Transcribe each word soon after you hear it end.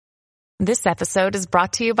This episode is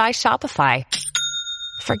brought to you by Shopify.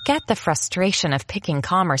 Forget the frustration of picking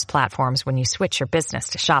commerce platforms when you switch your business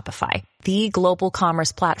to Shopify, the global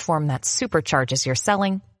commerce platform that supercharges your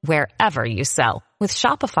selling wherever you sell. With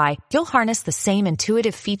Shopify, you'll harness the same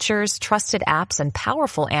intuitive features, trusted apps, and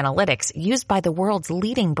powerful analytics used by the world's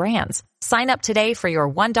leading brands. Sign up today for your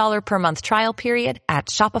 $1 per month trial period at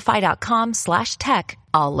shopify.com/tech,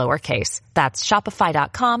 all lowercase. That's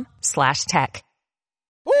shopify.com/tech.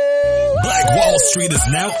 Black Wall Street is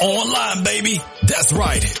now online, baby. That's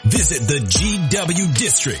right. Visit the GW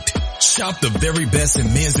District. Shop the very best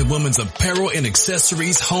in men's and women's apparel and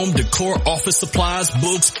accessories, home decor, office supplies,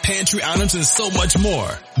 books, pantry items, and so much more.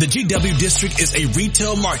 The GW District is a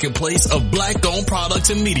retail marketplace of black-owned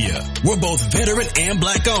products and media. We're both veteran and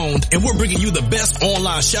black-owned, and we're bringing you the best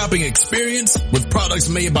online shopping experience with products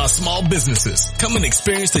made by small businesses. Come and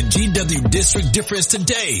experience the GW District difference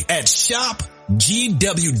today at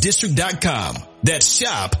shopgwdistrict.com. That's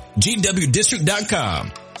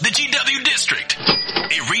shopgwdistrict.com. The GW District,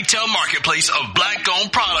 a retail marketplace of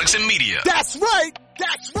black-owned products and media. That's right.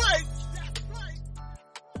 That's right.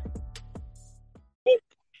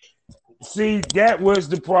 See, that was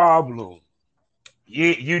the problem.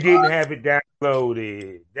 You didn't have it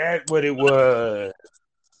downloaded. That's what it was.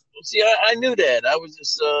 See, I knew that. I was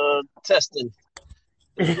just testing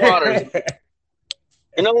the waters.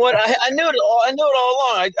 You know what? I knew it all. I knew it all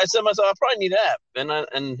along. I said to myself, I probably need an app,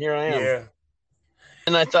 and here I am. Yeah.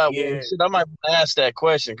 And I thought, well, shit, I might ask that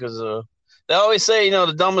question because they always say,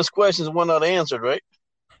 the dumbest questions are one not answered, right?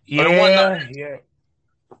 Yeah, yeah.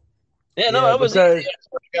 No, that was easy. I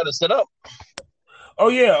got to set up. Oh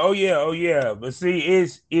yeah. But see,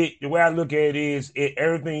 the way I look at it is,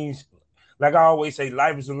 everything's like I always say,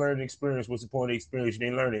 life is a learning experience. What's the point of experience? You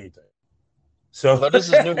didn't learn anything. So, but this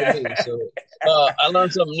is new to me. So, I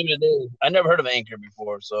learned something new today. I never heard of Anchor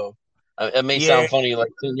before, so it may sound funny like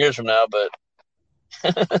 10 years from now, but.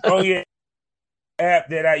 Oh yeah, app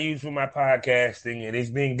that I use for my podcasting, and it's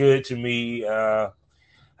been good to me. I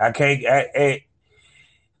was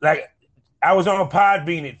on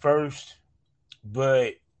Podbean at first,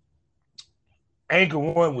 but Anchor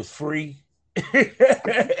One was free, and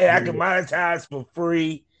I could monetize for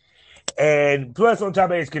free, and plus on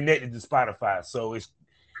top of it, it's connected to Spotify. So it's,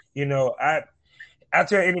 I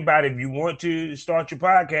tell anybody, if you want to start your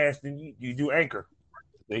podcast, then you do Anchor.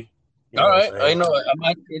 See. All right, I know.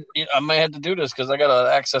 I might have to do this because I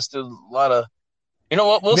got access to a lot of. You know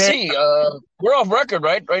what? We'll see. We're off record,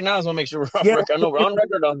 right? Right now, I just want to make sure we're off record. I know we're on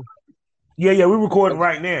record. Yeah, we're recording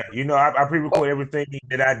right now. I pre-record everything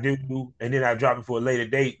that I do, and then I drop it for a later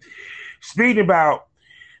date. Speaking about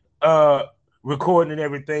recording and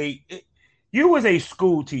everything, you was a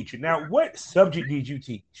school teacher. Now, what subject did you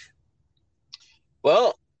teach?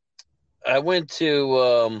 Well, I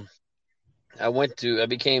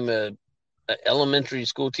became an elementary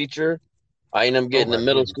school teacher. I ended up getting a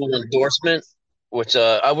middle school endorsement, which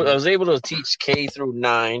I was able to teach K through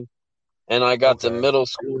 9, and I got the middle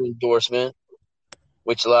school endorsement,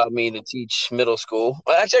 which allowed me to teach middle school.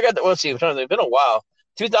 Well, actually, I got the. Let's see, it's been a while.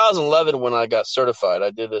 2011 when I got certified,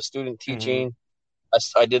 I did a student teaching.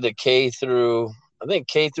 I did the K through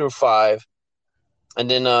 5,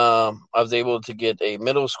 and then I was able to get a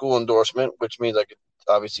middle school endorsement, which means I could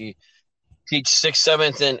obviously teach 6th,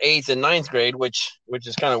 7th, and 8th and 9th grade, which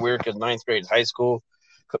is kind of weird because 9th grade is high school.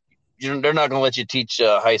 They're not going to let you teach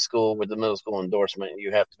high school with the middle school endorsement.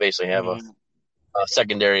 You have to basically have a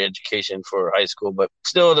secondary education for high school. But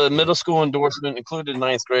still, the middle school endorsement included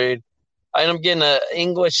 9th grade. I ended up getting an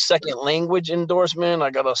English second language endorsement. I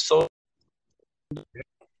got a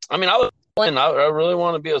I really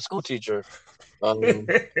want to be a school teacher.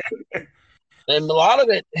 And a lot of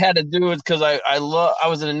it had to do with because I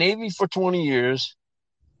was in the Navy for 20 years,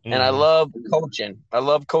 and I love coaching. I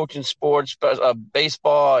love coaching sports,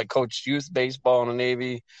 baseball. I coached youth baseball in the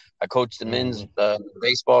Navy. I coached the men's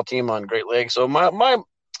baseball team on Great Lakes. So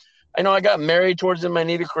I got married towards the end of my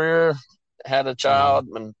Navy career, had a child,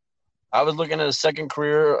 and I was looking at a second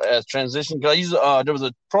career as transition. Because there was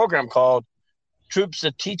a program called Troops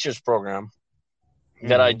to Teachers program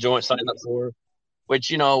that I signed up for.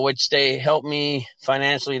 Which they helped me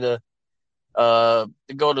financially to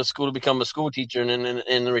go to school to become a school teacher, and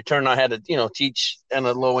in return, I had to teach in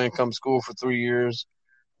a low income school for 3 years,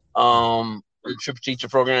 trip teacher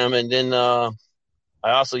program, and then I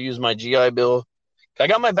also used my GI Bill. I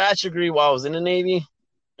got my bachelor's degree while I was in the Navy,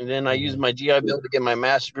 and then I used my GI Bill to get my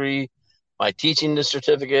master's degree, my teaching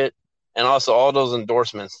certificate, and also all those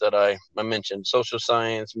endorsements that I mentioned: social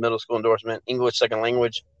science, middle school endorsement, English second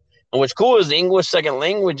language. And what's cool is the English second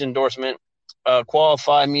language endorsement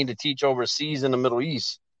qualified me to teach overseas in the Middle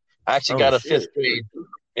East. I actually got a fifth grade.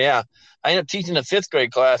 Yeah, I ended up teaching a fifth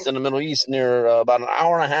grade class in the Middle East near about an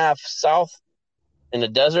hour and a half south in the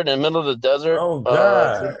desert, in the middle of the desert. Oh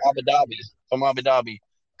God! From Abu Dhabi.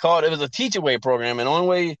 It was a teach away program, and the only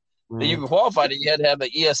way that you can qualify it, you had to have an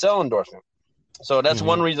ESL endorsement. So that's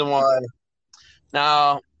one reason why.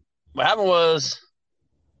 Now, what happened was,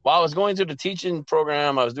 while I was going through the teaching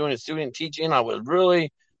program, I was doing student teaching. I was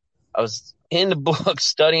in the book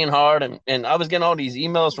studying hard, and I was getting all these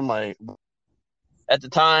emails from at the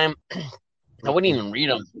time, I wouldn't even read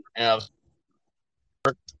them.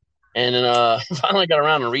 And then finally got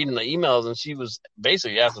around to reading the emails, and she was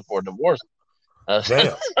basically asking for a divorce.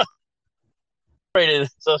 Damn.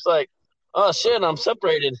 So it's like, oh shit, I'm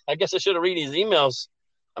separated. I guess I should have read these emails.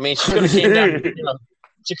 I mean, she could have came down,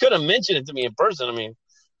 she could have mentioned it to me in person. I mean,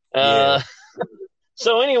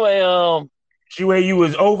 so anyway, you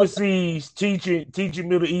was overseas teaching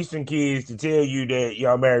Middle Eastern kids to tell you that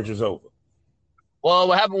y'all marriage was over. Well,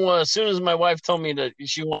 what happened was, as soon as my wife told me that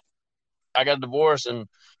I got a divorce, and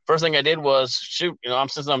first thing I did was, shoot,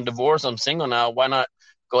 since I'm divorced, I'm single now. Why not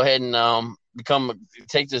go ahead and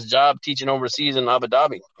take this job teaching overseas in Abu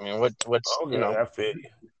Dhabi? I mean, what's I feel you.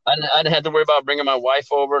 I didn't have to worry about bringing my wife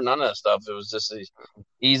over. None of that stuff. It was just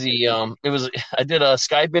easy. I did a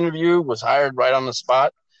Skype interview, was hired right on the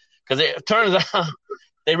spot, because it turns out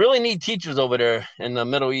they really need teachers over there in the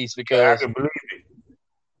Middle East, because I can believe it.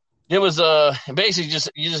 It was basically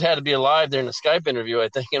you just had to be alive during the Skype interview, I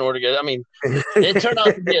think, in order to get. I mean, it turned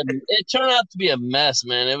out to be a mess,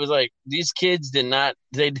 man. It was like these kids did not.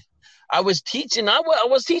 I was teaching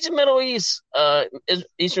Middle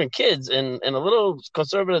Eastern kids in a little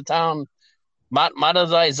conservative town,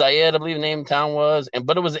 Madazai Zayed, I believe the name of the town was,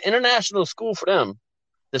 but it was an international school for them.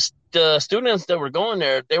 The students that were going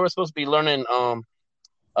there, they were supposed to be learning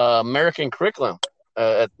American curriculum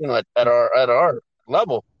at our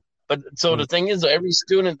level. But so the thing is, every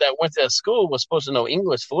student that went to that school was supposed to know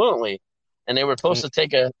English fluently, and they were supposed to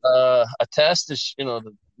take a test to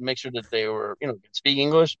make sure that they were could speak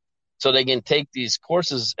English, so they can take these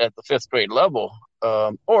courses at the fifth grade level,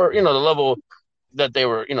 or the level that they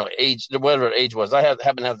were age, whatever age was. I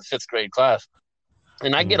happen to have the fifth grade class,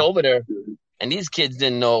 and I get over there, and these kids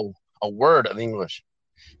didn't know a word of English,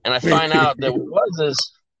 and I find out that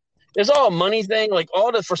it's all a money thing. Like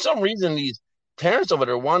for some reason these parents over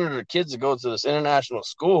there wanted their kids to go to this international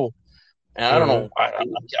school, and I don't know.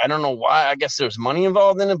 I don't know why. I guess there's money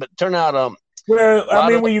involved in it, but it turned out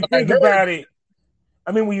when you think about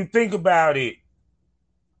it,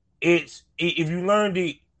 it's if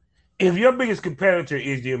your biggest competitor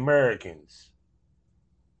is the Americans,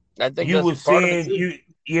 I think you were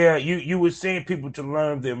sending people to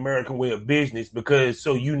learn the American way of business, because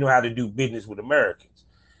so you know how to do business with Americans.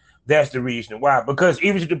 That's the reason why. Because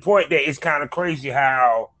even to the point that it's kind of crazy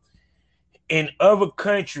how in other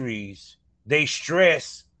countries they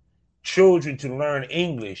stress children to learn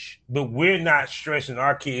English, but we're not stressing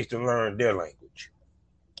our kids to learn their language.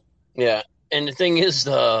 Yeah. And the thing is,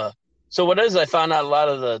 so what is, I found out a lot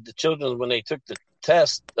of the children, when they took the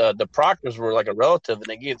test, the proctors were like a relative, and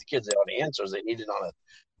they gave the kids all the answers they needed on a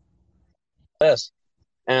test.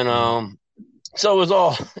 And so it was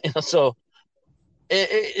all, so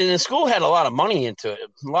and the school had a lot of money into it.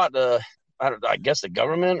 I guess the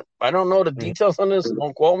government. I don't know the details on this.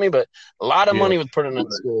 Don't quote me, but a lot of money was put in that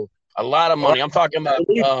school. A lot of money. I'm talking about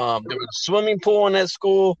there was a swimming pool in that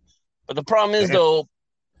school. But the problem is, though,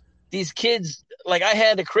 these kids, like, I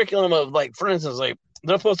had the curriculum of, like, for instance, like,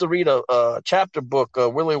 they're supposed to read a chapter book,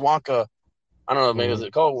 Willy Wonka. I don't know, maybe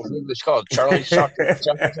it's called Charlie Chocolate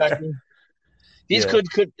Factory. These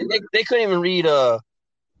they couldn't even read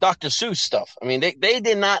Dr. Seuss stuff. I mean, they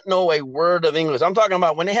did not know a word of English. I'm talking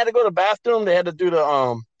about when they had to go to the bathroom, they had to do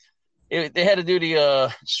the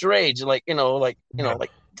charades, like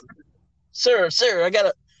sir, I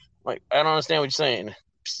gotta, like, I don't understand what you're saying.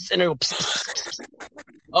 And they go,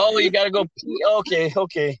 oh, you gotta go pee. Okay.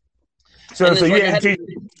 So you had to teach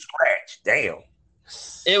scratch. Damn.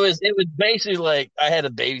 It was basically like I had to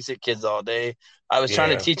babysit kids all day. I was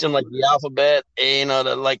trying to teach them, like, the alphabet,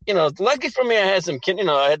 lucky for me, I had some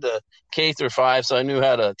I had the K through 5, so I knew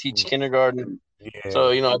how to teach kindergarten. Yeah. So,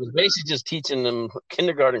 I was basically just teaching them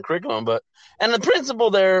kindergarten curriculum. And the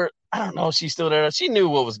principal there, I don't know if she's still there. She knew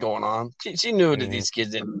what was going on. She knew that these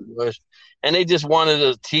kids didn't English, and they just wanted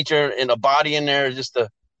a teacher and a body in there just to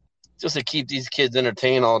keep these kids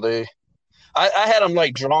entertained all day. I had them,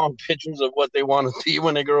 like, drawing pictures of what they want to be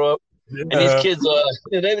when they grow up. And these kids,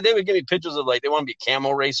 they would give me pictures of, like, they want to be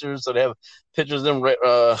camel racers, so they have pictures of them, riding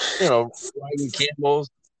camels.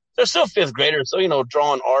 They're still fifth graders, so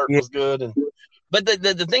drawing art was good. And But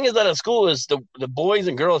the thing is that at school is the boys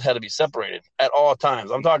and girls had to be separated at all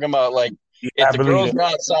times. I'm talking about like if the girls were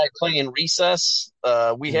outside playing recess,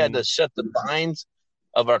 we had to shut the blinds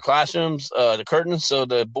of our classrooms, the curtains, so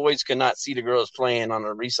the boys could not see the girls playing on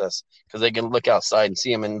a recess because they can look outside and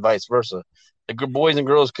see them, and vice versa. The boys and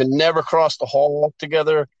girls could never cross the hall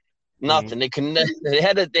together. Nothing. They could. They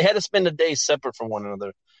had to spend a day separate from one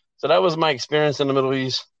another. So that was my experience in the Middle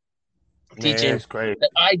East. Teaching. That's crazy.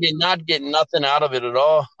 I did not get nothing out of it at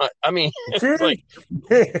all. I mean, it's like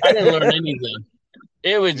I didn't learn anything.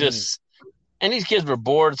 It was just, and these kids were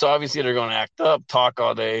bored, so obviously they're going to act up, talk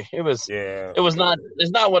all day. It's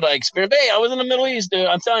not what I experienced. Hey, I was in the Middle East, dude.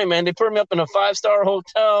 I'm telling you, man, they put me up in a 5-star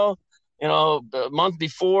hotel, the month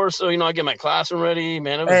before, so I get my classroom ready.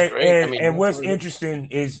 Man, it was great. And what's interesting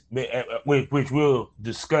is, which we'll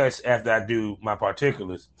discuss after I do my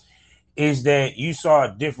particulars, is that you saw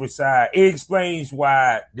a different side. It explains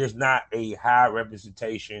why there's not a high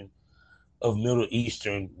representation of Middle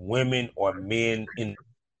Eastern women or men in the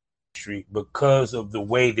industry because of the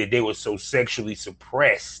way that they were so sexually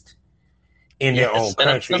suppressed in their own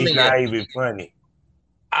country. It's not even funny.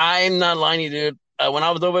 I'm not lying to you, dude. When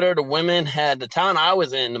I was over there, the women had the town I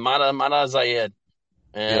was in, the Mada Zayed.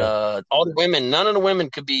 And all the women, none of the women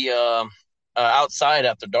could be outside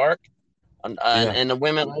after dark. And the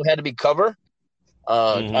women all had to be covered,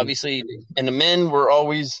 obviously, and the men were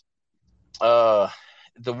always the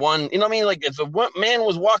one. You know what I mean? Like if a man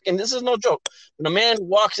was walking, this is no joke. When a man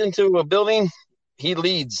walks into a building, he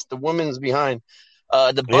leads. The woman's behind.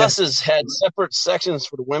 The buses had separate sections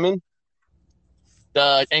for the women.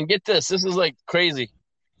 And get this is like crazy.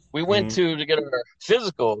 We went to get our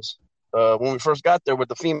physicals when we first got there with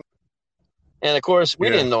the female. And, of course, we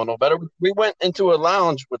didn't know no better. We went into a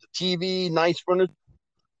lounge with a TV, nice furniture.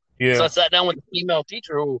 Yeah. So I sat down with a female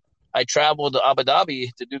teacher who I traveled to Abu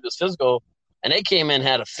Dhabi to do this physical, and they came in,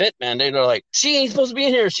 had a fit, man. They were like, she ain't supposed to be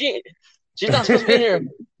in here. She's not supposed to be in here.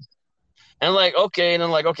 And I'm like, okay. And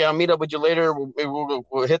I'm like, okay, I'll meet up with you later.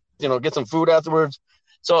 We'll hit, get some food afterwards.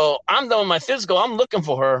 So I'm done with my physical. I'm looking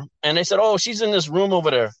for her. And they said, oh, she's in this room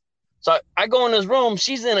over there. So I go in this room.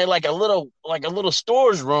 She's in like a little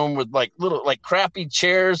storage room with little crappy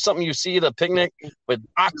chairs, something you see at a picnic with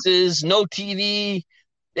boxes, no TV.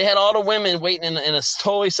 They had all the women waiting in a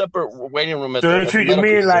totally separate waiting room. So they treat the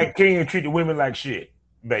men like king and treat the women like shit,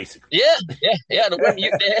 basically. Yeah.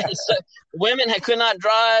 The women, could not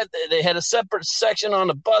drive. They had a separate section on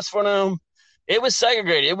the bus for them. It was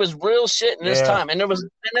segregated. It was real shit in this time. And it was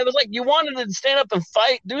like you wanted to stand up and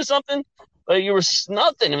fight, do something. But you were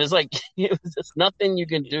nothing. It was like it was just nothing you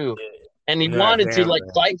can do, and you wanted to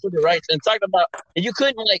fight for the rights. And talk about you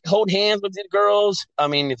couldn't hold hands with the girls. I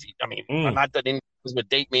mean, not that anyone would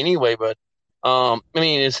date me anyway, but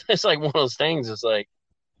it's like one of those things. It's like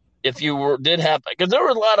if you did happen because there were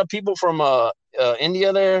a lot of people from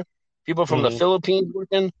India there, people from the Philippines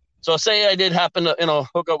working. So say I did happen to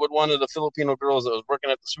hook up with one of the Filipino girls that was working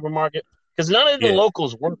at the supermarket because none of the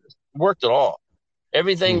locals worked at all.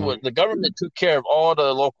 Everything the government took care of all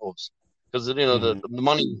the locals because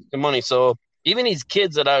the money. So even these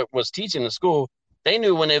kids that I was teaching in school, they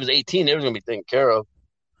knew when they was 18 they were going to be taken care of.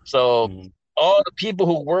 So all the people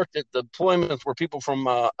who worked at the deployments were people from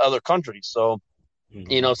other countries. So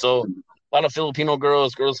so a lot of Filipino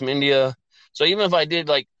girls from India. So even if I did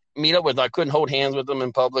meet up with, I couldn't hold hands with them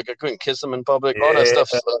in public. I couldn't kiss them in public. All that stuff.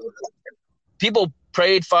 People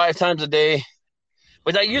prayed 5 times a day.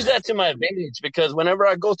 But I use that to my advantage because whenever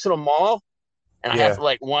I go to the mall and I have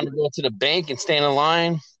to want to go to the bank and stand in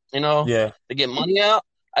line, to get money out,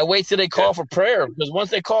 I wait till they call for prayer because once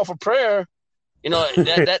they call for prayer,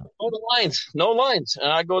 that no lines.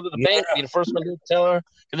 And I go to the bank, be the first one to tell her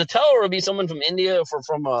because the teller will be someone from India or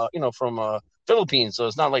from Philippines. So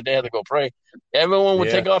it's not like they had to go pray. Everyone would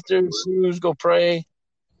take off their shoes, go pray,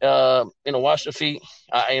 wash their feet.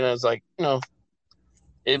 It's like,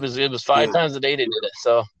 It was 5 times a day they did it,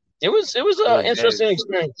 so it was an interesting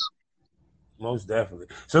experience. Most definitely.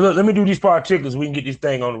 So look, let me do these particulars. We can get this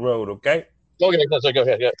thing on the road, okay? Okay, go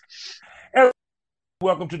ahead. Yeah.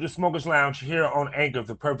 Welcome to the Smokers Lounge here on Anchor,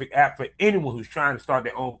 the perfect app for anyone who's trying to start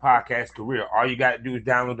their own podcast career. All you got to do is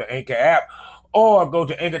download the Anchor app or go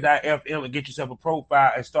to anchor.fm and get yourself a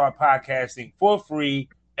profile and start podcasting for free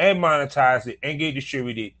and monetize it and get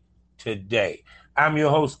distributed today. I'm your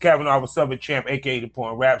host, Kevin Oliver, Southern Champ, a.k.a. the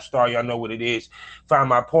Porn Rap Star. Y'all know what it is. Find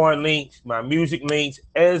my porn links, my music links,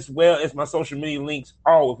 as well as my social media links,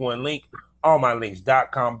 all with one link,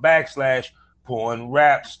 allmylinks.com/Porn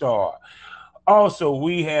Rap Star. Also,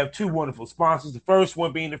 we have two wonderful sponsors. The first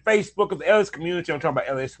one being the Facebook of the LS community. I'm talking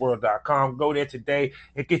about lsworld.com. Go there today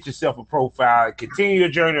and get yourself a profile. Continue your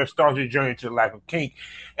journey or start your journey to the life of kink.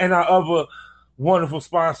 And our other wonderful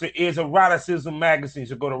sponsor is Eroticism Magazine.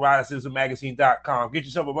 So go to eroticismmagazine.com. Get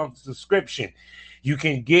yourself a monthly subscription. You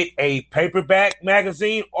can get a paperback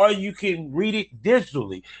magazine or you can read it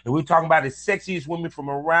digitally. And we're talking about the sexiest women from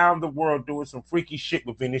around the world doing some freaky shit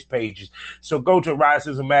within its pages. So go to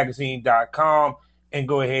eroticismmagazine.com and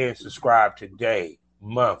go ahead and subscribe today,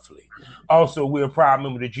 monthly. Also, we're a proud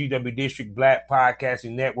member of the GW District Black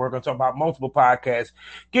Podcasting Network. I'm talking about multiple podcasts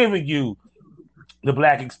giving you the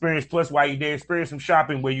Black experience. Plus, while you're there, experience some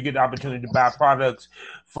shopping where you get the opportunity to buy products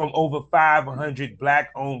from over 500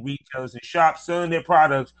 Black-owned retailers and shops selling their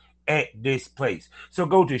products at this place. So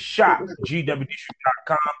go to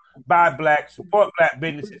shopgwdistrict.com, buy Black, support Black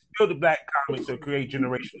businesses, build the Black comics, or create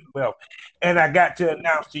generational wealth. And I got to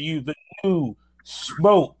announce to you the new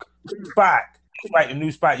Smoke Spot. That's right, the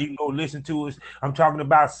new spot. You can go listen to us. I'm talking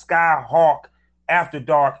about Skyhawk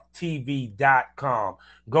AfterDarkTV.com.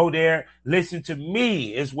 Go there, listen to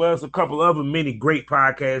me as well as a couple other many great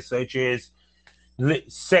podcasts such as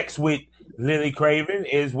Sex with Lily Craven,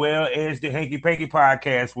 as well as the Hanky Panky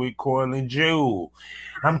podcast with Coral and Jewel.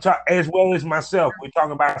 As well as myself. We're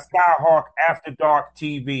talking about Skyhawk After Dark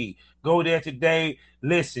TV. Go there today.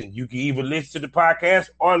 Listen. You can either listen to the podcast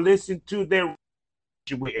or listen to their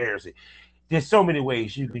with airs it. There's so many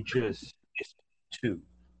ways you can just listen to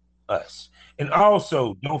us. And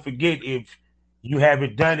also, don't forget, if you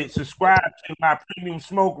haven't done it, subscribe to my Premium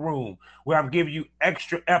Smoke Room, where I'm giving you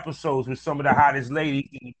extra episodes with some of the hottest ladies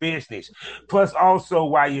in the business. Plus, also,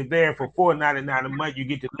 while you're there for $4.99 a month, you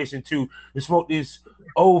get to listen to the Smoke This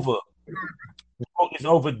Over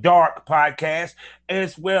Dark podcast,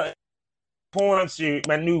 as well as porn series,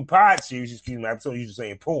 my new pod series, excuse me, I'm so used to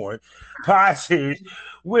saying porn, pod series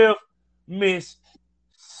with Miss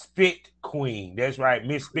Spit Queen. That's right,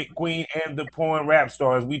 Miss Spit Queen and the Porn Rap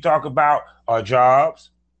Stars. We talk about our jobs,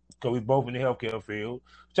 because we both in the healthcare field.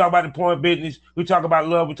 We talk about the porn business. We talk about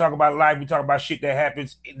love. We talk about life. We talk about shit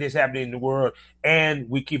that's happening in the world. And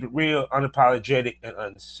we keep it real, unapologetic, and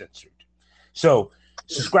uncensored. So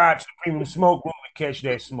subscribe to the Premium Smoke Room and catch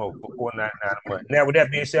that smoke for $4.99 a month. Now, with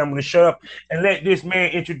that being said, I'm going to shut up and let this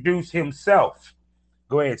man introduce himself.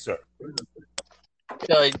 Go ahead, sir.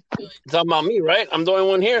 Talking about me, right? I'm the only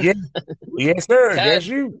one here. Yeah. Yes, sir. That's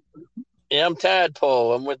you. Yeah, I'm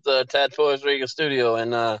Tadpole. I'm with Tadpole's Radio Studio,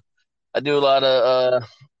 and I do a lot of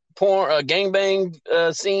porn, gangbang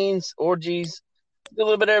scenes, orgies, do a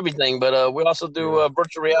little bit of everything. But we also do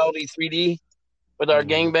virtual reality 3D with our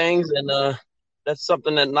gangbangs, and that's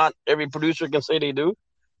something that not every producer can say they do.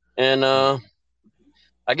 And I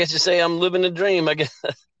guess you say I'm living the dream, I guess.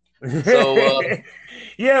 So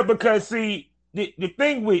yeah, because see, the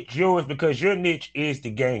thing with yours, because your niche is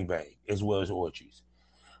the gangbang as well as orgies.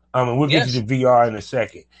 And we'll get to the VR in a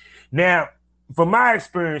second. Now, from my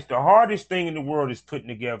experience, the hardest thing in the world is putting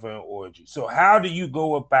together an orgy. So how do you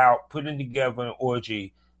go about putting together an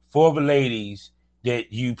orgy for the ladies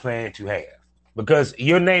that you plan to have? Because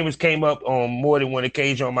your name has came up on more than one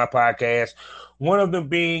occasion on my podcast. One of them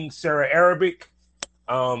being Sarah Arabic,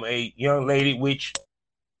 a young lady, which,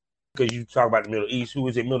 because you talk about the Middle East, who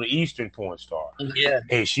is a Middle Eastern porn star. Yeah.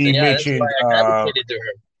 And she mentioned that's why I advocated to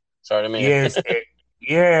her. Sorry, man. Yes.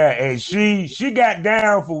 And she got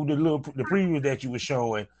down for the preview that you were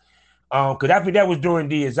showing. Because I think that was during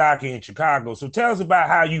Diazaki in Chicago. So tell us about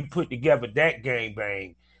how you put together that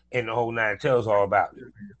gangbang and the whole nine. Tell us all about it.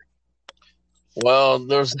 Well,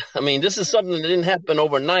 this is something that didn't happen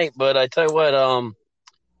overnight, but I tell you what,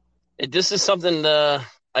 this is something,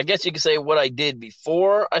 I guess you could say what I did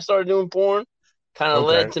before I started doing porn kind of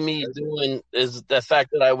led to me doing is the fact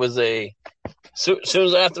that I was soon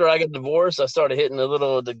as after I got divorced, I started hitting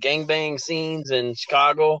the gangbang scenes in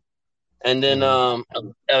Chicago. And then, I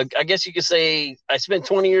guess you could say I spent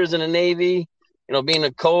 20 years in the Navy, being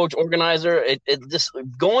a coach, organizer. It just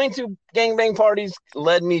going to gangbang parties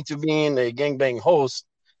led me to being a gangbang host.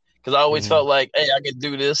 Cause I always felt like, hey, I could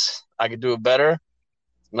do this. I could do it better.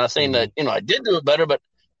 I'm not saying that, I did do it better, but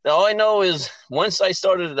all I know is once I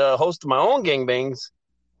started hosting my own gangbangs,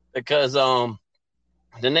 because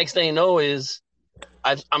the next thing you know is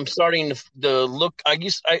I'm starting to look. I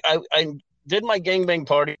did my gangbang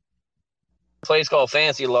party, a place called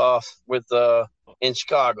Fancy Loft in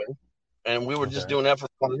Chicago, and we were just doing that for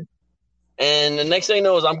fun. And the next thing you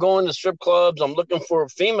know is I'm going to strip clubs. I'm looking for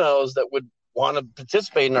females that would want to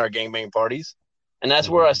participate in our gangbang parties. And that's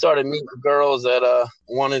where I started meeting girls that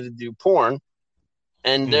wanted to do porn.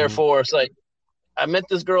 And therefore, it's like I met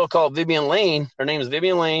this girl called Vivian Lane. Her name is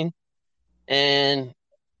Vivian Lane. and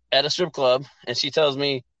at a strip club, and she tells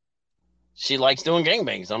me she likes doing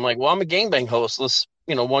gangbangs. I'm like, well, I'm a gangbang host. Let's,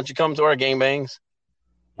 why don't you come to our gangbangs?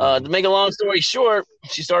 To make a long story short,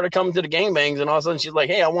 she started coming to the gangbangs, and all of a sudden she's like,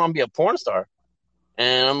 hey, I want to be a porn star.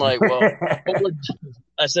 And I'm like, well,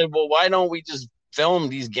 I said, well, why don't we just film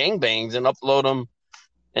these gangbangs and upload them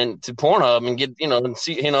and to Pornhub and get, and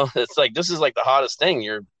see, it's like, this is like the hottest thing.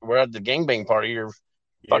 We're at the gangbang party. You're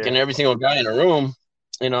fucking every single guy in the room.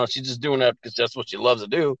 She's just doing that because that's what she loves to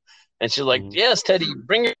do. And she's like, yes, Teddy,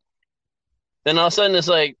 bring it. Then all of a sudden it's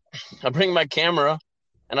like, I bring my camera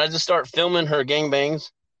and I just start filming her gangbangs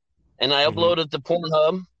and I upload it to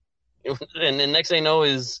Pornhub. And the next thing I know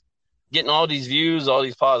is getting all these views, all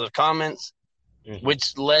these positive comments,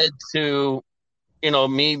 which led to,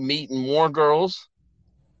 me meeting more girls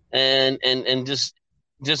and just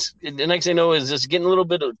the next thing I know is just getting a little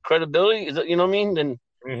bit of credibility. You know what I mean?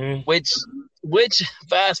 And which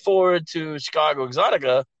fast forward to Chicago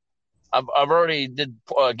Exotica, I've already did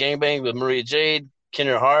gangbang with Maria Jade,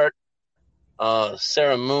 Kinder Hart,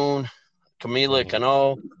 Sarah Moon, Camila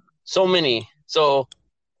Cano, so many. So,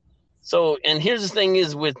 and here's the thing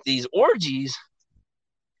is with these orgies,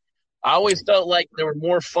 I always felt like they were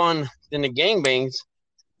more fun than the gangbangs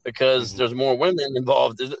because there's more women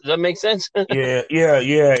involved. Does that make sense? Yeah.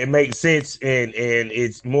 It makes sense, and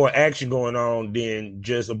it's more action going on than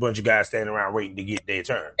just a bunch of guys standing around waiting to get their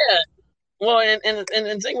turn. Yeah. Well, and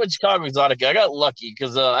the thing with Chicago Exotica, I got lucky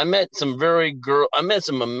because I met some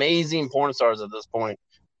amazing porn stars at this point.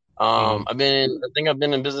 I think I've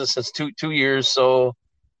been in business since two years, so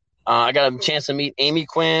I got a chance to meet Amy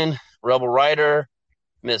Quinn, Rebel Ryder,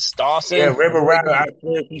 Miss Dawson. Yeah, Rebel Ryder. I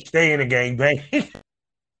think you stay in the gangbang.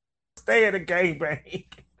 Stay in the gangbang.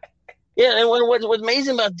 Yeah, and what's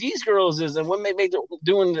amazing about these girls is, and what made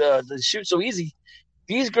doing the shoot so easy,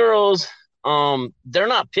 these girls. They're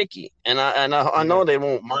not picky, and I know they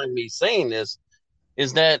won't mind me saying this,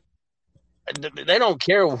 is that they don't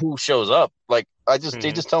care who shows up. Like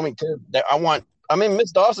they just tell me that I'm in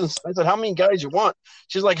Miss Dawson. I said, how many guys you want?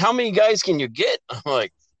 She's like, how many guys can you get? I'm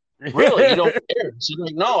like, really? You don't care? She's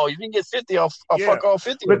like, no, you can get 50. I'll fuck all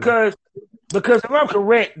 50. Because if I'm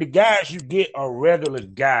correct, the guys you get are regular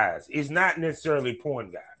guys. It's not necessarily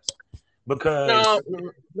porn guys. Because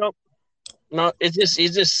no, it's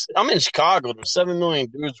just. I'm in Chicago. There's 7 million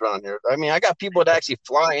dudes around here. I mean, I got people that actually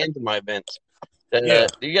fly into my events.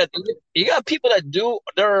 You got people that do.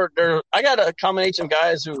 I got a combination of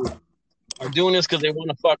guys who are doing this because they want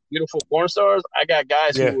to fuck beautiful porn stars. I got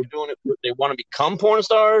guys who are doing it because they want to become porn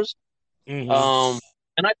stars.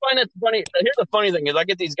 And I find it funny. Here's the funny thing is I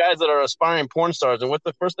get these guys that are aspiring porn stars, and what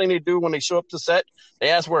the first thing they do when they show up to set, they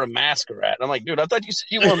ask where a mask are at. I'm like, dude, I thought you said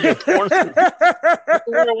you wanted to be a porn star.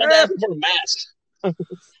 Why ask for a mask?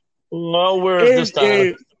 Well, where is this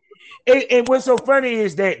time? And what's so funny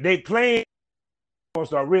is that they playing porn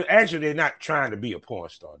star. Really, actually, they're not trying to be a porn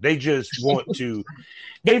star. They just want to.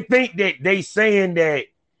 They think that they saying that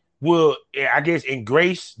will, I guess,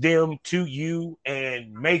 ingrace them to you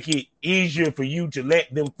and make it easier for you to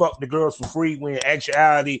let them fuck the girls for free, when in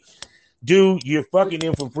actuality, dude, you're fucking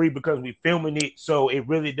them for free because we're filming it, so it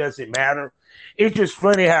really doesn't matter. It's just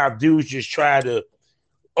funny how dudes just try to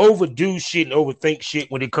overdo shit and overthink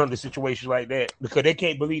shit when it comes to situations like that, because they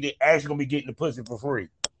can't believe they're actually gonna be getting the pussy for free.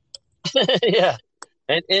 Yeah.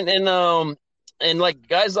 And like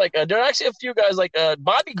guys like there are actually a few guys like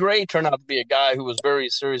Bobby Gray turned out to be a guy who was very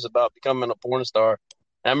serious about becoming a porn star.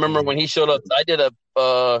 And I remember when he showed up, I did a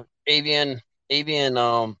AVN.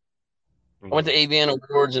 I went to AVN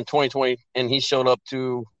Awards in 2020, and he showed up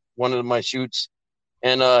to one of my shoots,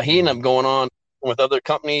 and he ended up going on with other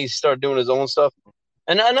companies, started doing his own stuff.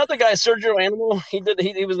 And another guy, Sergio Animal, he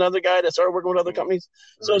was another guy that started working with other companies.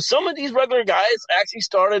 So some of these regular guys actually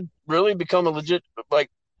started really become a legit like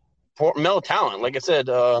male talent. Like I said,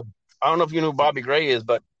 I don't know if you know who Bobby Gray is,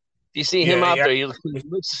 but if you see him out there, he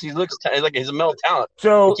looks like he's a male talent.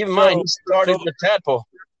 So keep in mind, he started with Tadpole.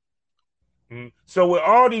 So with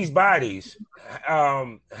all these bodies,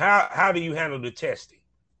 how do you handle the testing?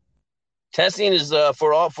 Testing is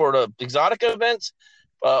for the Exotica events.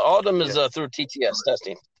 All of them is through TTS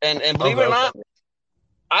testing, and believe it or not,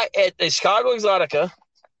 I at the Chicago Exotica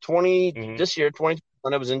this year, when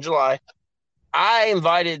it was in July, I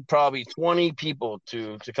invited probably 20 people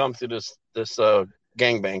to come through this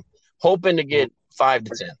gangbang, hoping to get 5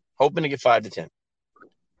 to 10,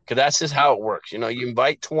 because that's just how it works. You know, you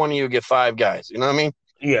invite 20, you get 5 guys. You know what I mean?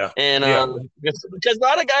 Yeah. And because a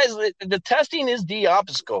lot of guys, the testing is the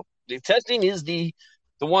obstacle. The testing is the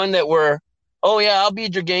one that we're, oh yeah, I'll be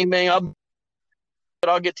at your gangbang.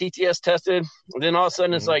 I'll get TTS tested. And then all of a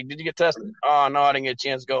sudden it's like, did you get tested? Oh, no, I didn't get a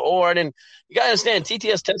chance to go. Or I didn't. You got to understand,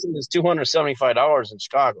 TTS testing is $275 in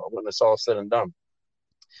Chicago when it's all said and done.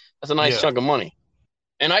 That's a nice chunk of money.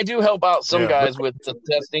 And I do help out some guys with the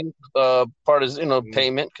testing part is,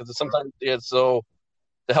 payment, because sometimes it's so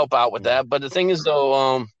to help out with that. But the thing is,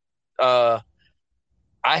 though,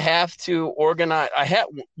 I have to organize.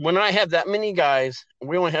 When I have that many guys,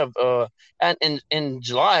 we only have and in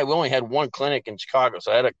July we only had one clinic in Chicago,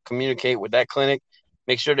 so I had to communicate with that clinic,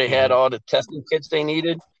 make sure they had all the testing kits they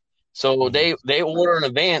needed. So they order in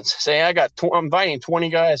advance. Say I'm inviting 20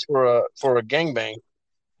 guys for a gangbang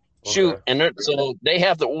shoot, and so they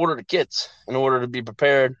have to order the kits in order to be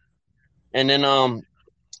prepared. And then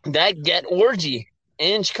that get orgy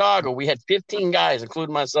in Chicago, we had 15 guys,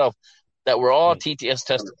 including myself, that were all TTS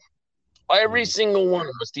tested. Every single one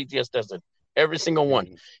was TTS tested. Every single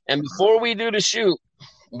one. And before we do the shoot,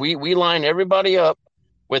 we line everybody up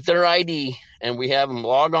with their ID, and we have them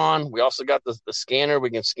log on. We also got the scanner.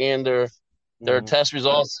 We can scan their test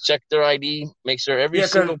results, check their ID, make sure every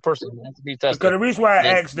single person has to be tested. Because the reason why I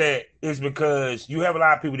asked that is because you have a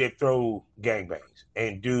lot of people that throw gangbangs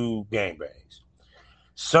and do gangbangs.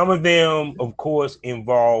 Some of them, of course,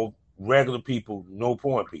 involve regular people, no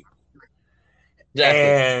porn people. Exactly.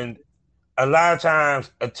 And a lot of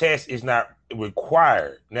times a test is not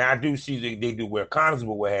required. Now, I do see that they do wear condoms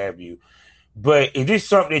or what have you, but is this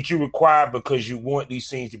something that you require because you want these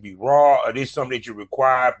scenes to be raw, or is this something that you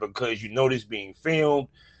require because you know this being filmed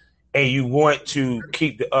and you want to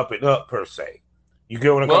keep the up and up, per se? You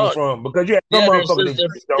get where I'm coming from? Because you have some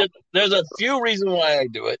motherfuckers there's a few reasons why I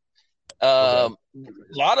do it. A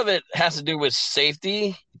lot of it has to do with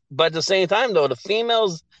safety, but at the same time, though, the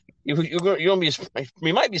females, you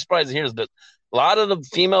might be surprised to hear this, but a lot of the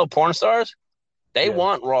female porn stars, they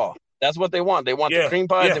want raw. That's what they want. They want the cream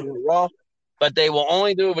pies, they want raw, but they will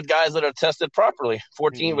only do it with guys that are tested properly,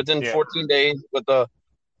 14 days with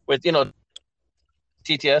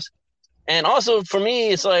TTS. And also for me,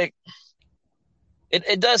 it's like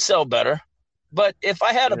it does sell better. But if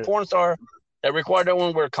I had a porn star that required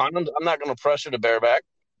everyone to wear condoms, I'm not going to pressure the bareback.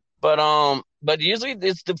 But usually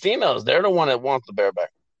it's the females. They're the one that wants the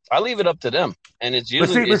bareback. I leave it up to them, and it's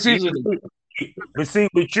usually.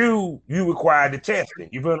 But you require the testing.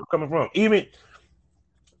 You feel where I'm coming from? Even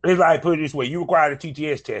it's like, put it this way: you require the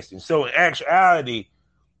TTS testing. So in actuality,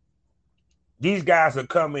 these guys are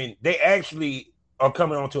coming. They actually are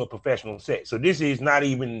coming onto a professional set. So this is not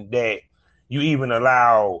even that you even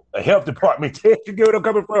allow a health department test. You get where I'm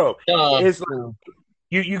coming from? It's like,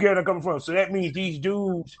 you get where I'm coming from. So that means these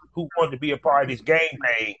dudes who want to be a part of this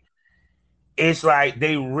gangbang, it's like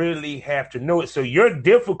they really have to know it. So your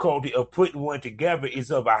difficulty of putting one together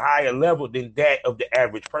is of a higher level than that of the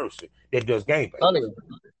average person that does gangbang.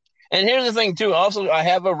 And here's the thing, too. Also, I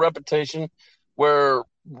have a reputation where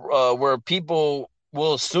people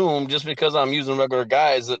will assume just because I'm using regular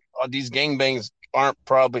guys that these gangbangs aren't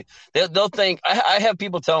probably – they'll think – I have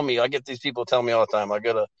people tell me – I get these people tell me all the time. I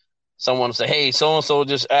get someone say, hey, so-and-so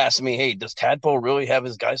just asked me, hey, does Tadpole really have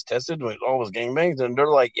his guys tested with all his gangbangs? And they're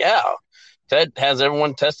like, yeah. Ted has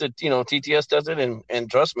everyone tested, TTS tested,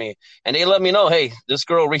 and trust me. And they let me know, hey, this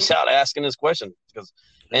girl reached out asking this question.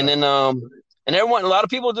 And then and everyone, a lot of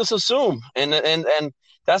people just assume. And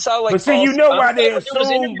that's how, like. But see, you know why they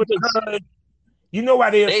assume because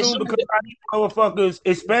these motherfuckers,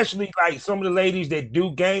 especially like some of the ladies that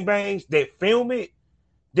do gangbangs, that film it,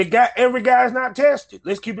 every guy's not tested.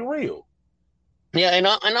 Let's keep it real. Yeah, and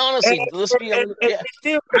honestly, let's be honest.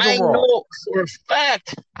 I know for a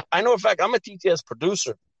fact. I'm a TTS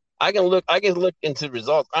producer. I can look into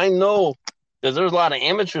results. I know that there's a lot of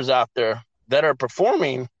amateurs out there that are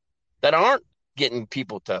performing that aren't getting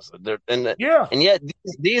people tested. And yet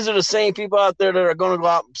these are the same people out there that are going to go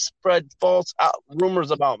out and spread false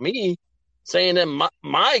rumors about me, saying that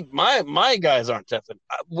my guys aren't tested.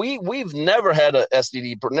 We've never had a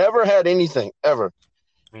STD, never had anything ever,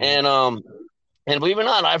 And believe it or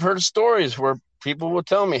not, I've heard stories where people will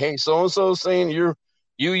tell me, hey, so-and-so is saying you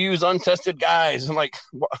use untested guys. I'm like,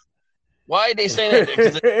 why are they saying that?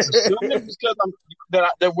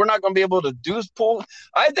 Because we're not going to be able to do pull.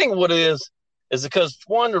 I think what it is because,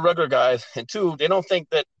 one, the regular guys, and two, they don't think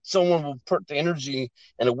that someone will put the energy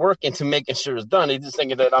and the work into making sure it's done. They just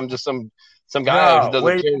think that I'm just some guy who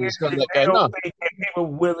doesn't care. They don't think that people are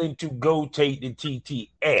willing to go take the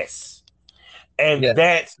TTS. And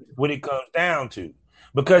that's what it comes down to.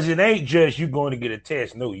 Because it ain't just you going to get a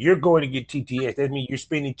test. No, you're going to get TTS. That means you're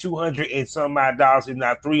spending $200 and some odd dollars, if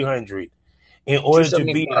not $300, in order to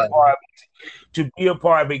be a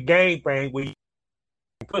part of a gangbang with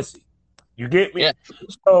pussy. You get me? Yeah.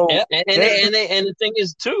 So yeah. And the thing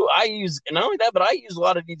is too, I use, and not only that, but I use a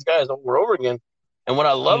lot of these guys over and over again. And what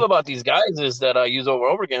I love about these guys is that I use over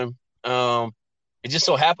and over again. It just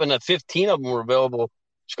so happened that 15 of them were available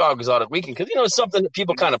Chicago's Audit Weekend because it's something that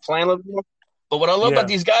people kind of plan a little more. But what I love about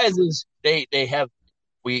these guys is they have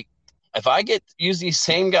if I use these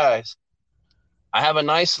same guys, I have a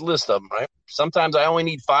nice list of them, right? Sometimes I only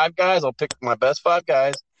need 5 guys. I'll pick my best 5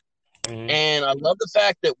 guys. And I love the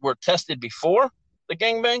fact that we're tested before the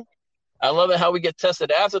gangbang. I love it how we get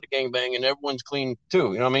tested after the gangbang and everyone's clean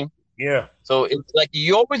too. You know what I mean? Yeah. So it's like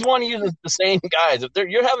you always want to use the same guys. If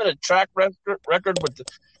you're having a track record with,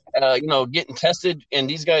 getting tested, and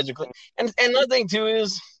these guys are clean. And another thing too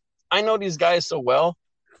is, I know these guys so well.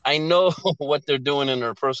 I know what they're doing in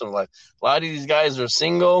their personal life. A lot of these guys are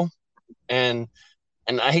single, and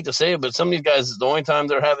I hate to say it, but some of these guys, the only time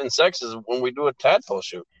they're having sex is when we do a tadpole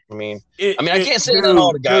shoot. I can't say that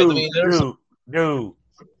all the guys. Dude.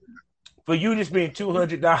 For you to spend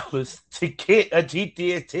 $200 to get a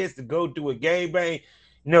GTS test to go do a gangbang,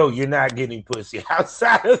 no, you're not getting pussy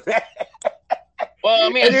outside of that.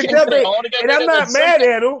 Well, and I'm not mad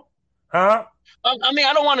at them, huh? I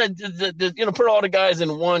don't want to, put all the guys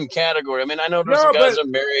in one category. I know there's some guys that are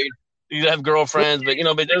married, you have girlfriends, but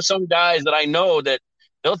there's some guys that I know that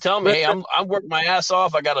they'll tell me, hey, I'm working my ass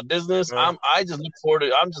off. I got a business. I'm just looking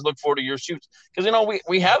forward to your shoots because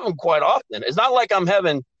we have them quite often. It's not like I'm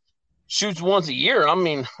having shoots once a year. I'm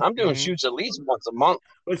doing shoots at least once a month.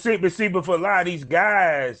 But for a lot of these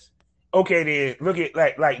guys, okay, then look at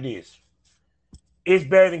like this. It's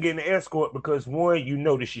better than getting an escort because one,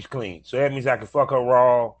 that she's clean. So that means I can fuck her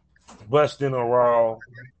raw, bust in her raw,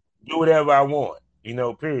 do whatever I want,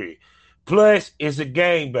 period. Plus, it's a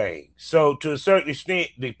gangbang. So to a certain extent,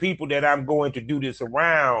 the people that I'm going to do this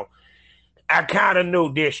around, I kind of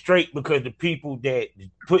know they're straight because the people that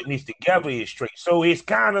putting this together is straight. So it's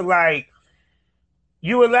kind of like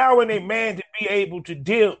you allowing a man to be able to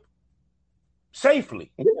dip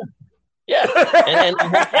safely. Yeah.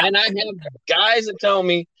 And I have guys that tell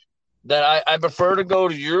me that I prefer to go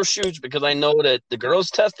to your shoots because I know that the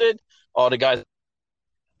girls tested, all the guys.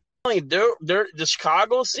 The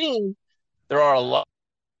Chicago scene, there are a lot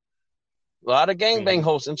of gangbang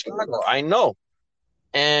hosts in Chicago. I know.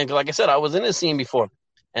 And like I said, I was in this scene before.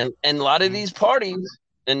 And a lot of these parties,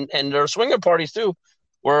 and there are swinger parties too,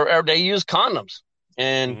 where they use condoms.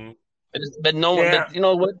 And but you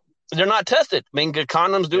know what? They're not tested.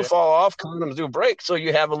 Condoms do fall off, condoms do break, so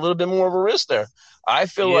you have a little bit more of a risk there. I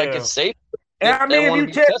feel like it's safe. And if you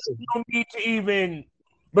test, you don't need to even,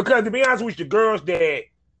 because to be honest with you, the girls that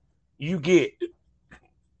you get,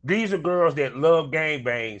 these are girls that love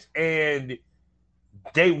gangbangs and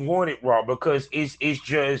they want it raw because it's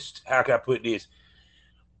just, how can I put this?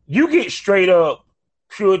 You get straight up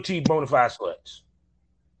pure T bona fide sluts.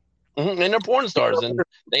 And they're porn stars, and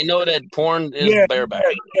they know that porn is bareback.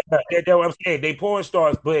 That's what I'm saying. They porn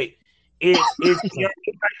stars, but it's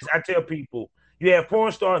I tell people, you have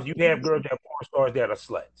porn stars, you have girls that are porn stars that are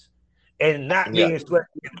sluts. And not being sluts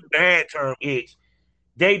in the bad term, it's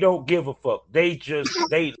they don't give a fuck. They just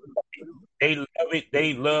they love it.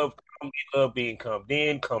 They love being cummed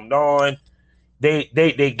in, cummed on.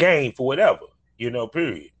 They game for whatever,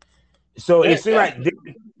 period. So it seems like the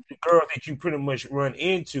girls that you pretty much run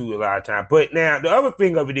into a lot of time. But now the other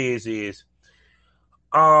thing of it is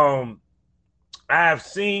I've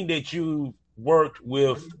seen that you worked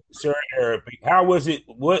with Sarah Arabic. How was it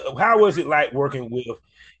like working with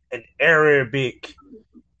an Arabic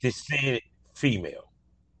descended female?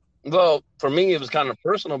 Well, for me, it was kind of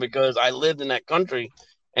personal because I lived in that country.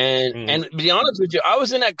 And to be honest with you, I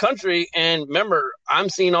was in that country, and remember, I'm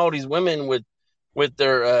seeing all these women with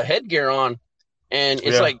their headgear on, and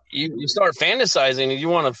it's like you start fantasizing and you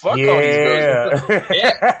want to fuck all these girls.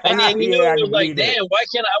 And then it was like, damn, why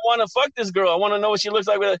can't I want to fuck this girl? I want to know what she looks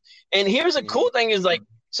like. And here's the cool thing is, like,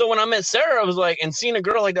 so when I met Sarah, I was like, and seeing a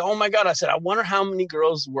girl like that, oh my God, I said, I wonder how many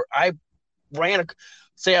girls I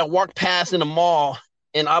walked past in a mall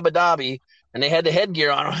in Abu Dhabi, and they had the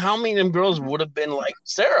headgear on. How many of them girls would have been like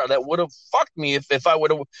Sarah that would have fucked me if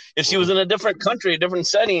she was in a different country, a different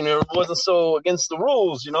setting, or wasn't so against the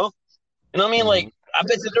rules, You know what I mean? Like, I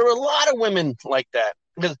bet that there were a lot of women like that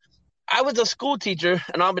because I was a school teacher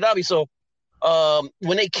in Abu Dhabi. So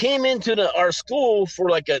when they came into our school for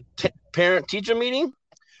like a parent teacher meeting,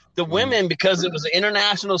 the women, because it was an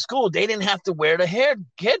international school, they didn't have to wear the head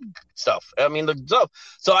stuff. The stuff.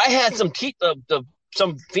 So I had some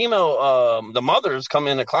female, the mothers come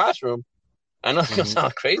in the classroom. I know it's gonna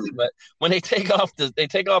sound crazy, but when they take off their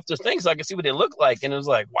things, so I can see what they look like, and it was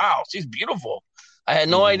like, wow, she's beautiful. I had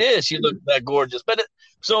no idea she looked that gorgeous. But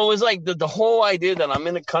So it was like the whole idea that I'm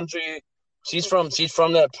in the country. She's from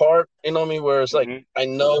that part, you know what I mean? Where it's like I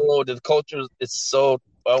know the culture is so.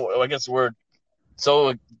 I guess the word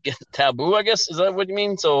so taboo. I guess is that what you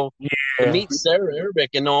mean? So to meet Sarah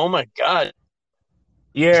Arabic and oh my god,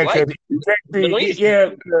 yeah, like,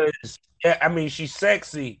 because I mean she's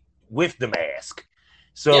sexy with the mask,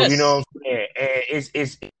 so you know what I'm saying.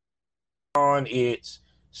 And it's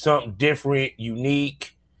something different,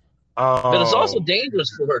 unique. But it's also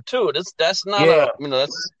dangerous for her too. That's not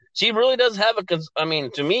she really does have I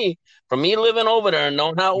mean, to me, from me living over there and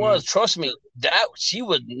knowing how it was, trust me, that she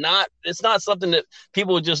would not. It's not something that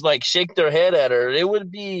people would just like shake their head at her. It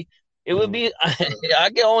would be. I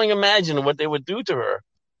can only imagine what they would do to her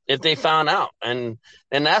if they found out, and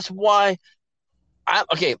that's why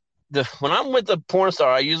when I'm with a porn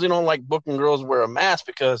star, I usually don't like booking girls wear a mask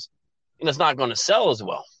because it's not going to sell as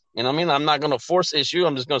well. You know what I mean? I'm not going to force issue.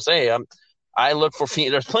 I'm just going to say I look for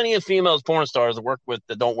there's plenty of females porn stars to work with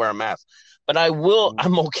that don't wear a mask. But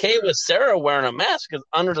I'm okay with Sarah wearing a mask because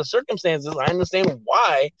under the circumstances, I understand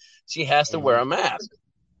why she has to wear a mask.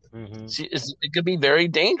 It could be very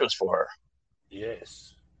dangerous for her.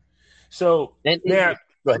 Yes. So now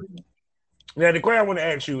the question I want to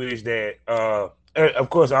ask you is that, of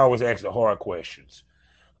course, I always ask the hard questions.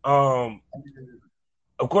 Of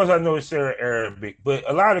course, I know it's Sarah Arabic, but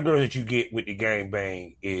a lot of girls that you get with the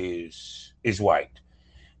gangbang is white.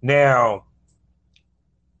 Now,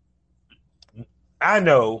 I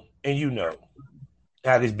know, and you know,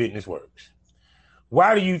 how this business works.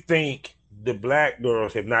 Why do you think the black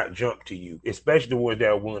girls have not jumped to you, especially the ones that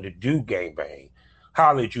are willing to do gangbang,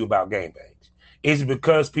 holler at you about gangbangs? Is it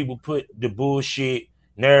because people put the bullshit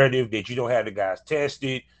narrative that you don't have the guys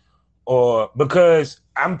tested? Or because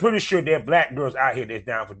I'm pretty sure there are black girls out here that's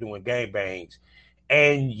down for doing gangbangs,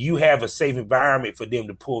 and you have a safe environment for them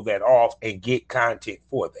to pull that off and get content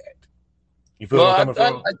for that. You feel where I'm coming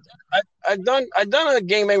from? I've done a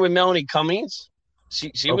gangbang with Melanie Cummings.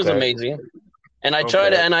 She was amazing, and I tried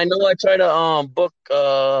to, and I know I tried to book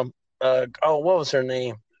what was her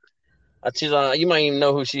name? She's you might even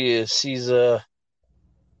know who she is. She's oh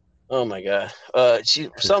my god, she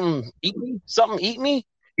something eat me.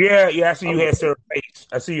 Yeah, I see you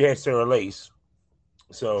had Sarah Lace.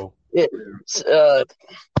 So yeah,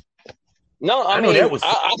 no, I mean that was.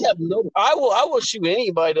 I have no. I will shoot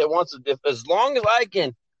anybody that wants to. As long as I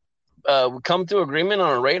can come to agreement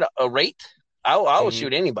on a rate, I will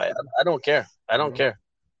shoot anybody. I don't care. I don't care.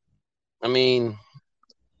 I mean,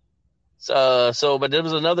 but there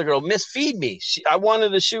was another girl, Miss Feed Me. I wanted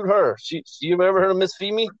to shoot her. You ever heard of Miss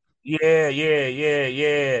Feed Me? Yeah. I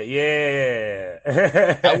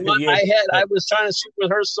was trying to shoot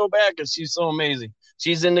with her so bad because she's so amazing.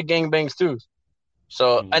 She's into gangbangs too.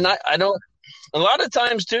 So and I don't. A lot of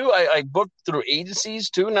times too, I book through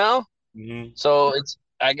agencies too now. So it's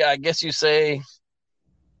I guess you say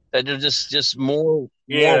that there's just more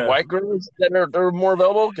white girls that are more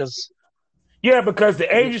available because the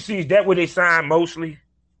agencies that where they sign mostly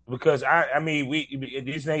because I mean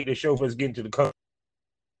this ain't the show for us getting to the cover.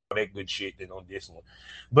 That good shit than on this one,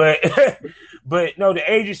 but no, the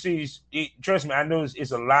agencies. Trust me, I know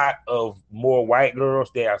it's a lot of more white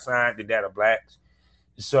girls that are signed than that are blacks.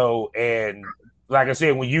 So, and like I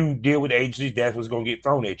said, when you deal with agencies, that's what's going to get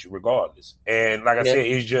thrown at you, regardless. And like I said,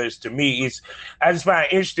 it's just to me, I just find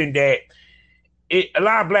it interesting that a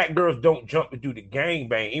lot of black girls don't jump to do the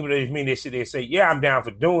gangbang, even though it mean they sit there and say, "Yeah, I'm down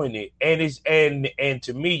for doing it," and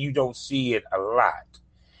to me, you don't see it a lot.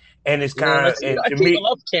 And it's kind of to me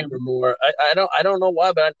off camera more. I don't know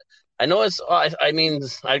why, but I know it's. I mean,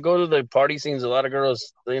 I go to the party scenes. A lot of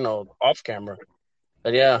girls, off camera.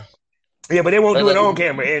 But yeah, but they won't do it on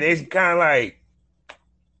camera, and it's kind of like,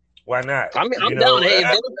 why not? I'm down. Hey,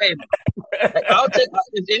 I'll take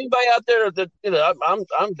if anybody out there that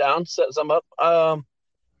I'm down. Set some up.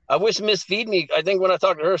 I wish Miss Feed Me. I think when I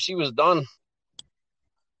talked to her, she was done.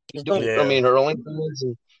 I mean, her only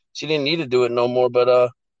and she didn't need to do it no more.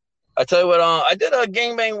 But I tell you what, I did a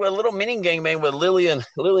little mini gangbang with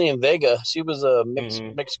Lillian Vega. She was a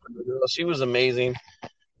mixed girl. She was amazing.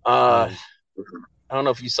 I don't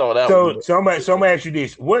know if you saw that one. So I'm gonna ask you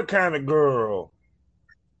this: what kind of girl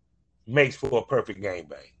makes for a perfect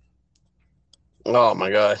gangbang? Oh my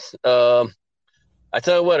gosh! I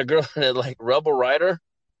tell you what, a girl that like Rebel Rider.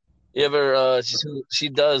 You ever? She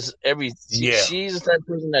does every. She's the type of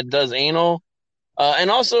person that does anal.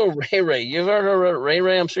 And also Ray. You've heard of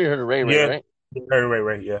Ray? I'm sure you heard of Ray, right?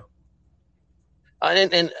 Ray, yeah.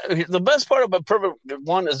 And the best part about perfect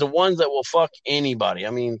one is the ones that will fuck anybody.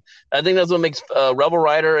 I mean, I think that's what makes Rebel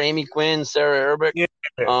Rider, Amy Quinn, Sarah Arabic.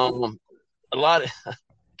 A lot of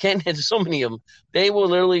can't. There's so many of them. They will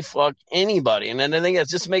literally fuck anybody, and then I think it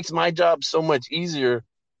just makes my job so much easier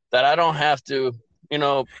that I don't have to,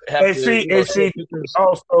 see.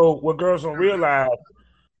 Also, what girls don't realize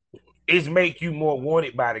is make you more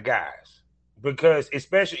wanted by the guys, because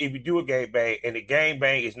especially if you do a gangbang and the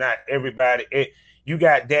gangbang is not everybody. You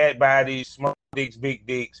got dad bodies, small dicks, big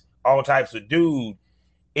dicks, all types of dudes.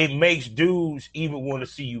 It makes dudes even want to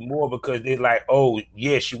see you more because they're like, oh,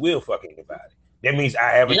 yeah, she will fuck anybody. That means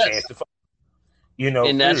I have a chance to fuck.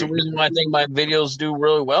 And that's the reason why I think my videos do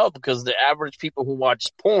really well, because the average people who watch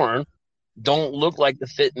porn don't look like the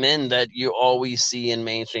fit men that you always see in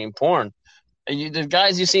mainstream porn. And the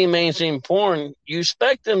guys you see in mainstream porn, you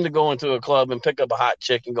expect them to go into a club and pick up a hot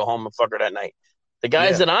chick and go home and fuck her that night. The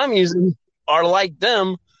guys that I'm using are like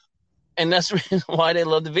them, and that's the reason why they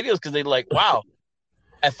love the videos, because they're like, wow.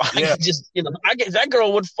 If I could just, I guess that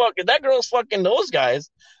girl would fuck. If that girl's fucking those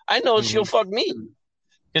guys, I know she'll fuck me.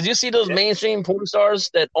 Because you see those mainstream porn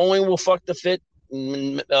stars that only will fuck the fit,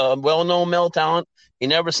 well-known male talent. You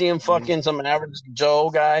never see them fucking some average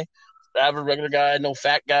Joe guy, average regular guy, no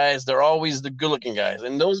fat guys. They're always the good-looking guys.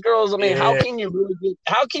 And those girls, I mean, how can you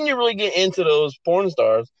really get into those porn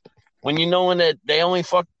stars when you knowing that they only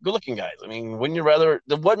fuck good-looking guys? I mean, wouldn't you rather?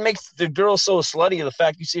 What makes the girl so slutty? The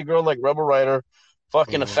fact you see a girl like Rebel Ryder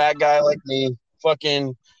fucking a fat guy like me,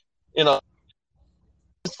 fucking,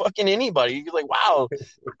 fucking anybody. You're like, wow,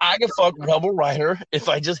 I can fuck Rebel Ryder if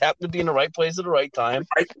I just happen to be in the right place at the right time.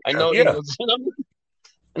 I know, and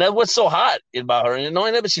that's what's so hot about her. And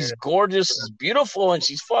knowing that, but she's gorgeous, she's beautiful, and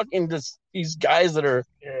she's fucking these guys that are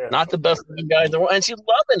not the best guys in the world, and she's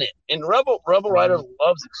loving it. And Rebel Ryder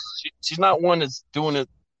loves it. She's not one that's doing it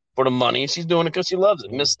for the money. She's doing it because she loves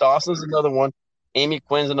it. Miss Dawson's another one. Amy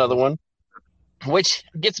Quinn's another one. Which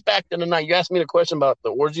gets back to the night. You asked me the question about the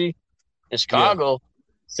orgy in Chicago.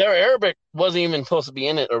 Sarah Arabic wasn't even supposed to be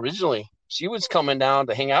in it originally. She was coming down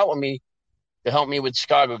to hang out with me to help me with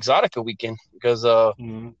Chicago Exotica weekend because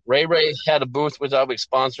Ray had a booth which I was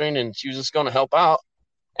sponsoring, and she was just going to help out.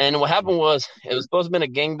 And what happened was it was supposed to be a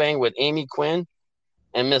gangbang with Amy Quinn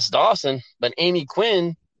and Miss Dawson, but Amy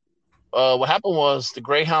Quinn, what happened was the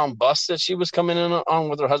Greyhound bus that she was coming in on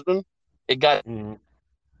with her husband, it got, and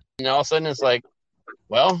all of a sudden it's like,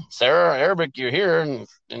 well, Sarah Arabic, you're here, and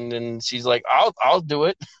then she's like, I'll do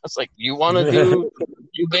it. It's like, you want to do?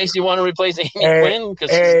 You basically want to replace Amy Quinn?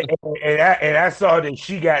 And I saw that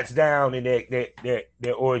she got down in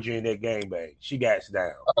that orgy in that gangbang. She got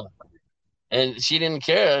down, and she didn't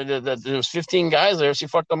care that there was 15 guys there. She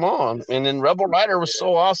fucked them all. And then Rebel Ryder was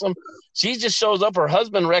so awesome. She just shows up. Her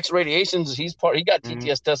husband Rex Radiations. He got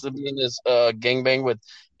TTS tested to be in this gangbang with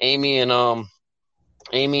Amy and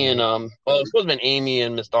it was supposed to be Amy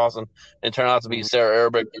and Miss Dawson, and it turned out to be Sarah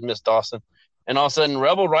Arabic and Miss Dawson. And all of a sudden,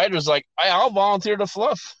 Rebel Ryder's like, I'll volunteer to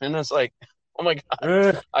fluff. And it's like, oh my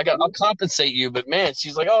God, I'll compensate you. But man,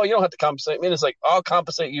 she's like, oh, you don't have to compensate me. And it's like, I'll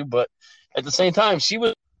compensate you. But at the same time, she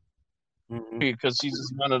was because she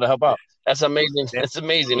just wanted to help out. That's amazing. It's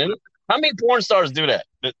amazing. And how many porn stars do that?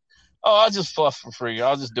 I'll just fluff for free.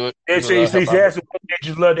 I'll just do it. And she just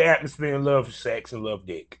love the atmosphere and love sex and love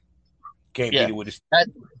dick. Can't beat it with it.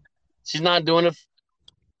 She's not doing it.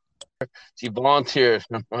 She volunteered,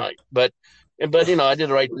 but I did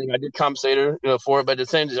the right thing. I did compensate her, for it. But at the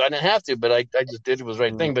same time, I didn't have to. But I just did it was the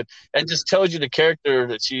right thing. But it just tells you the character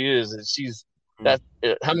that she is, and she's that.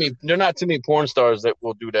 How many? There are not too many porn stars that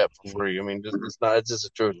will do that for free. I mean, it's not. It's just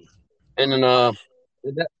the truth. And then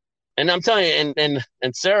and I'm telling you,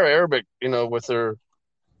 and Sarah Arabic, with her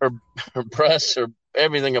breasts, her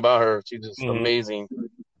everything about her, she's just amazing.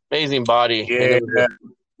 Amazing body. Yeah.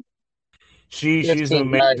 She's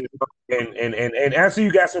amazing. And actually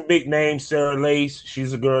you got some big names, Sarah Lace.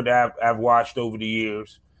 She's a girl that I've watched over the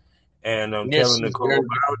years. And I'm telling Nicole, I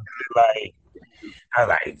was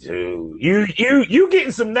like, dude, you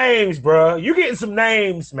getting some names, bro. You getting some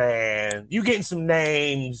names, man.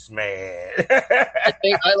 I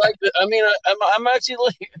think I like it. I mean, I'm actually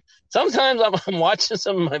like, sometimes I'm watching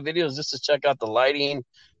some of my videos just to check out the lighting.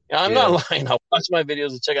 I'm not lying. I watch my videos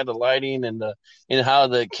to check out the lighting and how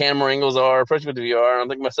the camera angles are, especially with the VR. I'm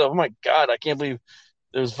thinking to myself, oh my God, I can't believe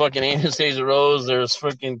there's fucking Anastasia Rose, there's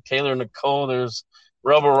freaking Taylor Nicole, there's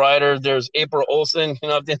Rebel Ryder, there's April Olsen.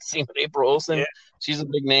 I've been seeing April Olsen. Yeah. She's a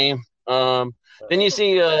big name. Then you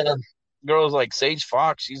see girls like Sage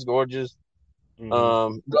Fox. She's gorgeous.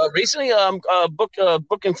 Recently, I'm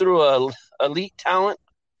booking through Elite Talent,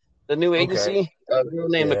 the new agency. A girl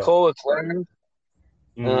named Nicole Claren.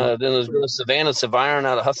 Then there's Savannah Saviron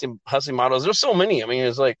out of Hussy Models. There's so many. I mean,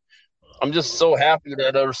 it's like I'm just so happy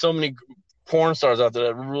that there are so many porn stars out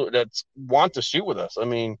there that want to shoot with us. I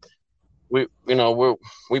mean, we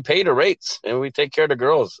pay the rates and we take care of the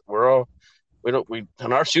girls.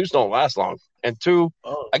 And our shoots don't last long. And two,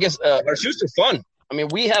 I guess our shoots are fun. I mean,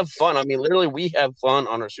 we have fun. I mean, literally, we have fun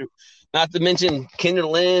on our shoot. Not to mention Kinder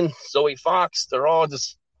Lynn, Zoe Fox. They're all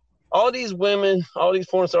these women, all these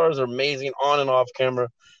porn stars are amazing on and off camera.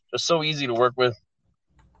 They're so easy to work with.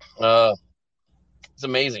 It's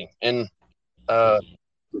amazing. And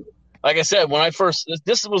like I said, when I first,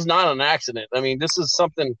 this was not an accident. I mean, this is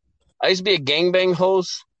something. I used to be a gangbang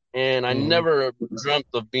host, and I never dreamt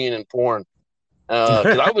of being in porn.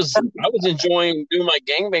 Because I was enjoying doing my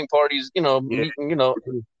gangbang parties, meeting,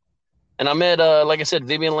 and I met, like I said,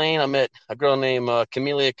 Vivian Lane. I met a girl named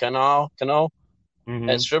Camelia Cano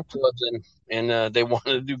at strip clubs, and they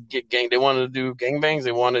wanted to They wanted to do gangbangs.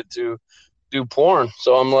 They wanted to do porn.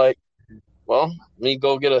 So I'm like, well, let me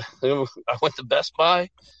go get I went to Best Buy.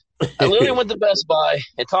 I literally went to Best Buy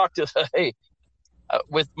and talked to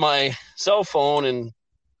with my cell phone and.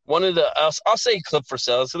 I'll say Clip for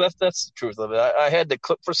Sale, so that's the truth of it. I had the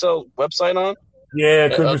Clip for Sale website on. Yeah,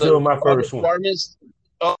 Clip for Sale, my first one.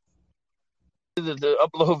 The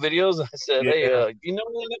upload videos. I said, hey, you know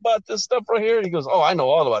anything about this stuff right here? And he goes, oh, I know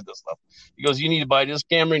all about this stuff. He goes, you need to buy this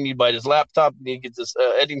camera, you need to buy this laptop, you need to get this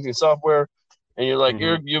editing software. And you're like,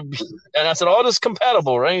 you're. And I said, all this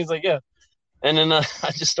compatible, right? He's like, yeah. And then I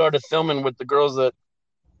just started filming with the girls that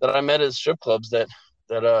I met at strip clubs that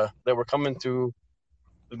were coming to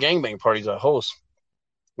the gangbang parties I host,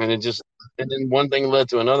 and then one thing led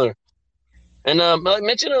to another. And I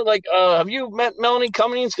mentioned have you met Melanie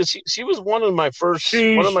Cummings? Because she was one of my first.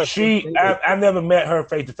 I never met her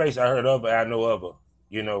face to face. I heard of her. I know of her.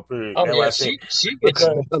 Period. Oh yeah, she gets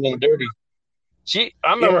dirty.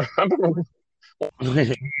 I remember.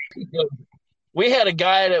 We had a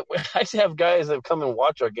guy that I used to have guys that come and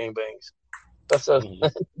watch our gangbangs. That's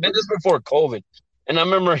this before COVID, and I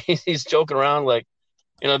remember he's joking around like.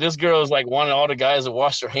 This girl is like wanting all the guys to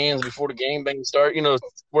wash their hands before the gangbang start,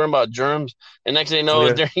 worrying about germs. And next thing you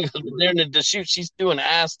know, during the shoot, she's doing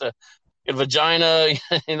ass to vagina,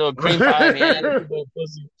 cream pie, and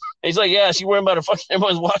pussy. And he's like, yeah, she's worrying about her fucking,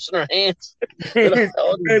 everyone's washing her hands.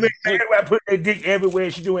 I put their dick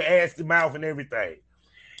everywhere. She's doing ass to mouth and everything.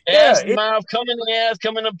 Ass, mouth, coming in the ass,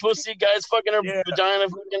 coming in pussy, guys fucking her vagina,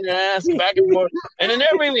 fucking her ass, back and forth. And it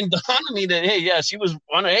never even dawned on me that, she was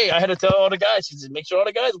on her. Hey, I had to tell all the guys. She said, make sure all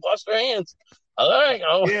the guys wash their hands. All right.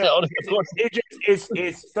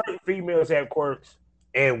 It's certain females have quirks,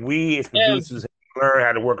 and we as producers learn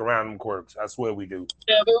how to work around them quirks. I swear we do.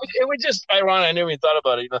 Yeah, but it was just ironic. I never even thought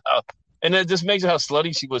about it. And that just makes it how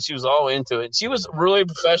slutty she was. She was all into it. She was really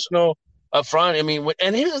professional up front. I mean,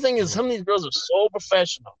 and here's the thing is some of these girls are so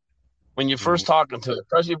professional when you're first talking to her,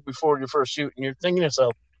 especially before your first shoot, and you're thinking to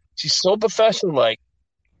yourself, she's so professional. Like,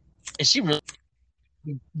 is she really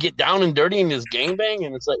get down and dirty in this gangbang?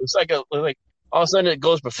 And it's like all of a sudden it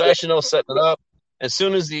goes professional, setting it up. As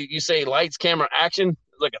soon as you say lights, camera, action,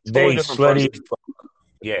 it's like a totally different person.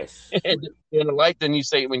 Yes. And the light, then you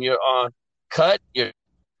say when you're on cut, they're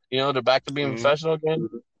back to being professional again.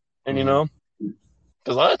 And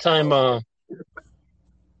because a lot of time,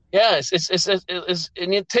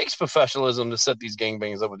 it takes professionalism to set these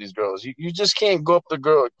gangbangs up with these girls. You just can't go up to the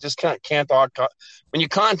girl, just can't talk. When you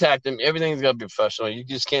contact them, everything's got to be professional. You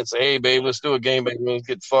just can't say, hey, babe, let's do a gangbang, let's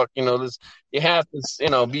get fucked. You have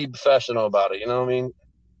to, be professional about it. You know what I mean?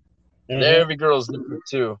 And every girl's different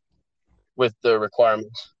too with the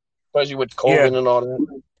requirements, especially with COVID and all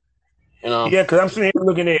that. Yeah, because I'm sitting here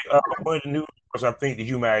looking at one of the new girls I think that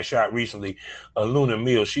you might have shot recently, Luna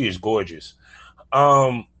Mills. She is gorgeous.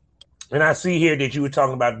 And I see here that you were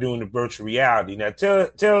talking about doing the virtual reality. Now,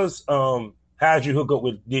 tell us how'd you hook up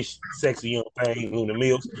with this sexy young thing, Luna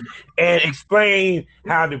Mills, and explain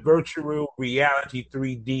how the virtual reality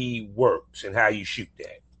 3D works and how you shoot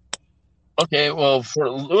that. Okay, well, for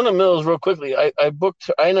Luna Mills, real quickly, I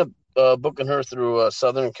ended up booking her through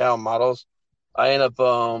Southern Cal Models. I ended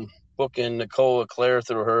up booking Nicole Leclerc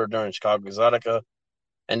through her during Chicago Exotica.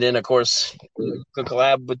 And then, of course, you could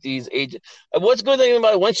collab with these agents. What's good thing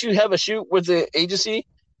about it, once you have a shoot with the agency,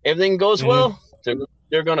 everything goes well,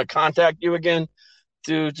 they're going to contact you again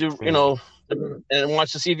to and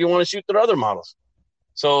wants to see if you want to shoot their other models.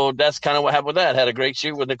 So that's kind of what happened with that. Had a great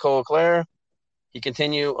shoot with Nicole Leclerc. He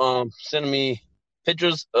continued sending me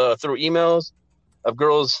pictures through emails of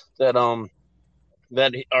girls that are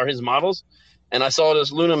his models. And I saw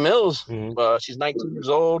this Luna Mills. She's 19 years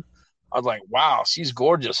old. I was like, wow, she's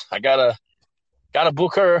gorgeous. I gotta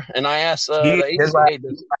book her. And I asked the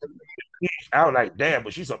agency, I was like, damn,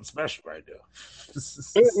 but she's something special right there.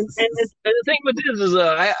 and the thing with this is,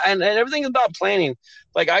 and everything is about planning.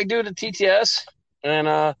 Like I do the TTS,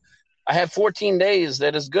 and I have 14 days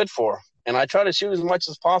that is good for. And I try to shoot as much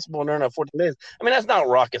as possible during that 14 days. I mean, that's not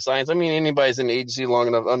rocket science. I mean, anybody's in the agency long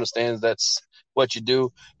enough understands that's what you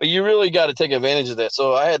do. But you really got to take advantage of that.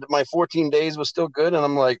 So I had my 14 days was still good. And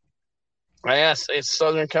I'm like, I asked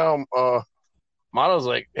Southern Cal models,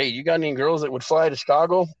 like, hey, you got any girls that would fly to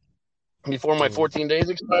Chicago before my 14 days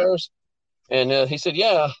expires? And he said,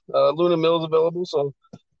 yeah, Luna Mill's available. So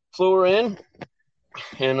flew her in.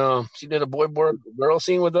 And she did a boy girl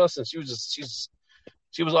scene with us. And she was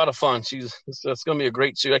a lot of fun. That's going to be a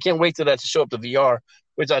great shoot. I can't wait till that to show up to VR,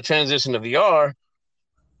 which I transitioned to VR.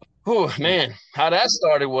 Whew, man, how that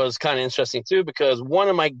started was kind of interesting too, because one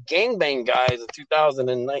of my gangbang guys in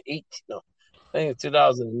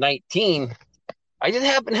 2019, I just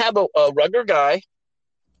happened to have a regular guy.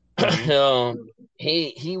 Mm-hmm.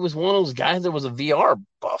 He was one of those guys that was a VR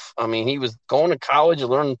buff. I mean, he was going to college to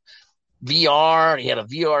learn VR. He had a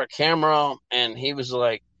VR camera, and he was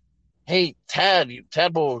like, hey,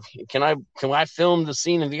 Tadpole, can I film the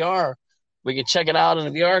scene in VR? We can check it out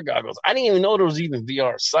in the VR goggles. I didn't even know there was even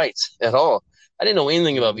VR sites at all. I didn't know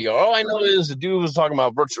anything about VR. All I know is the dude was talking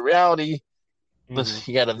about virtual reality. Mm-hmm.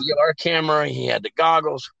 He had a VR camera. He had the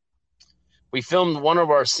goggles. We filmed one of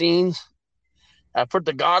our scenes. I put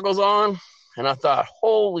the goggles on, and I thought,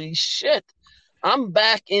 holy shit, I'm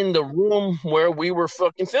back in the room where we were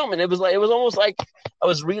fucking filming. It was almost like I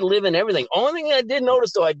was reliving everything. Only thing I did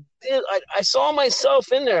notice, though, I saw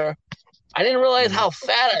myself in there. I didn't realize how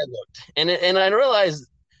fat I looked, and I realized.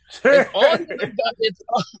 And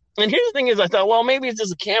here's the thing is, I thought, well, maybe it's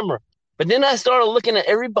just a camera. But then I started looking at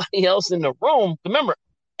everybody else in the room. Remember,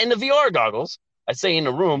 in the VR goggles, I say in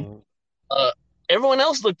the room, everyone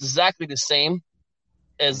else looked exactly the same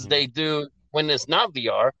as they do when it's not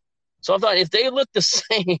VR. So I thought, if they look the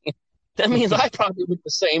same, that means I probably look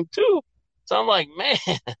the same too. So I'm like, man,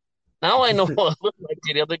 now I know what I look like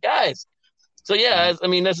to the other guys. So yeah, I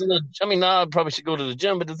mean, now I probably should go to the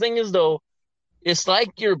gym. But the thing is, though, it's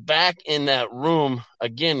like you're back in that room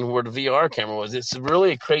again where the VR camera was. It's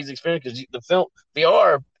really a crazy experience because the film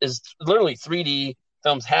VR is literally 3D.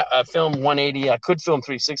 I film 180. I could film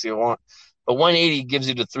 360 if I want, but 180 gives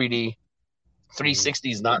you the 3D.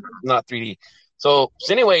 360 is not 3D. So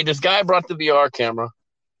anyway, this guy brought the VR camera,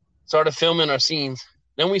 started filming our scenes.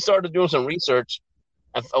 Then we started doing some research.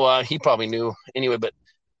 Well, he probably knew anyway, but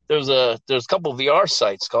there's a couple VR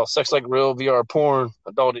sites called Sex Like Real, VR Porn,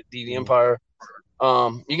 Adult DV Empire.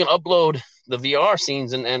 You can upload the VR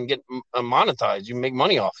scenes and get monetized. You make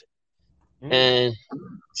money off it. And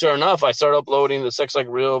sure enough, I started uploading the Sex Like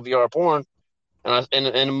Real VR Porn, and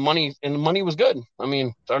the money was good. I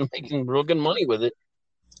mean, started making real good money with it.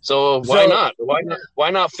 So why not? Why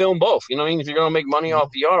not film both? You know what I mean? If you're gonna make money off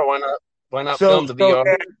VR, why not film the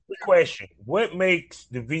VR? Question: what makes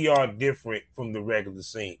the VR different from the regular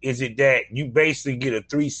scene? Is it that you basically get a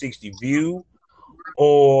 360 view,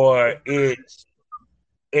 or it's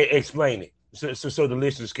explain it so the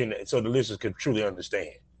listeners can truly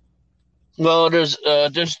understand? Well, there's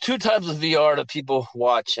two types of VR that people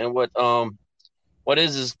watch, and what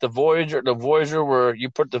is the Voyager where you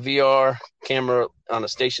put the VR camera on a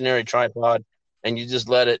stationary tripod and you just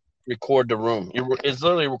let it record the room. It's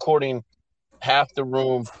literally recording half the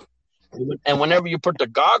room, and whenever you put the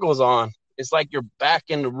goggles on, it's like you're back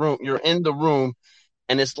in the room. You're in the room,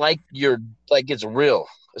 and it's like it's real.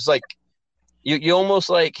 It's like you almost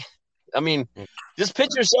like, I mean, just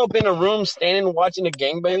picture yourself in a room standing watching a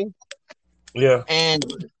gangbang. Yeah. And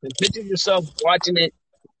picture yourself watching it,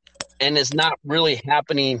 and it's not really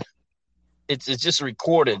happening. It's just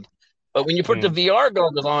recorded. But when you put the VR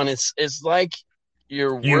goggles on, it's like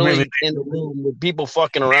you're really in the room with people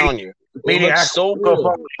fucking around you. Meaning I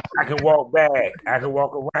can walk back. I can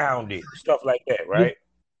walk around it. Stuff like that, right?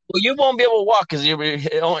 Well, you won't be able to walk because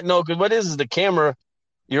because what is the camera?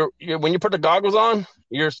 When you put the goggles on,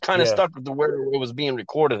 you're kind of stuck with where it was being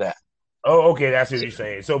recorded at. Oh, okay, that's what you're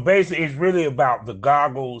saying. So basically, it's really about the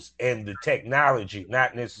goggles and the technology,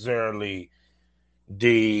 not necessarily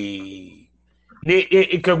because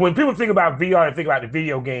when people think about VR, they think about the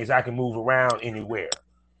video games. I can move around anywhere.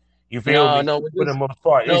 You feel me? No, for the most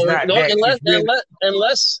part, it's not that.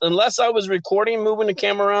 Unless I was recording, moving the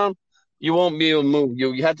camera around, you won't be able to move.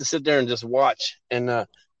 You have to sit there and just watch. And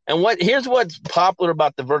here's what's popular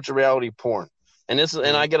about the virtual reality porn, and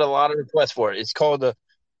I get a lot of requests for it. It's called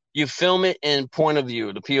you film it in point of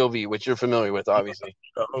view, the POV, which you're familiar with, obviously.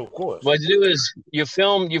 Of course. What you do is you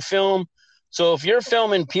film. So if you're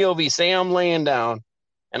filming POV, say I'm laying down,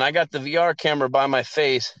 and I got the VR camera by my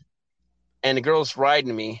face, and the girl's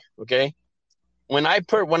riding me. Okay, when I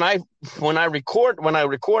record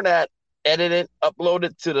that, edit it, upload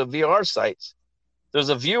it to the VR sites, there's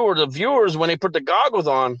a viewer. The viewers, when they put the goggles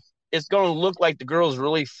on, it's going to look like the girl's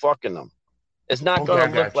really fucking them. It's not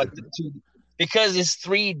going to look like the 2D because it's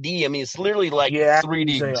 3D. I mean, it's literally like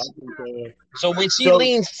 3D. So when she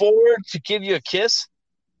leans forward to give you a kiss,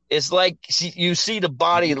 it's like you see the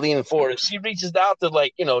body leaning forward. If she reaches out to,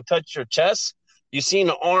 like, you know, touch your chest, you see an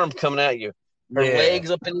arm coming at you. Her legs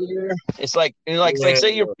up in the air. It's like, you know, like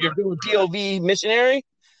say you're doing POV missionary,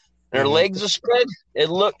 and her legs are spread. It's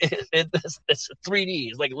 3D.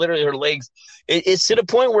 It's like literally her legs. It's to the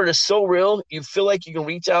point where it's so real. You feel like you can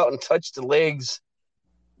reach out and touch the legs,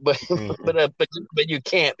 but you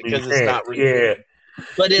can't because it's not real. Yeah.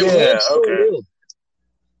 But it looks so real,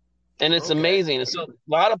 and it's amazing. And so a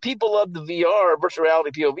lot of people love the VR virtual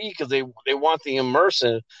reality POV because they want the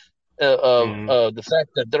immersion of the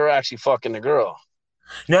fact that they're actually fucking the girl.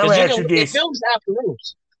 Now it films half the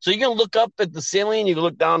rooms, so you can look up at the ceiling, you can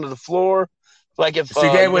look down to the floor. Like if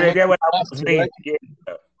that what I was meaning. Yeah.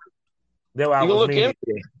 That what I was meaning.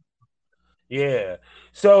 Yeah.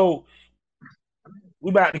 So we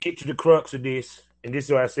about to get to the crux of this, and this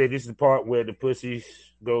is what I said. This is the part where the pussies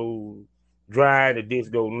go dry and the discs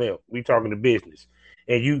go limp. We talking to business,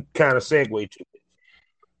 and you kind of segue to it.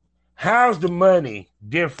 How's the money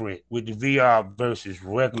different with the VR versus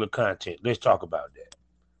regular content? Let's talk about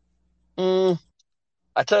that.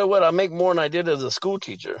 I tell you what, I make more than I did as a school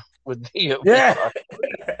teacher with the yeah.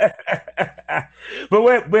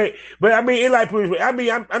 but I mean,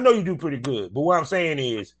 I know you do pretty good. But what I'm saying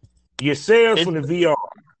is, your sales from the VR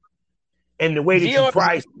and the way that you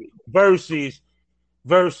price it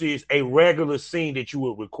versus a regular scene that you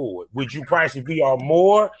would record. Would you price the VR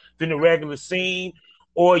more than the regular scene?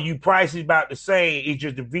 Or you price it about the same, it's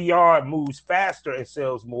just the VR moves faster and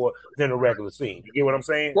sells more than a regular scene. You get what I'm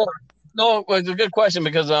saying? Well, no, it's a good question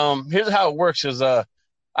because here's how it works is I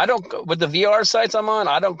don't, with the VR sites I'm on,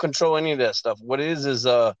 I don't control any of that stuff. What it is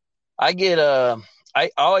I get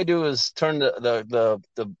all I do is turn the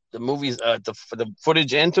movies the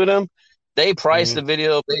footage into them. They price the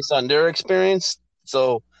video based on their experience,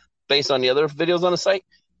 so based on the other videos on the site.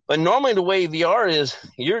 But normally the way VR is,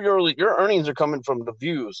 your earnings are coming from the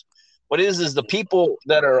views. What it is the people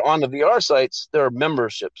that are on the VR sites, they're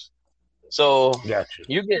memberships. So gotcha.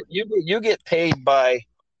 you get paid by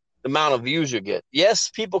the amount of views you get. Yes,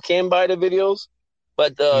 people can buy the videos,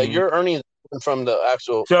 but your earnings from the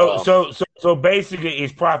actual. So basically,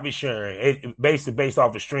 it's profit sharing. It basically based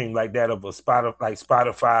off a stream like that of a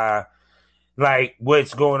Spotify, like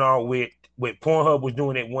what's going on with Pornhub was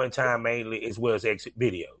doing it one time mainly, as well as X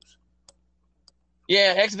videos.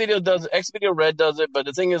 Yeah, Xvideo Red does it, but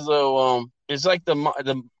the thing is though, it's like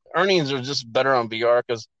the earnings are just better on VR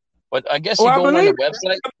because. But I guess you go on the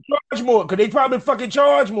website. Charge more because they probably fucking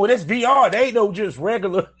charge more. That's VR. They ain't no just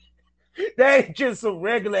regular. That ain't just some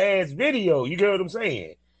regular ass video. You get what I'm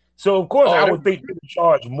saying? So of course I would think they would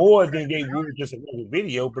charge more than they would just a regular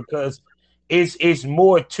video because it's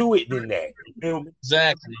more to it than that. You feel me?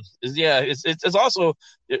 Exactly. Yeah. It's also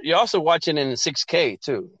you're also watching in 6K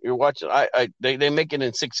too. You're watching. They make it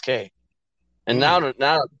in 6K, and now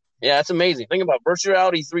yeah, it's amazing. Think about virtual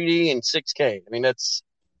reality 3D and 6K. I mean that's.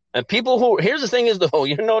 And people here's the thing is though,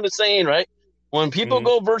 you know the saying, right? When people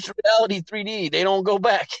go virtual reality 3D, they don't go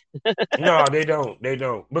back. No, they don't. They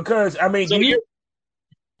don't. Because I mean,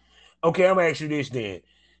 okay, I'm gonna ask you this then.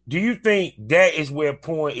 Do you think that is where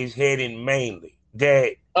porn is heading mainly?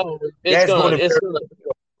 It's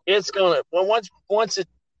gonna once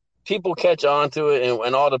people catch on to it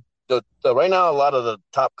and all the right now a lot of the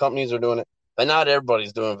top companies are doing it, but not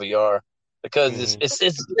everybody's doing VR. Because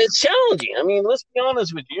it's challenging. I mean, let's be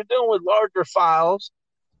honest with you. You're dealing with larger files,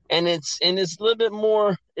 and it's a little bit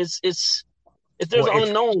more. There's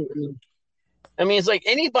unknown. I mean, it's like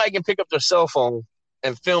anybody can pick up their cell phone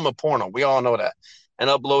and film a porno. We all know that, and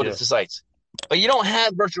upload it to sites. But you don't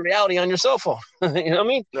have virtual reality on your cell phone. You know what I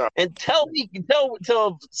mean? Yeah. And tell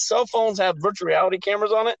cell phones have virtual reality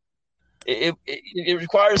cameras on it. It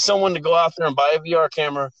requires someone to go out there and buy a VR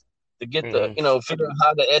camera. To get figure out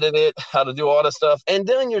how to edit it, how to do all the stuff. And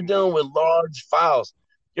then you're dealing with large files.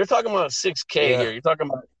 You're talking about 6K here. You're talking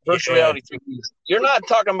about virtual reality 3D. You're not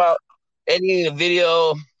talking about editing a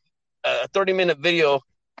video. A 30-minute video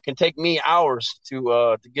can take me hours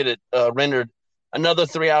to get it rendered. Another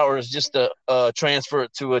 3 hours just to transfer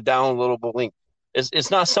it to a downloadable link. It's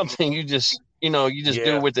not something you just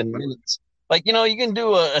do within minutes. Like, you can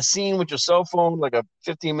do a scene with your cell phone, like a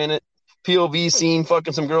 15-minute POV scene,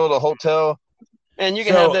 fucking some girl at a hotel, and you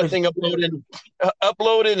can have that thing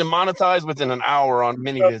uploaded and monetized within an hour on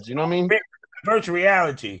minivids. You know what I mean? Virtual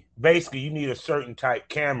reality, basically, you need a certain type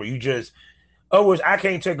camera. I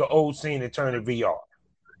can't take an old scene and turn it VR.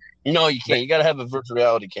 No, you can't. You got to have a virtual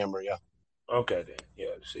reality camera. Yeah. Okay, then. Yeah.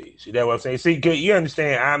 See that what I'm saying? See, 'cause you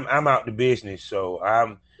understand? I'm out the business, so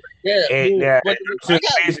I'm. Yeah. And Well, now, but to I the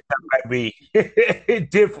got business, I might be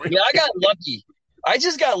different. Yeah, I got lucky. I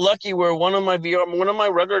just got lucky where one of my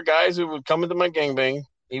regular guys who would come into my gangbang,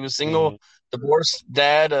 he was single, divorced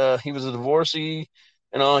dad. He was a divorcee.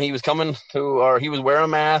 He was coming to, or he was wearing a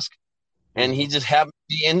mask, and he just happened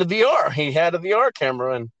to be in the VR. He had a VR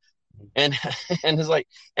camera, and and it's like,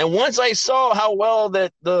 and once I saw how well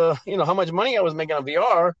that how much money I was making on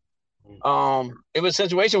VR, it was a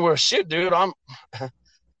situation where shit, dude,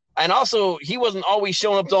 and also, he wasn't always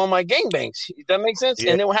showing up to all my gangbangs. That makes sense.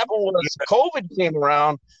 Yeah. And then what happened was COVID came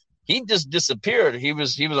around. He just disappeared. He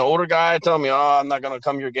was an older guy telling me, "Oh, I'm not gonna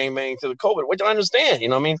come to your gangbang to the COVID," which I understand. You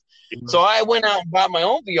know what I mean? Mm-hmm. So I went out and bought my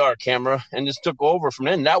own VR camera and just took over from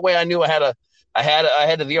then. That way, I knew I had a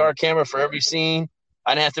VR camera for every scene.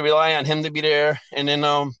 I didn't have to rely on him to be there. And then,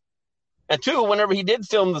 and two, whenever he did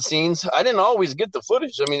film the scenes, I didn't always get the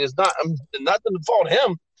footage. I mean, it's not the fault of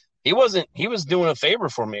him. He was doing a favor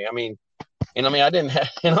for me. I mean, I didn't have,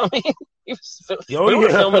 we were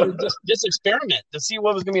filming this experiment to see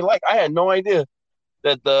what it was going to be like. I had no idea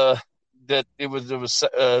that it was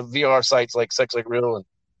VR sites like Sex Like Real.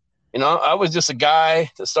 And, I was just a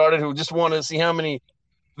guy that started who just wanted to see how many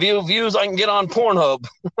views I can get on Pornhub.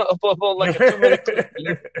 Like a 2-minute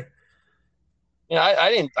clip.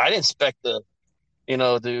 I didn't expect to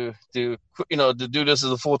do this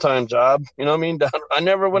as a full-time job. You know what I mean? I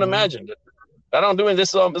never would have imagined it. I don't do it.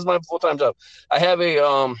 This is my full-time job. I have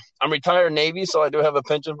I'm retired Navy, so I do have a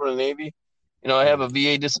pension for the Navy. I have a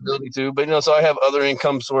VA disability too, but so I have other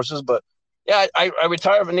income sources. But yeah, I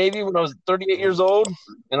retired from the Navy when I was 38 years old,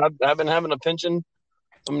 and I've been having a pension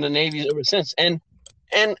from the Navy ever since. And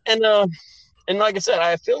like I said,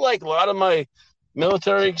 I feel like a lot of my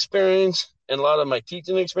military experience and a lot of my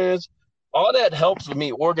teaching experience, all that helps with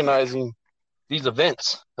me organizing these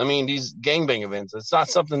events. I mean, these gangbang events. It's not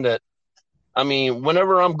something that,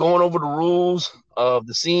 whenever I'm going over the rules of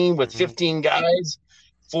the scene with 15 guys,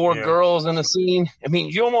 4 girls in the scene,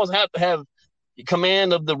 you almost have to have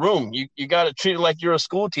command of the room. You got to treat it like you're a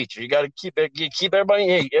school teacher. You got to keep everybody.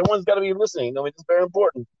 Hey, everyone's got to be listening. It's very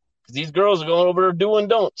important because these girls are going over there doing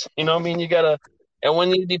don'ts. You got to, everyone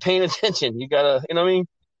needs to be paying attention. You got to,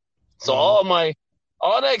 So all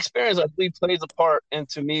that experience, I believe, plays a part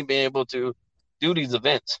into me being able to do these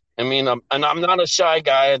events. I'm not a shy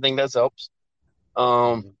guy. I think that helps.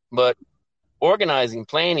 But organizing,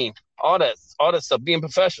 planning, all that stuff, being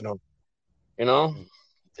professional,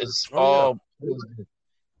 it's all. Yeah.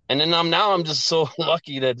 And then I'm just so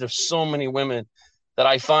lucky that there's so many women that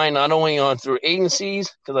I find not only through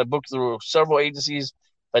agencies, because I booked through several agencies,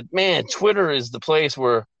 but man, Twitter is the place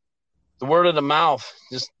where the word of the mouth,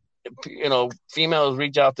 just, females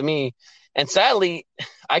reach out to me. And sadly,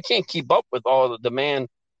 I can't keep up with all the demand,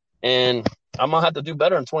 and I'm going to have to do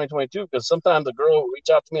better in 2022 because sometimes the girl will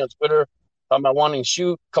reach out to me on Twitter talking about wanting to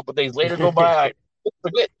shoot. A couple of days later go by, I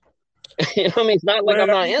forget. It's not like I'm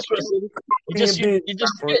not interested. You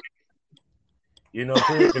just forget.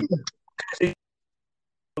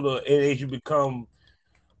 As you become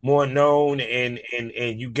more known and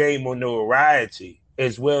you gain more notoriety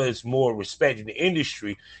as well as more respect in the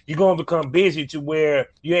industry, you're going to become busy to where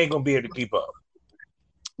you ain't going to be able to keep up.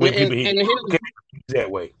 That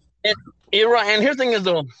way. And you're right. And here's the thing is,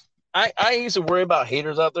 though, I used to worry about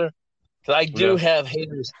haters out there because I do have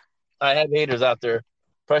haters. I have haters out there,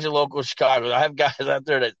 especially local Chicago. I have guys out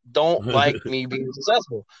there that don't like me being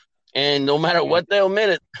successful. And no matter what they'll admit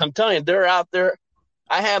it, I'm telling you, they're out there.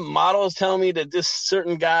 I have models telling me that this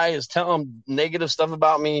certain guy is telling them negative stuff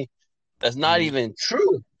about me that's not even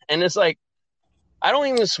true. And it's like, I don't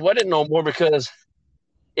even sweat it no more because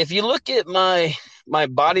if you look at my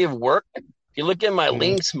body of work, if you look at my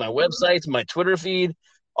links, my websites, my Twitter feed,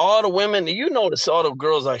 all the women, notice all the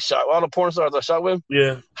girls I shot, all the porn stars I shot with.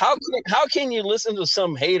 Yeah. How can you listen to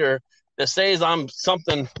some hater that says I'm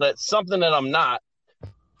something that I'm not?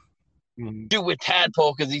 Do with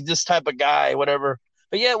Tadpole because he's this type of guy, whatever.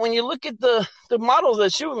 But yeah, when you look at the models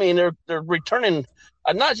that shoot me, and they're returning,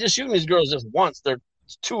 I'm not just shooting these girls just once; they're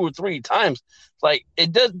 2 or 3 times. Like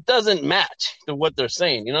it doesn't match to what they're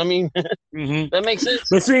saying. You know what I mean? That makes sense.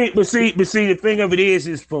 But see, the thing of it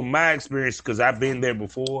is from my experience, because I've been there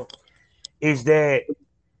before, is that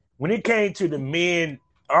when it came to the men,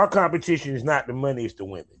 our competition is not the money; it's the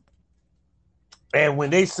women. And when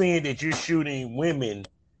they seeing that you're shooting women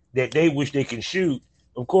that they wish they can shoot,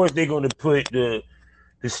 of course they're going to put the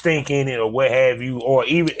stink in it or what have you, or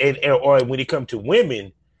even or when it comes to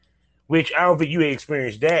women, which I don't think you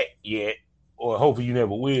experienced that yet, or hopefully you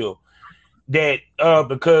never will. that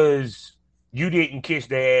because you didn't kiss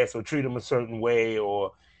their ass or treat them a certain way,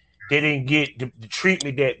 or they didn't get the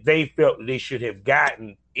treatment that they felt they should have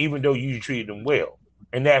gotten, even though you treated them well,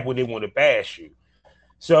 and that's what they want to bash you.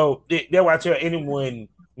 So that's why I tell anyone,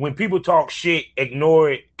 when people talk shit,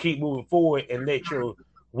 ignore it, keep moving forward, and let your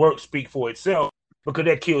work speak for itself, because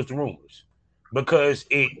that kills the rumors. Because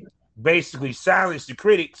it basically silences the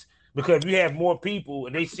critics, because you have more people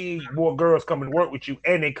and they see more girls coming to work with you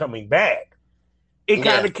and they coming back. It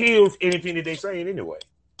kind of kills anything that they're saying anyway.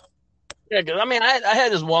 Yeah, because I mean, I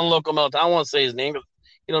had this one local melt. I won't say his name, but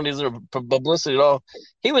you don't deserve publicity at all.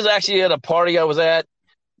 He was actually at a party I was at.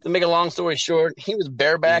 To make a long story short, he was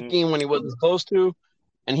barebacking when he wasn't supposed to,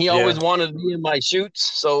 and he always wanted to be in my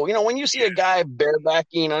shoots. So, you know, when you see a guy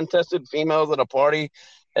barebacking untested females at a party,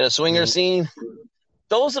 at a swinger scene,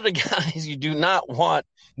 those are the guys you do not want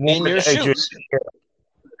in your shoots.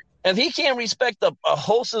 If he can't respect a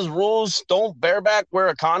host's rules, don't bareback, wear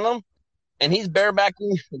a condom, and he's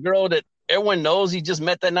barebacking a girl that everyone knows he just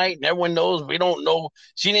met that night, and everyone knows we don't know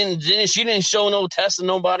she didn't show no test to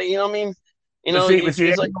nobody. You know what I mean? You know,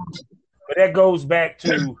 but that goes back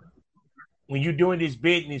to when you're doing this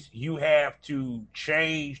business, you have to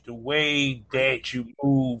change the way that you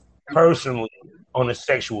move personally on a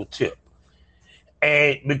sexual tip.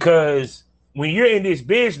 And because when you're in this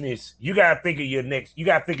business, you got to think of you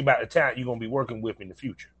got to think about the talent you're going to be working with in the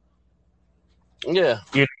future. Yeah.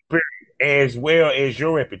 As well as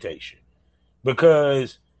your reputation.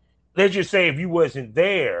 Because let's just say if you wasn't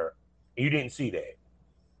there, you didn't see that.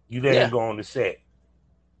 You let him go on the set.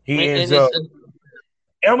 He ends up.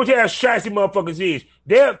 I'm gonna tell you how shitty motherfuckers is.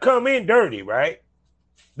 They'll come in dirty, right?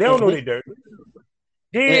 They don't know they're dirty.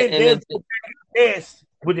 Then they'll test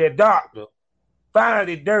with their doctor, find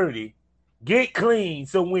it dirty, get clean.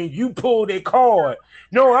 So when you pull their card,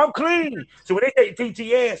 no, I'm clean. So when they take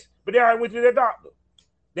TTS, but they already went to their doctor.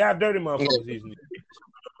 They are dirty motherfuckers.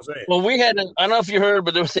 Well, we had, I don't know if you heard,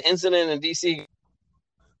 but there was an incident in DC.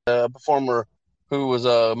 Performer who was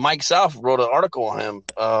Mike South wrote an article on him,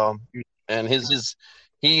 and he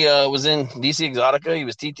was in DC Exotica. He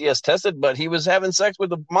was TTS tested, but he was having sex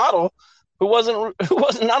with a model who wasn't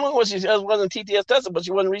not only was she wasn't TTS tested, but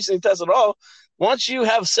she wasn't recently tested at all. Once you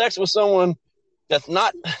have sex with someone that's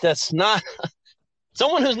not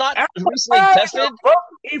someone who's not recently tested,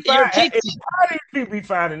 you be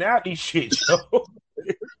finding out these shit.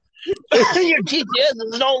 Your TTS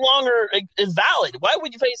is no longer is valid. Why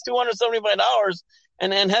would you pay $275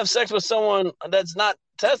 and have sex with someone that's not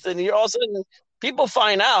tested? And you're all of a sudden people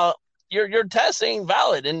find out your test ain't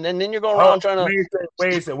valid, and then you're going around trying to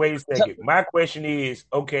wait a second. My question is,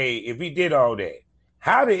 okay, if he did all that,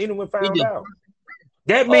 how did anyone find out?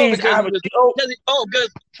 That means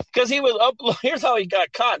because he was here's how he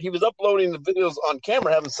got caught. He was uploading the videos on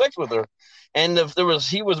camera having sex with her, and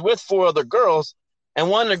he was with 4 other girls. And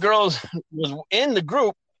one of the girls was in the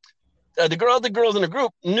group. The other girls in the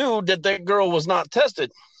group knew that girl was not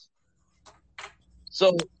tested.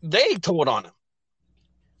 So they told on him.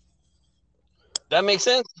 That makes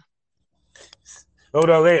sense? Hold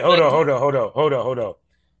on.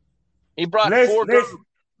 He brought 4 girls.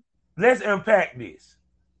 Let's unpack this.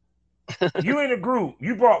 You in a group.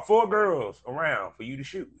 You brought 4 girls around for you to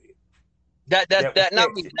shoot with. That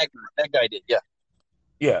guy did, yeah.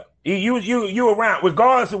 Yeah, you around,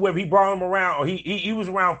 regardless of whether he brought them around or he was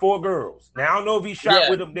around 4 girls. Now I don't know if he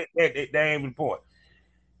shot with them. That ain't the point.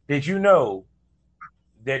 That you know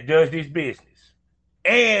that does this business,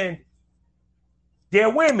 and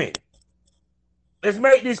they're women. Let's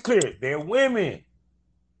make this clear. They're women.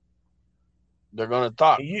 They're gonna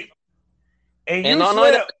talk. He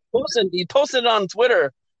posted it on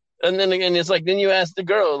Twitter. And then again, it's like, then you ask the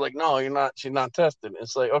girl, like, no, she's not tested.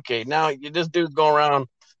 It's like, okay, now this dude's going around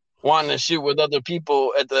wanting to shoot with other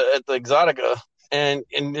people at the Exotica. And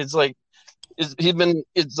it's like,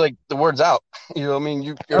 it's like the word's out. You know what I mean?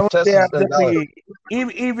 Your test has been valid.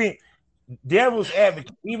 Even devil's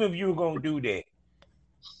advocate, even if you were going to do that,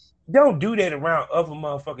 don't do that around other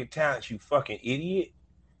motherfucking talents, you fucking idiot.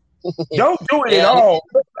 Don't do it at all.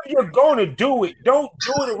 If you're going to do it, don't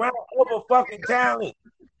do it around other fucking talent.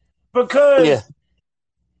 Because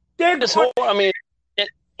they're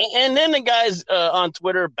and then the guys on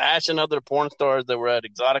Twitter bashing other porn stars that were at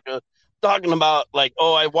Exotica, talking about like,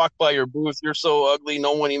 oh, I walked by your booth, you're so ugly,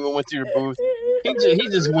 no one even went to your booth. He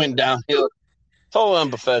just went downhill, totally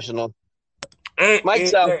unprofessional. Mike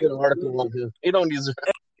South did an article on him. He don't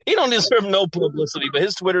deserve no publicity, but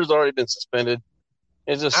his Twitter's already been suspended.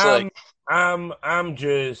 It's just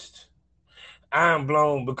I'm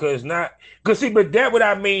blown because but that's what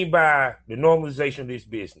I mean by the normalization of this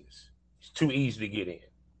business. It's too easy to get in.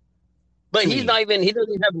 But he's not even. He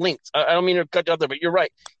doesn't have links. I don't mean to cut you out there, but you're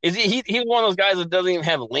right. Is he's one of those guys that doesn't even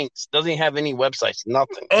have links. Doesn't even have any websites.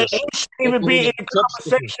 Nothing. And he shouldn't even be in the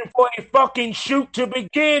conversation for a fucking shoot to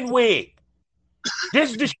begin with.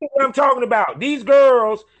 This is the shit I'm talking about. These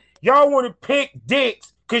girls, y'all want to pick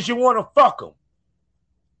dicks because you want to fuck them.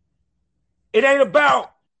 It ain't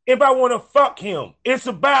about if I want to fuck him. It's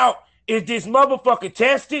about, is this motherfucker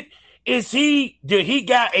tested? Did he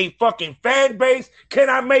got a fucking fan base? Can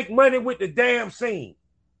I make money with the damn scene?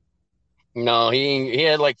 No, he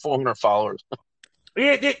had like 400 followers.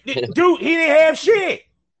 Dude, he didn't have shit.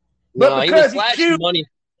 But no, because he was flashing money.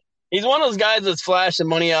 He's one of those guys that's flashing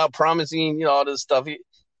money out, promising, all this stuff.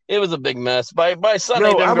 It was a big mess. By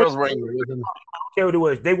Sunday, them girls were angry with him. Tell what it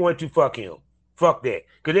was. They wanted to fuck him. Fuck that.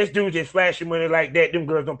 Because this dude just flashing money like that. Them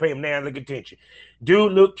girls don't pay him now. Look attention.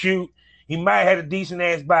 Dude look cute. He might have had a decent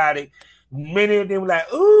ass body. Many of them were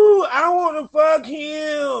like, ooh, I want to fuck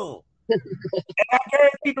him. And I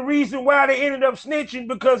guarantee the reason why they ended up snitching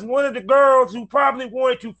because one of the girls who probably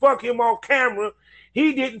wanted to fuck him on camera,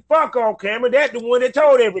 he didn't fuck on camera. That's the one that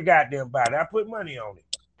told every goddamn body. I put money on it.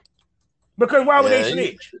 Because why would they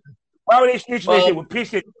snitch? Why would they snitch? They were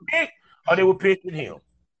pissed at the dick or they were pissed at him.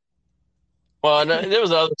 Well, there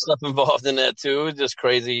was other stuff involved in that too. It was just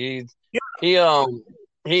crazy.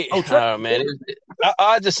 Man,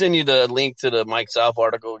 I'll just send you the link to the Mike South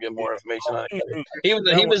article, get more information on it. He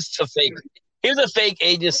was a fake. He was a fake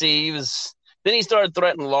agency. Then he started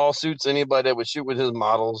threatening lawsuits anybody that would shoot with his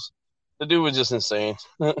models. The dude was just insane.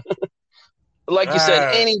 Like you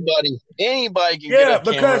said, anybody can get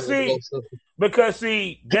a camera. Because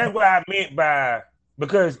that's what I meant by,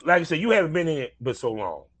 because like I said, you haven't been in it but so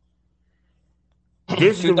long.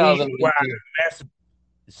 This is the reason why.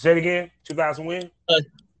 Say it again. 2000 when?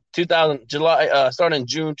 2000 July. Starting in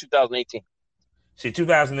June 2018. See,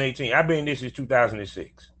 2018. I've been in this since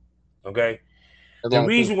 2006. Okay. The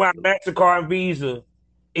reason why MasterCard and Visa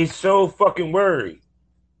is so fucking worried.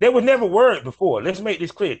 They was never worried before. Let's make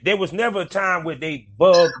this clear. There was never a time where they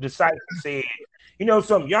bugged the site and said, you know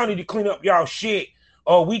something, y'all need to clean up y'all shit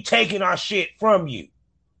or we taking our shit from you.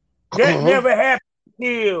 That never happened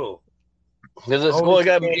until.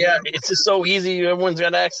 It's just so easy. Everyone's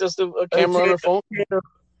got access to a camera on their phone.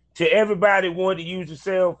 To everybody wanted to use a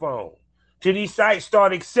cell phone. To these sites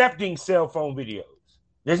start accepting cell phone videos.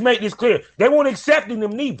 Let's make this clear. They weren't accepting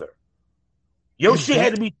them neither. Your shit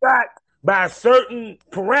had to be shot by a certain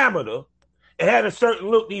parameter. It had a certain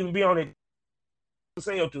look to even be on it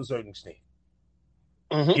sale to a certain extent.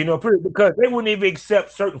 Because they wouldn't even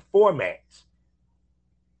accept certain formats.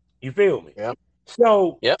 You feel me? Yep.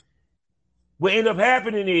 So what ended up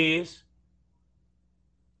happening is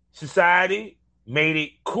society made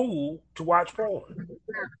it cool to watch porn,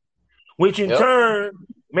 which in turn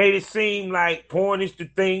made it seem like porn is the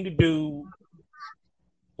thing to do.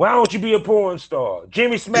 Why don't you be a porn star?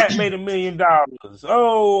 Jimmy Smack made $1 million.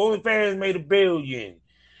 Oh, OnlyFans made $1 billion.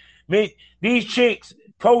 These chicks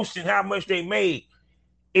posting how much they made.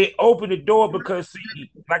 It opened the door because, see,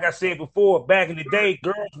 like I said before, back in the day,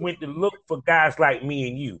 girls went to look for guys like me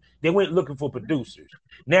and you. They went looking for producers.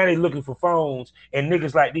 Now they're looking for phones and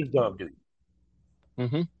niggas like these dumb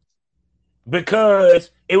dudes. Because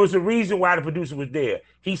it was the reason why the producer was there.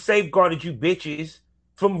 He safeguarded you bitches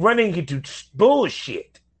from running into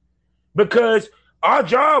bullshit. Because our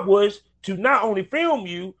job was to not only film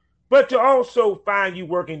you, but to also find you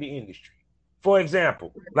work in the industry. For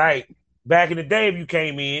example, like back in the day, if you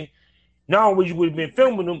came in, not only you would have been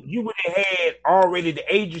filming them, you would have had already the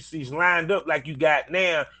agencies lined up like you got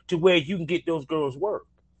now to where you can get those girls work.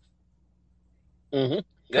 Paid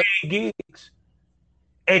gigs.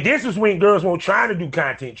 And this is when girls won't try to do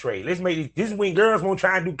content trade. This is when girls won't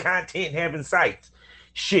try to do content having sites.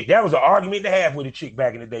 Shit, that was an argument to have with a chick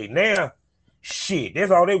back in the day. Now, shit,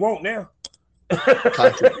 that's all they want now.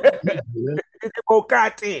 Content. They want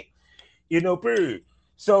content. Period.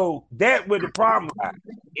 So that where the problem lies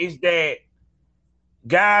is that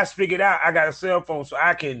guys figured out I got a cell phone, so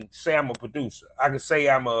I can say I'm a producer. I can say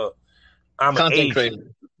I'm an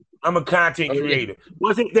agent. I'm a content creator.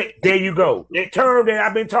 Was it that? There you go. That term that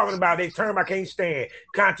I've been talking about, that term I can't stand,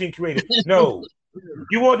 content creator. No,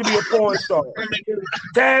 you want to be a porn star.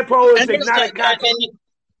 Tadpole is not a content.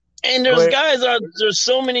 And there's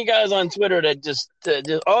so many guys on Twitter that just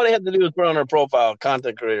all they have to do is put on their profile,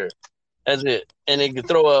 content creator. That's it. And they can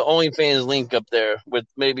throw a OnlyFans link up there with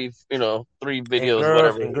maybe, 3 videos,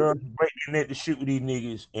 whatever. And girls break the net to shoot with these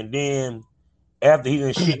niggas. And then after he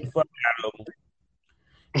done shit the fuck out of them.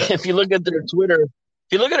 If you look at their Twitter,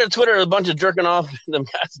 a bunch of jerking off, them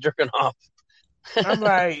guys jerking off. I'm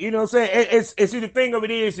like, you know what I'm saying? It's the thing of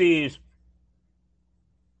it is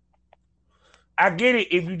I get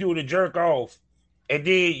it if you do the jerk off, and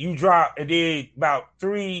then you drop, and then about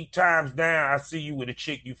 3 times down, I see you with a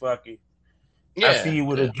chick you fucking. Yeah, I see you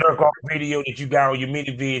with a jerk off video that you got on your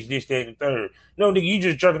mini vids, this, that, and the third. No, nigga, you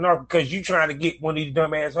just jerking off because you trying to get one of these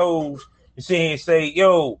dumbass hoes to sit here and say,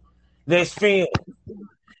 yo, let's film.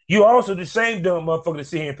 You also the same dumb motherfucker to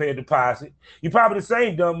sit here and pay a deposit. You probably the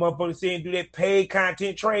same dumb motherfucker to sit here and do that paid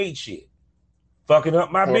content trade shit. Fucking up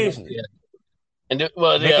my business. Yeah. And a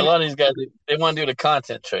lot of these guys, they want to do the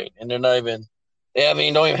content trade, and they're not even. Yeah, I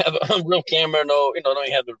mean, don't even have a real camera. No, don't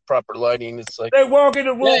even have the proper lighting. It's like they walk in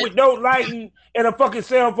the room with no lighting and a fucking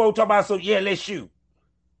cell phone talking about, so yeah, let's shoot.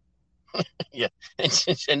 Yeah,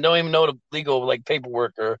 and don't even know the legal like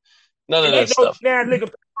paperwork or none of that stuff. Now,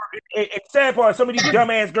 nigga, and sad part, some of these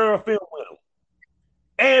dumbass girls film with them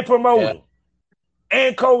and promote them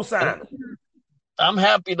and co-sign them. I'm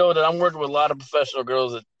happy though that I'm working with a lot of professional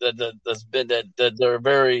girls that they're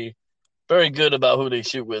very, very good about who they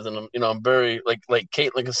shoot with, and I'm very like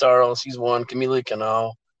Caitlin Casaro, she's one, Camila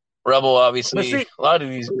Canal, Rebel, obviously. A lot of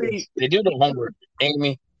these they do the homework.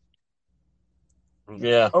 Amy,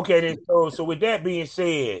 yeah. Okay, then so with that being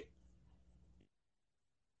said,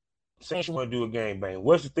 since you want to do a gangbang,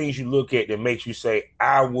 what's the things you look at that makes you say,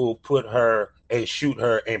 I will put her and shoot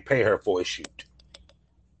her and pay her for a shoot?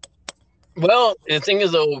 Well, the thing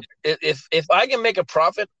is though, if I can make a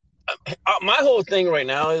profit. My whole thing right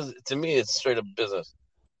now is, to me, it's straight up business.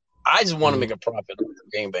 I just want to make a profit on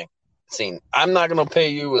the gangbang scene. I'm not going to pay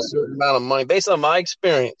you a certain amount of money. Based on my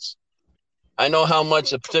experience, I know how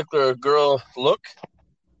much a particular girl look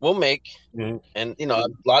will make. Mm-hmm. And, a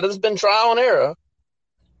lot of it's been trial and error.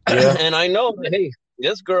 Yeah. And I know that, hey,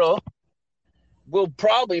 this girl will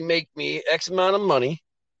probably make me X amount of money.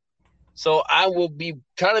 So I will be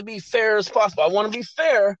trying to be fair as possible. I want to be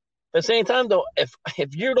fair. At the same time, though,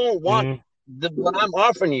 if you don't want what I'm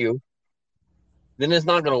offering you, then it's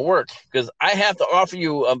not going to work, because I have to offer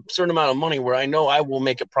you a certain amount of money where I know I will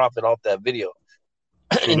make a profit off that video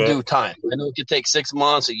in due time. I know it could take 6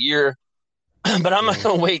 months, a year, but I'm not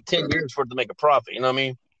going to wait 10 years for it to make a profit. You know what I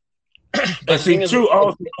mean? But see, you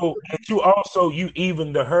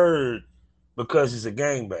even the herd because it's a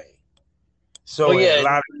gangbang. So a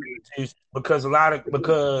lot of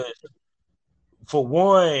because for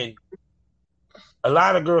one, a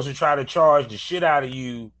lot of girls will try to charge the shit out of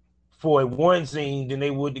you for one scene than they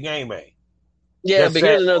would the gangbang. Yeah, but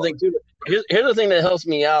here's another thing too. Here's the thing that helps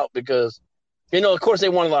me out, because of course they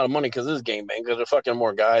want a lot of money because this is gangbang, because they're fucking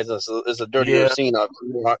more guys. It's a dirtier scene. Oh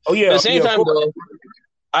yeah. At the same time though,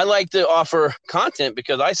 I like to offer content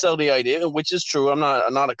because I sell the idea, which is true. I'm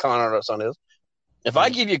not a con artist on this. If I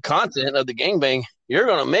give you content of the gangbang, you're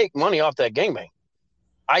gonna make money off that gangbang.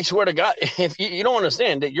 I swear to God, if you don't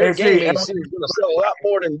understand that your gangbang scene is going to sell a lot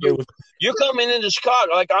more than you. You're coming into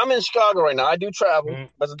Chicago. Like, I'm in Chicago right now. I do travel.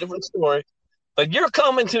 That's a different story. But you're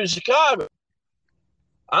coming to Chicago.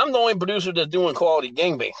 I'm the only producer that's doing quality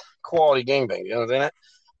gangbang. You know what I'm saying?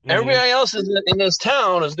 Everybody else in this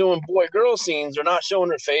town is doing boy-girl scenes. They're not showing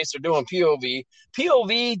their face. They're doing POV.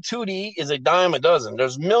 POV 2D is a dime a dozen.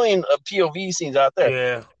 There's a million of POV scenes out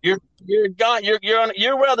there. Yeah.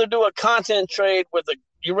 You're rather do a content trade with a.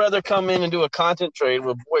 You rather come in and do a content trade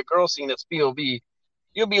with a boy-girl scene that's POV.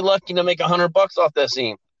 You'll be lucky to make $100 off that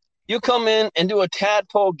scene. You come in and do a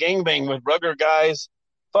tadpole gangbang with rugged guys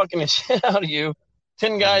fucking the shit out of you.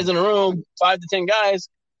 10 guys in a room, 5 to 10 guys.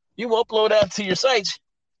 You upload that to your sites.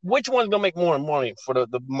 Which one's gonna make more money for the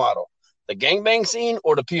model? The gangbang scene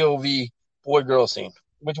or the POV boy-girl scene?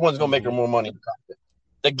 Which one's gonna make her more money?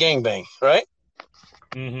 The gangbang, right?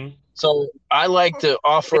 Mm-hmm. So I like to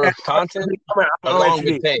offer content along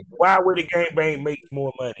with pay. Why would a gangbang make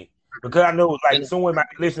more money? Because I know, like, someone might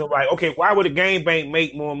listen, like, okay, why would a gangbang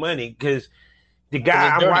make more money? Because the guy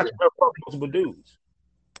I'm watching multiple dudes.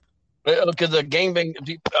 Because the gangbang,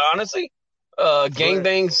 honestly,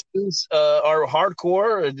 gangbang scenes are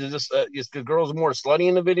hardcore. It's the girls are more slutty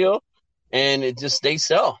in the video, and they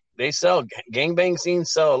sell. Gangbang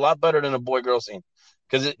scenes sell a lot better than a boy-girl scene,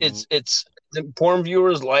 because it's porn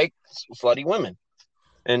viewers like slutty women,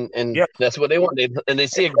 and that's what they want. They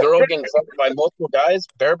see a girl getting fucked by multiple guys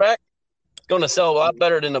bareback, it's going to sell a lot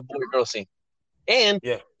better than a boy-girl scene. And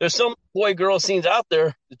there's some boy-girl scenes out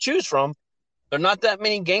there to choose from. There are not that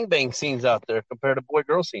many gangbang scenes out there compared to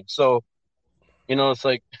boy-girl scenes. So, it's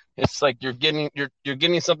like you're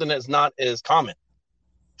getting something that's not as common,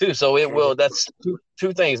 too. So it will. That's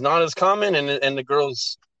two things: not as common, and the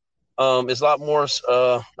girls, is a lot more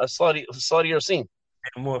a sluttier scene.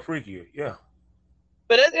 And more freakier, yeah.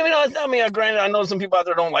 But granted, I know some people out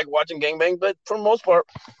there don't like watching gangbang, but for the most part,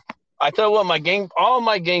 I tell you what, all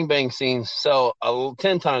my gangbang scenes sell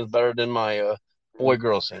 10 times better than my boy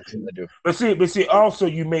girl scenes. I do. But see, also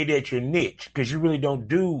you made that your niche because you really don't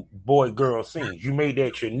do boy girl scenes. You made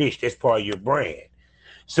that your niche. That's part of your brand.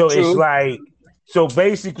 So True. it's like, so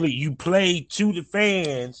basically you play to the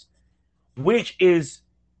fans, which is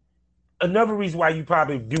another reason why you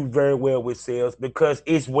probably do very well with sales because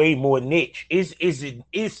it's way more niche. It's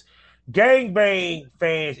gangbang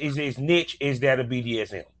fans is as niche as that of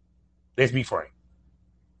BDSM. Let's be frank.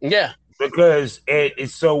 Yeah. Because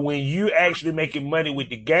so when you actually making money with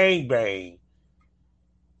the gangbang,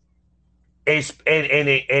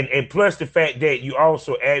 and plus the fact that you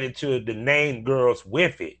also added to the name girls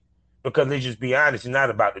with it, because let's just be honest, it's not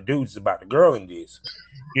about the dudes, it's about the girl in this.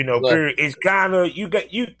 You know, period. It's kind of you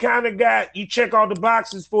check all the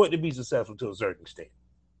boxes for it to be successful to a certain extent.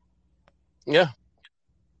 Yeah.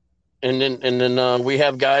 And then we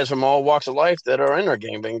have guys from all walks of life that are in our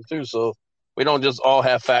gangbang too. So we don't just all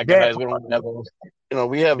have fat guys. We don't have,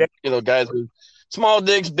 we have, guys with small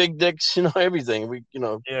dicks, big dicks, everything. We,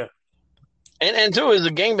 Yeah. And two is the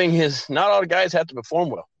gangbang is not all the guys have to perform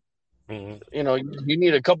well. Mm-hmm. You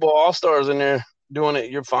need a couple of all-stars in there doing it.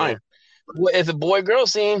 You're fine. Yeah. If a boy-girl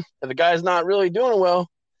scene, if the guy's not really doing well,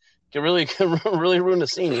 can really ruin the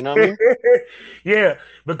scene. You know what I mean? Yeah,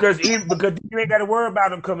 because you ain't got to worry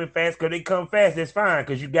about them coming fast. Because they come fast, that's fine.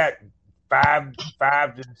 Because you got five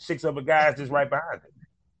to six other guys that's right behind them.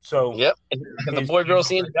 So yep, if the boy-girl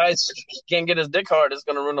scene, the guys can't get his dick hard, it's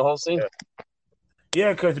going to ruin the whole scene.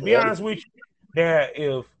 Yeah, because to be honest with you, now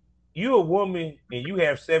if you a woman and you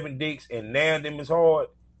have 7 dicks and none of them is hard,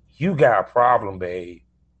 you got a problem, babe.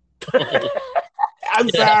 I'm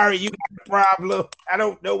sorry, you got a problem. I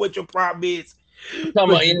don't know what your problem is.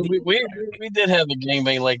 We did have a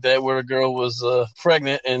gangbang like that where a girl was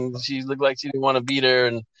pregnant and she looked like she didn't want to be there,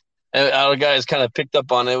 and our guys kind of picked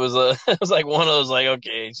up on it. It was like one of those like,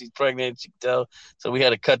 okay, she's pregnant, she can tell, so we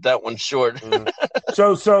had to cut that one short.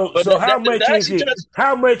 So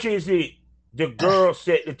how much is it the girls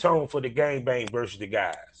set the tone for the gangbang versus the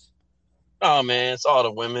guys? Oh man, it's all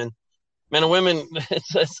the women. Man, the women,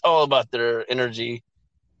 it's all about their energy.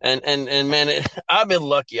 And man, I've been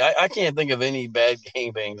lucky. I can't think of any bad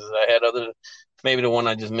gangbangs that I had other than maybe the one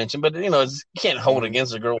I just mentioned. But, you can't hold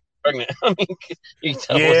against a girl pregnant. I mean, you can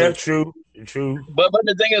tell. Yeah, true. But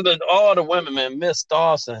the thing is that all the women, man, Miss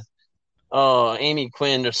Dawson, Amy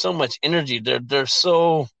Quinn, there's so much energy. They're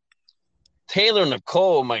so Taylor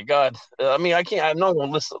Nicole, my God. I mean, I'm not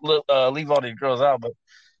going to leave all these girls out, but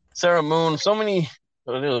Sarah Moon, so many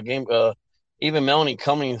even Melanie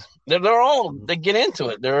Cummings, they get into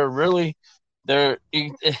it. It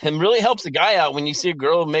really helps the guy out when you see a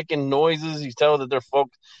girl making noises. You tell that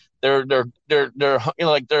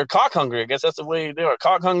they're cock hungry. I guess that's the way they are,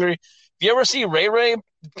 cock hungry. If you ever see Ray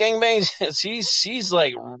gangbangs, she's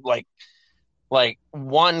like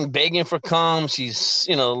one begging for cum. She's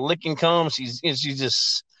licking cum. She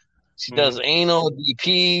does anal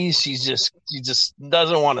DP. She just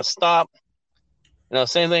doesn't want to stop.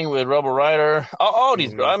 Same thing with Rebel Rider. All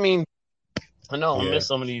these girls. I mean, I know I miss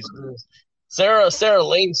some of these girls. Sarah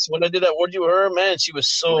Lace, when I did that Word You Heard, man, she was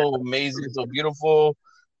so amazing, so beautiful.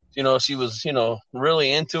 She was, really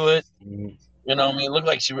into it. I mean, it looked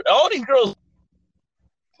like all these girls. Does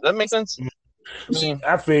that make sense?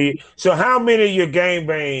 I feel you. So how many of your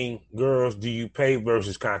gangbang girls do you pay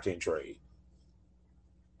versus content trade?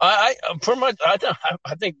 I pretty much, I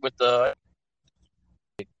think with the...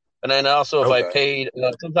 And then also, if I paid,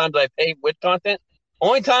 sometimes I paid with content.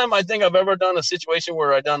 Only time I think I've ever done a situation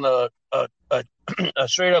where I done a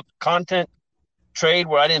straight up content trade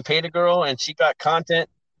where I didn't pay the girl and she got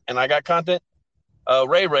content and I got content.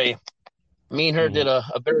 Ray, me and her did a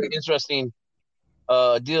very interesting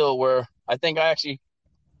deal where I think I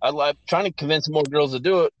like trying to convince more girls to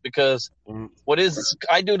do it because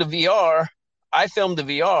I do the VR, I film the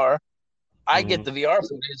VR, I get the VR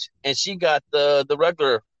footage, and she got the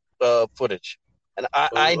regular footage, and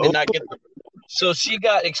I did not get. So she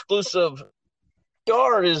got exclusive.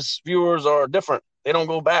 VR's viewers are different; they don't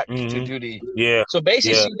go back to 2D. Yeah. So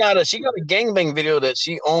basically, she got a gangbang video that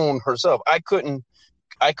she owned herself. I couldn't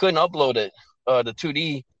upload it the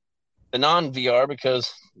 2D, the non VR,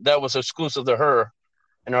 because that was exclusive to her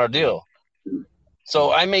and our deal.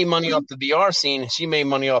 So I made money off the VR scene, and she made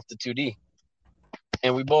money off the 2D,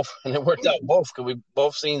 and it worked out because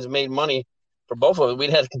both scenes made money. For both of it,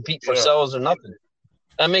 we'd have to compete for sales or nothing.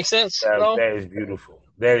 That makes sense? That is beautiful.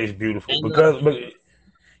 That is beautiful.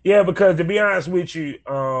 Because to be honest with you,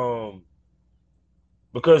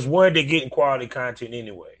 because one, they're getting quality content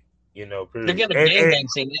anyway. Period. They're getting a gangbang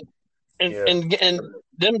scene, and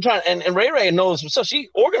them trying and Ray knows. So she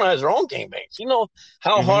organized her own gangbang. She knows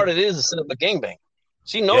how hard it is to set up a gangbang.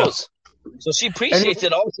 She knows. So she appreciates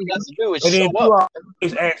it. All she has to do is And then show you up.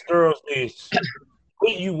 always ask girls this: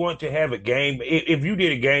 wouldn't you want to have a game? If you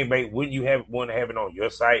did a game bank, wouldn't you want to have it on your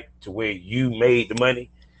site to where you made the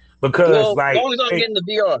money? Because Well, as long as I'm getting the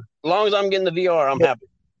VR, as long as I'm getting the VR, I'm happy.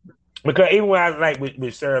 Because even when I like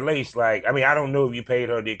with Sarah Lace, like, I mean, I don't know if you paid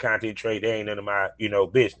her the content trade. That ain't none of my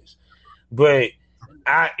business. But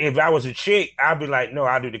if I was a chick, I'd be like, no,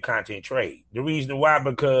 I'll do the content trade. The reason why,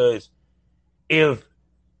 because if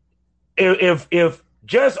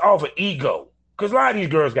just off of ego, because a lot of these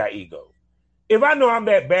girls got ego. If I know I'm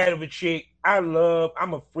that bad of a chick, I'm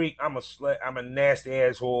a freak, I'm a slut, I'm a nasty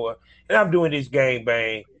ass whore, and I'm doing this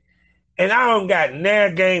gangbang, and I don't got now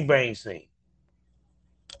gangbang scene.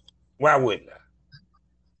 Why wouldn't I?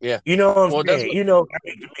 Yeah. You know what I'm saying? To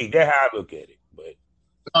me, that's how I look at it. But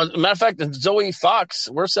matter of fact, Zoe Fox,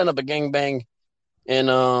 we're setting up a gangbang in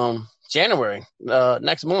January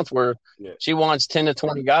next month, where she wants 10 to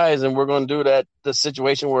 20 guys, and we're going to do the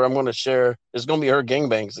situation where I'm going to share. It's going to be her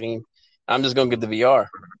gangbang scene. I'm just going to get the VR,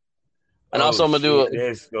 and also I'm going to do.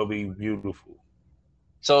 That's going to be beautiful.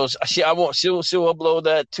 So she'll upload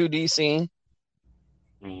that 2D scene.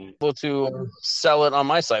 Able to sell it on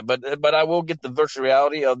my site, but I will get the virtual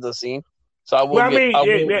reality of the scene. So I will.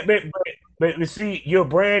 But see, your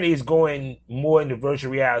brand is going more into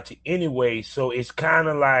virtual reality anyway, so it's kind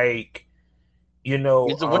of like,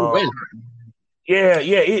 it's a win-win.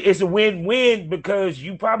 It's a win-win because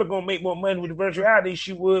you probably gonna make more money with the virtual reality than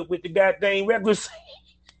you would with the goddamn regular scene.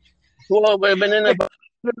 Well, but then if I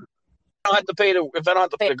don't have to pay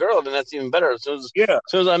the girl, then that's even better. As soon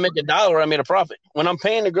as I make $1, I made a profit. When I'm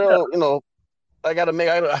paying the girl, I gotta make.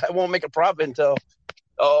 I won't make a profit until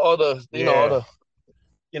all the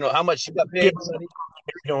how much she got paid. They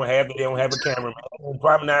don't have a cameraman.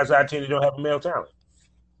 Probably 9 out of 10 they don't have a male talent.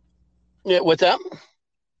 Yeah, what's that?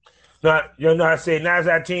 No, I said 9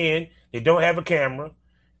 out of 10 they don't have a camera,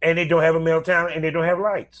 and they don't have a male talent, and they don't have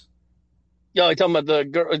lights. Yo, you talking about the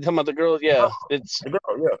girl? Talking about the girls? Yeah, it's the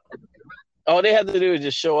girl. Yeah. All they have to do is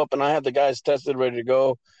just show up, and I have the guys tested, ready to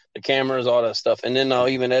go, the cameras, all that stuff, and then I'll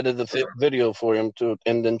even edit the video for him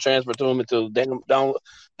and then transfer to him into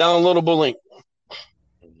downloadable link.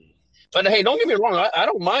 But hey, don't get me wrong. I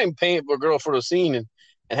don't mind paying for a girl for the scene and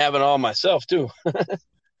having it all myself too.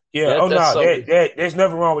 There's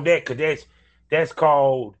nothing wrong with that, because that's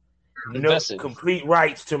called complete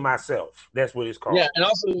rights to myself. That's what it's called. Yeah, and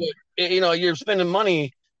also, you're spending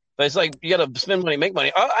money, but it's like you got to spend money, make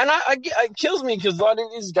money. It kills me because a lot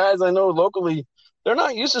of these guys I know locally, they're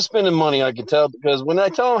not used to spending money. I can tell, because when I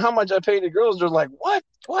tell them how much I pay the girls, they're like, "What?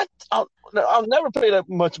 I'll never pay that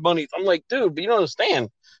much money." I'm like, "Dude, but you don't understand.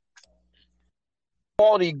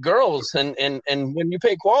 Quality girls, and when you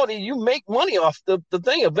pay quality, you make money off the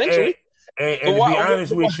thing eventually." And to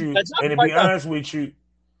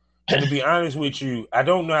be honest with you, I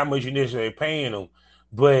don't know how much you're necessarily paying them,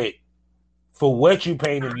 but for what you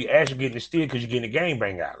paying them, you actually getting the steal because you're getting a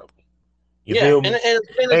gangbang out of them. And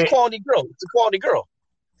it's quality girl. It's a quality girl.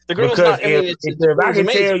 The girl's because not. If I can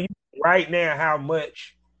tell you right now how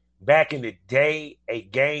much back in the day a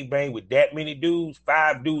gangbang with that many dudes,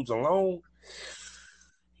 5 dudes alone.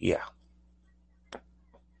 Yeah.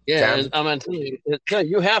 Yeah, I'm gonna tell you,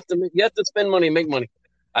 you have to spend money, make money.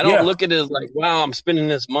 I don't look at it as like, wow, I'm spending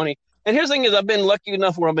this money. And here's the thing is, I've been lucky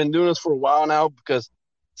enough where I've been doing this for a while now, because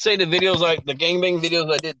say the videos, like the gangbang videos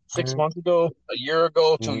I did 6 months ago, a year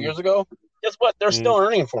ago, 2 years ago, guess what? They're still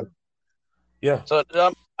earning from it. Yeah. So,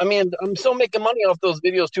 I'm still making money off those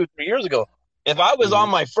videos 2 or 3 years ago. If I was on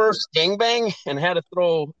my first gangbang and had to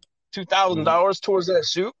throw $2,000 towards that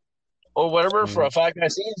shoot or whatever for a 5-guy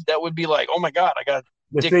scene, that would be like, oh my God, I got.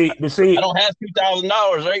 I don't have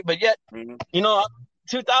 $2,000, right? But yet,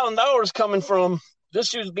 $2,000 coming from this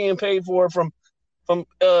shoot's being paid for from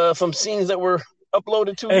scenes that were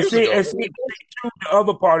uploaded 2 years ago. And see, the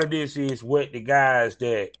other part of this is what the guys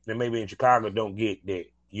that maybe in Chicago don't get that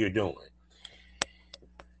you're doing.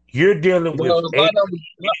 You're dealing with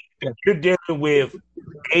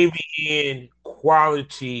AVN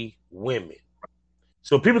quality women.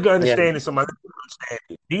 So people can understand this. Somebody understand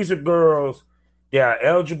it. These are girls that are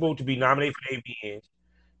eligible to be nominated for AVN.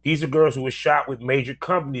 These are girls who were shot with major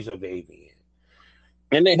companies of the AVN.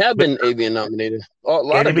 And they have been AVN nominated. A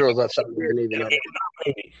lot of girls I've shot with been AVN nominated.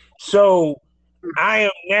 So I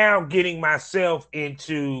am now getting myself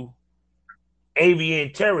into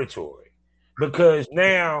AVN territory, because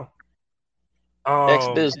now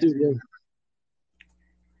X-Biz Studio.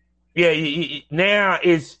 Now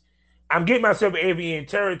I'm getting myself in AVN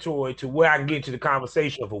territory to where I can get to the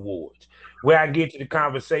conversation of awards, where I get to the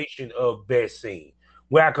conversation of best scene,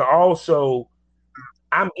 where I can also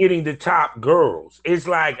I'm getting the top girls. It's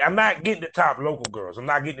like I'm not getting the top local girls. I'm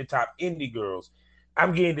not getting the top indie girls.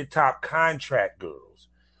 I'm getting the top contract girls,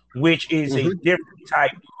 which is a different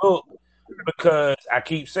type look because I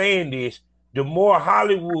keep saying this. The more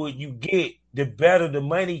Hollywood you get, the better the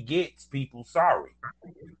money gets. People, sorry.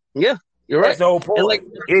 Yeah, you're right. That's the whole point.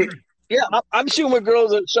 And like, I'm shooting with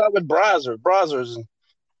girls that shot with Brazzers, and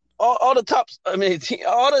all the tops. I mean,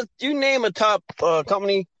 you name a top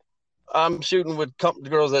company. I'm shooting with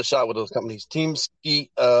girls that shot with those companies. Team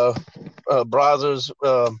Skeet, Brazzers,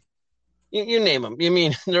 you name them. You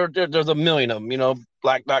mean there's a million of them.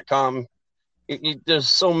 Black.com. There's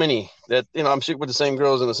so many that I'm shooting with the same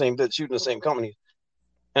girls and shooting the same companies.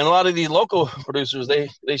 And a lot of these local producers, they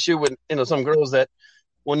shoot with some girls that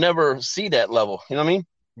will never see that level. You know what I mean?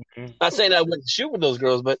 Mm-hmm. Not saying I wouldn't shoot with those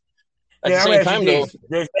girls, but at the same time, though,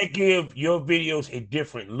 does that give your videos a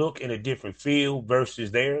different look and a different feel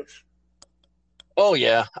versus theirs? Oh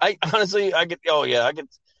yeah, I get. Oh yeah, I get.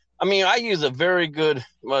 I mean, I use a very good,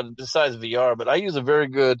 besides VR, but I use a very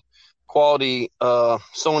good quality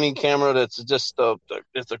Sony camera. That's just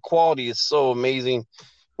the quality is so amazing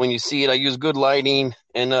when you see it. I use good lighting,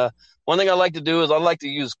 and one thing I like to do is I like to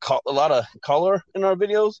use a lot of color in our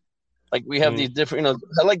videos. Like we have these different,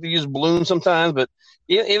 I like to use balloons sometimes, but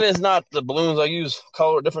even if it's not the balloons, I use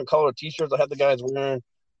different color T-shirts. I have the guys wearing.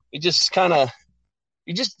 It just kind of,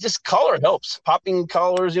 just color helps. Popping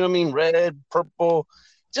colors, you know what I mean? Red, purple,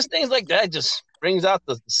 just things like that just brings out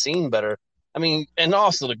the scene better. I mean, and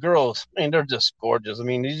also the girls, man, they're just gorgeous. I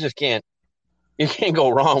mean, you can't go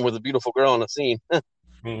wrong with a beautiful girl in a scene.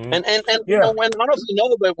 Mm-hmm. And yeah. I don't know if you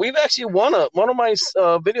know, but we've actually won one of my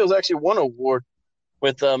videos actually won an award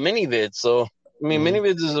with ManyVids. So, I mean,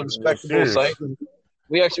 ManyVids is a respectable site.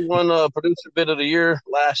 We actually won Producer Bid of the Year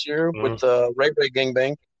last year with Ray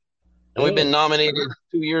Gangbang. And we've been nominated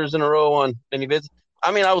 2 years in a row on ManyVids.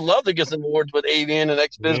 I mean, I would love to get some awards with Avian and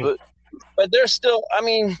XBiz, but there's still, I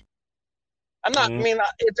mean, I'm not, I mean,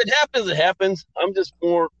 if it happens, it happens.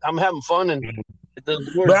 I'm having fun, and if the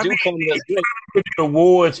awards come, that's great. The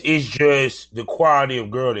awards is just the quality of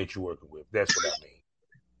girl that you're working with. That's what I mean.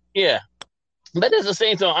 Yeah. But at the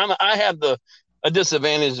same time, I have a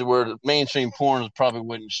disadvantage where mainstream porn probably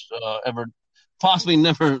wouldn't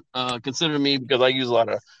never consider me because I use a lot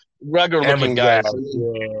of regular-looking guys.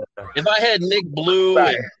 If I had Nick Blue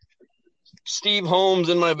and Steve Holmes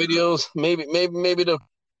in my videos, maybe the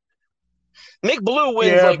Nick Blue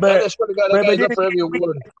wins. Yeah, I swear to God, that guy's up for every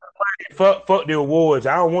award. Fuck the awards.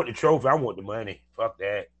 I don't want the trophy. I want the money. Fuck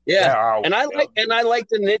that. Yeah, and I like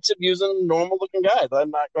the niche of using normal-looking guys.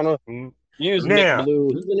 I'm not gonna use Nick Blue.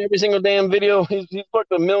 He's in every single damn video. He's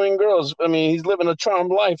fucked 1 million girls. I mean, he's living a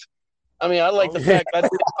charmed life. I mean, I like the fact I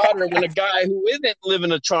think it's hotter when a guy who isn't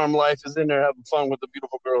living a charmed life is in there having fun with a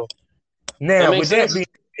beautiful girl. Now, with that being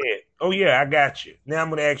said, oh yeah, I got you. Now I'm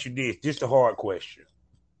going to ask you this, just a hard question,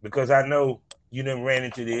 because I know you done ran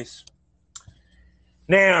into this.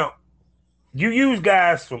 Now, you use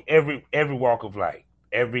guys from every walk of life,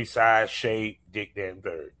 every size, shape, dick, damn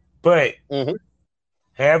third, but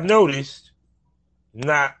have noticed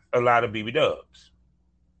not a lot of BB dubs.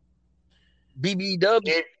 BB dubs.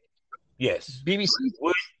 Yes. BBC?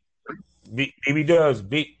 BB dubs,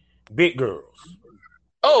 big girls.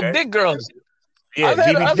 Oh, okay? Big girls. Yeah, I've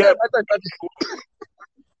had not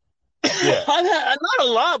a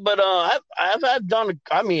lot, but I've done.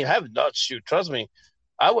 I mean, I have not shoot. Trust me.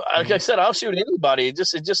 Like I said, I'll shoot anybody.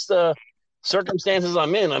 It's just circumstances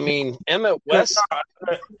I'm in. I mean, Emmett West.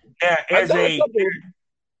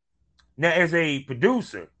 As a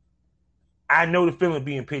producer, I know the feeling of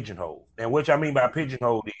being pigeonholed. And what I mean by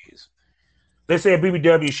pigeonholed is, let's say a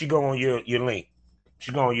BBW, she go on your link.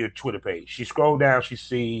 She go on your Twitter page. She scroll down, she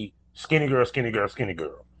see skinny girl, skinny girl, skinny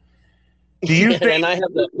girl. Do you think and I have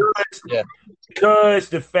because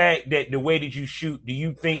the fact that the way that you shoot, do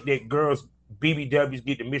you think that girls, BBWs,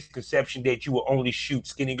 get the misconception that you will only shoot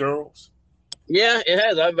skinny girls? Yeah, it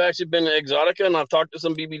has. I've actually been to Exotica, and I've talked to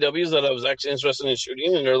some BBWs that I was actually interested in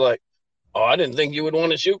shooting, and they're like, oh, I didn't think you would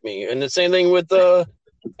want to shoot me. And the same thing with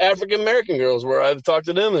African-American girls, where I've talked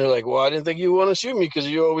to them, they're like, well, I didn't think you would want to shoot me because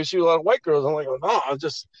you always shoot a lot of white girls. I'm like, well, no, I'm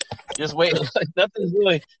just waiting. Like,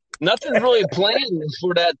 nothing's really planned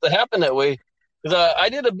for that to happen that way. Because I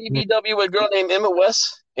did a BBW with a girl named Emmett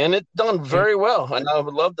West, and it done very well. And I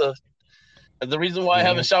would love to. The reason why I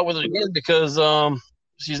haven't shot with her again because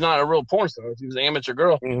she's not a real porn star. She was an amateur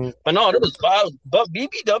girl. But no, but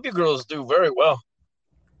BBW girls do very well.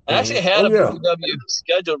 I actually had a BBW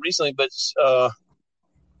scheduled recently, but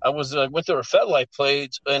I was went to her FetLife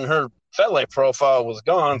page, and her FetLife profile was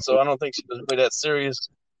gone, so I don't think she was really that serious.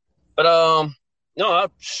 But no,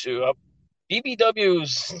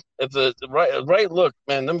 BBWs, if the right look,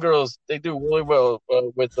 man, them girls, they do really well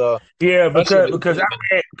with Yeah, especially because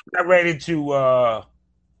I ran into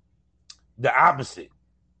the opposite.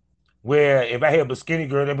 Where if I have a skinny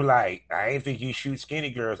girl, they'll be like, I ain't think you shoot skinny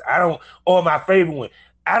girls. I don't, or my favorite one,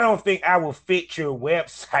 I don't think I will fit your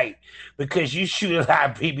website because you shoot a lot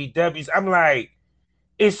of BBWs. I'm like,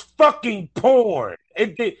 it's fucking porn.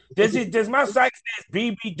 Does my site says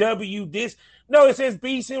BBW this? No, it says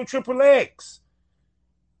BCM Triple X.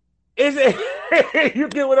 Is it you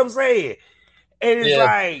get what I'm saying? And it's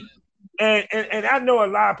like, and I know a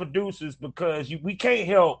lot of producers because we can't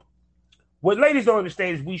help. What ladies don't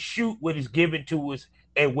understand is we shoot what is given to us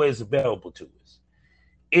and what is available to us.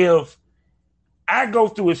 If I go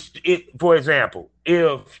through it, for example,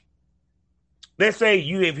 if let's say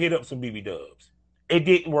you have hit up some BB dubs, it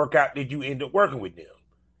didn't work out that you end up working with them.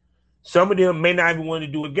 Some of them may not even want to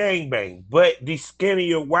do a gangbang, but the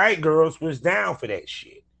skinnier white girls was down for that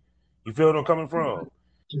shit. You feel what I'm coming from?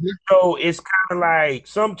 Mm-hmm. So it's kind of like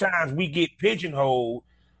sometimes we get pigeonholed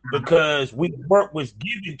because work was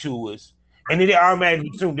given to us. And then they automatically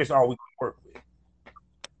assume that's all we can work with.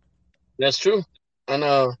 That's true. And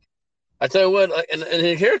I tell you what,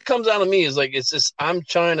 and here it comes down to me is like it's just I'm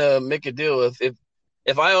trying to make a deal.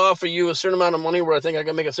 If I offer you a certain amount of money where I think I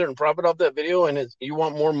can make a certain profit off that video, and you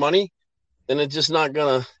want more money, then it's just not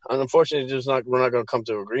gonna. Unfortunately, we're not gonna come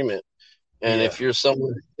to an agreement. And if you're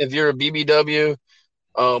a BBW,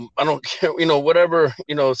 I don't care, whatever,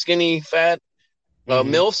 skinny, fat.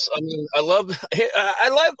 MILFs. I mean, I love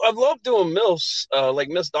doing MILFs. Like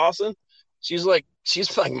Miss Dawson, she's like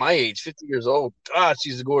my age, 50 years old. God,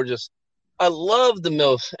 she's gorgeous. I love the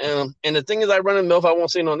MILFs, and the thing is, I run a MILF. I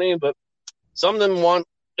won't say no name, but some of them want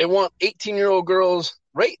 18-year-old girls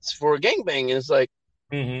rates for a gangbang, and it's like,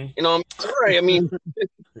 I'm sorry. I mean,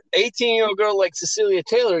 18-year-old girl like Cecilia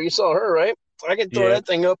Taylor, you saw her, right? I can throw that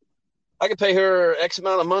thing up. I can pay her X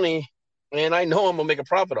amount of money, and I know I'm gonna make a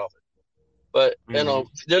profit off it. But, there's a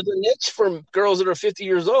niche for girls that are 50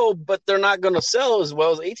 years old, but they're not going to sell as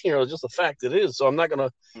well as 18-year-olds. Just a fact it is. So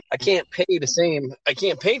I can't pay the same. I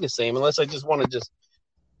can't pay the same unless I just want to just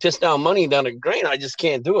piss down money down the drain. I just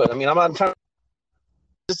can't do it. I mean, I'm not trying.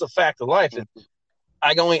 It's just a fact of life. And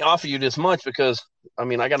I can only offer you this much because, I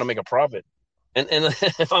got to make a profit. And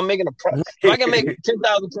if I'm making if I can make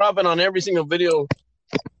 10,000 profit on every single video,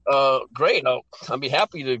 great. I'll be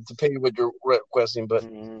happy to pay you what you're requesting, but.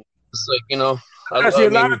 It's like,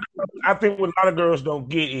 I think what a lot of girls don't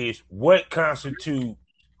get is what constitutes.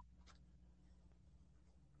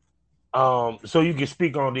 So you can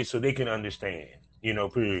speak on this so they can understand.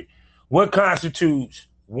 Period. What constitutes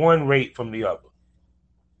one rate from the other?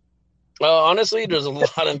 Honestly, there's a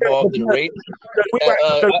lot involved in rate.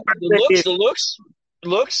 The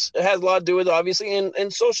looks has a lot to do with it, obviously,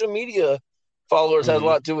 and social media followers has a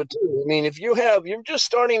lot to do with it too. I mean, if you're just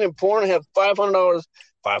starting in porn and have $500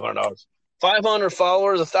 followers,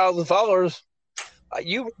 1,000 followers,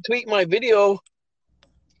 you tweet my video,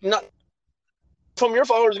 not from your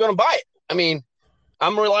followers going to buy it. I mean,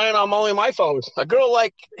 I'm relying on only my followers. A girl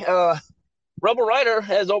like Rebel Ryder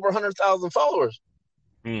has over 100,000 followers.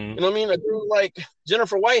 You know what I mean? A girl like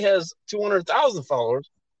Jennifer White has 200,000 followers.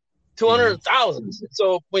 200,000.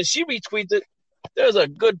 So when she retweets it, there's a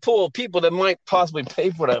good pool of people that might possibly pay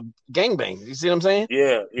for that gangbang. You see what I'm saying?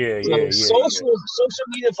 Yeah. Social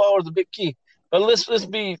media followers is a big key. But let's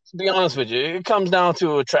be honest with you. It comes down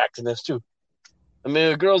to attractiveness too. I mean,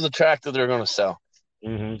 if a girl's attractive, they're going to sell,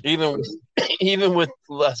 even with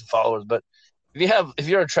less followers. But if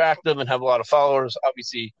you're attractive and have a lot of followers,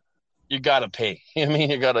 obviously you got to pay. I mean,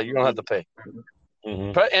 you don't have to pay.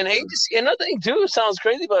 And agency, another thing too, sounds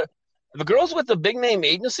crazy, but if a girl's with a big name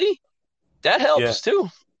agency, that helps too.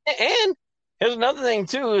 And here's another thing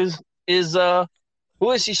too is who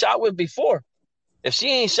has she shot with before? If she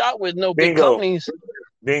ain't shot with no big companies,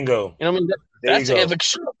 bingo. You know what I mean? That's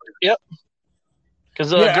yep.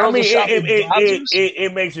 Because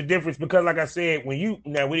it makes a difference because, like I said, when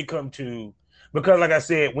it comes to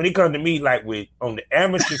me, like on the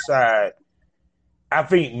amateur side, I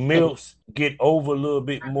think MILFs get over a little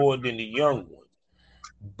bit more than the young ones.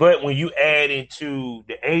 But when you add into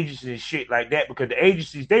the agencies and shit like that, because the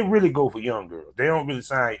agencies, they really go for young girls. They don't really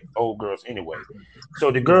sign old girls anyway.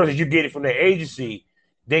 So the girls that you get it from the agency,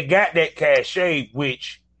 they got that cachet,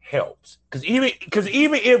 which helps. Because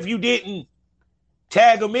even if you didn't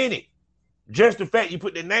tag them in it, just the fact you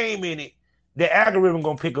put the name in it, the algorithm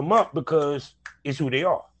going to pick them up because it's who they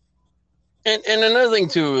are. And another thing,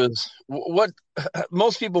 too, is what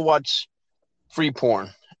most people watch free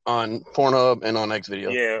porn on Pornhub and on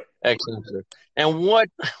Xvideo. Yeah. Xhamster. And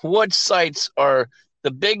what sites are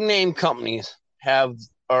the big name companies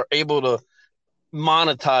are able to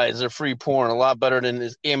monetize their free porn a lot better than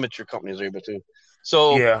these amateur companies are able to.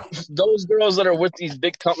 So Yeah. those girls that are with these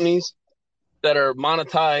big companies that are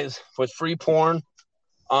monetized with free porn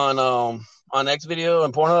on Xvideo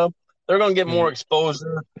and Pornhub, they're gonna get more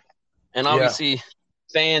exposure and obviously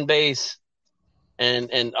fan base,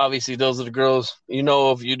 and obviously those are the girls.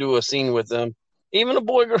 If you do a scene with them, even a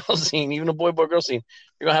boy girl scene, even a boy girl scene,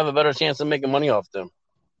 you're gonna have a better chance of making money off them.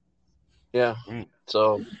 Yeah.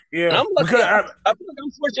 So and I'm lucky. I feel like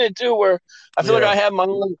I'm fortunate too, where I feel like I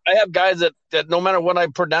have guys that no matter what I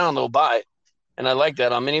put down, they'll buy. And I like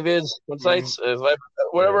that on ManyVids websites.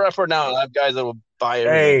 Whatever I put down, I have guys that will buy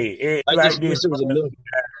everything. Hey, I just wish there was a million.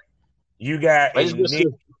 You got a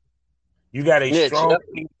strong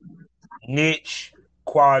niche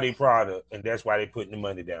quality product, and that's why they're putting the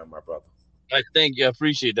money down, my brother. I thank you. I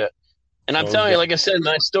appreciate that. And I'm telling you, like I said,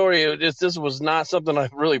 my story, this was not something I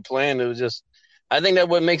really planned. It was just, I think that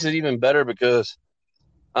what makes it even better because,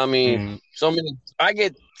 I mean, I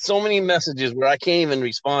get so many messages where I can't even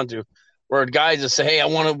respond to, where guys just say, hey, I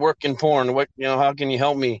want to work in porn. How can you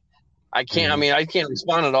help me? I can't, I can't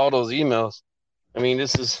respond to all those emails. All you can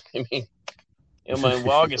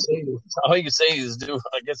say is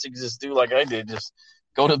I guess you can just do like I did. Just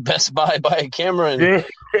go to Best Buy, buy a camera. And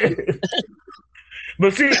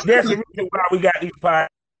But see, that's the reason why we got these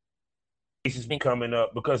podcasts coming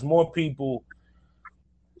up, because more people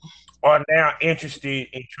are now interested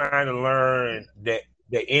in trying to learn the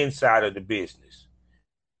inside of the business.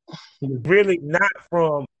 Really not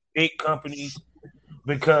from big companies,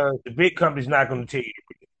 because the big company's not going to tell you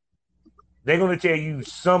everything. They're going to tell you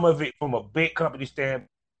some of it from a big company standpoint,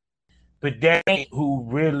 but that ain't who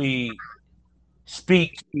really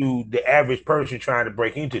speaks to the average person trying to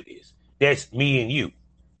break into this. That's me and you.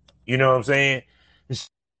 You know what I'm saying?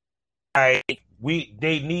 They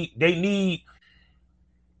need.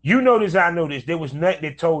 You know this, I know this. There was nothing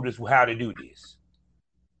that told us how to do this.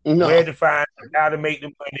 No. Where to find, how to make the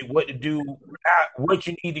money, what to do, what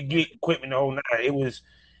you need to get equipment, the whole nine. It was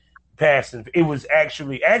passing. It was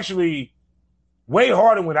actually way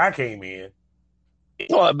harder when I came in.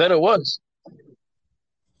 Oh, I bet it was.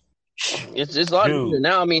 It's a lot easier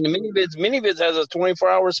now. ManyVids has a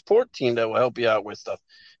 24-hour support team that will help you out with stuff.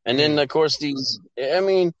 And then, of course, Google,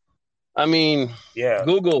 YouTube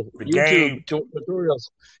tutorials.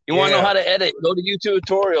 You want to know how to edit? Go to YouTube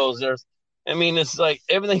tutorials. It's like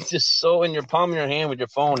everything's just so in your palm of your hand with your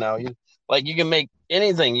phone now. You can make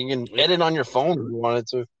anything. You can edit on your phone if you wanted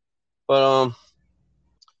to. But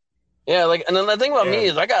and then the thing about me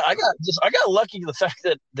is I got lucky the fact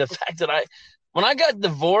that when I got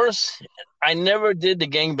divorced, I never did the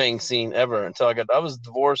gangbang scene ever until I was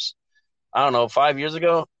divorced. I don't know, 5 years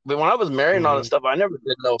ago. But when I was married and all that stuff, I never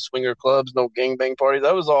did no swinger clubs, no gangbang parties.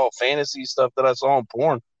 That was all fantasy stuff that I saw in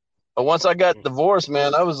porn. But once I got divorced,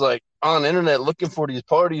 man, I was like on the internet looking for these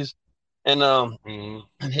parties. And, and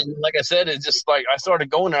like I said, it's just like I started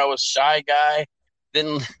going there. I was a shy guy,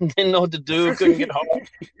 didn't know what to do, couldn't get home.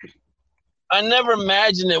 I never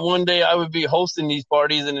imagined that one day I would be hosting these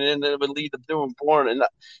parties and then it would lead to doing porn. And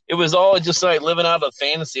it was all just like living out a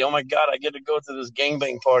fantasy. Oh, my God, I get to go to this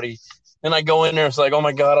gangbang party. And I go in there. It's like, oh,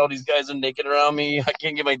 my God, all these guys are naked around me. I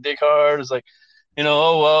can't get my dick hard. It's like,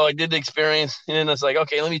 oh, well, I did the experience. And then it's like,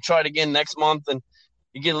 okay, let me try it again next month. And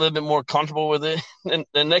you get a little bit more comfortable with it. And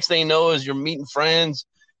the next thing you know is you're meeting friends.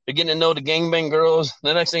 You're getting to know the gangbang girls.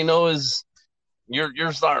 The next thing you know is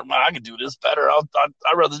you're starting, I could do this better. I'd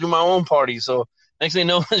rather do my own party. So next thing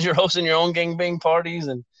you know is you're hosting your own gangbang parties.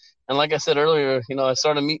 And like I said earlier, I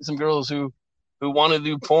started meeting some girls who want to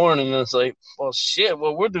do porn. And it's like, well, shit,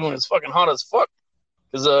 what we're doing is fucking hot as fuck.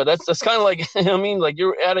 Because that's kind of like, like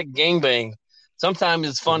you're at a gangbang. Sometimes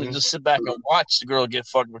it's fun to just sit back and watch the girl get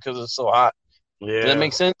fucked because it's so hot. Yeah. Does that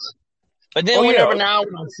make sense? But then now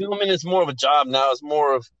when I'm filming, it's more of a job now. It's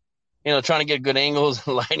more of, trying to get good angles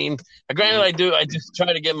and lighting. Granted, I just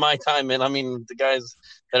try to get my time in. The guys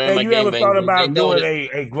that are in my gangbang. You ever thought about doing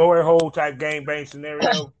a glory hole type gangbang scenario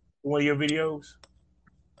in one of your videos?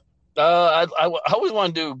 I always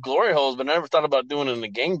want to do glory holes, but I never thought about doing it in a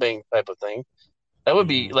gangbang type of thing. That would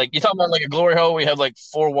be like, you talking about like a glory hole? We have like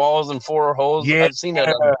 4 walls and 4 holes. Yeah. I've seen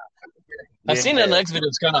that. I've seen that in the next video.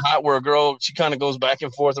 It's kind of hot where a girl, she kind of goes back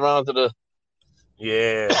and forth around to the.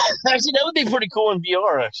 Yeah. Actually, that would be pretty cool in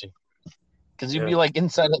VR, actually. Because you'd be like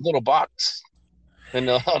inside that little box. And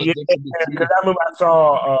because I remember I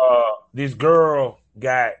saw this girl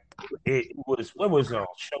what was it on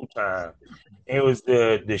Showtime? It was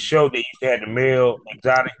the show that used to have the male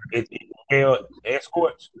exotic male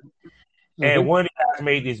escorts. And one of the guys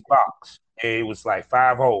made this box. and it was like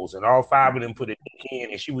 5 holes, and all 5 of them put a dick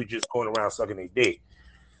in, and she was just going around sucking their dick.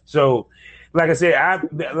 So, like I said, I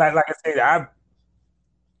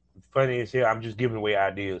funny as hell. I'm just giving away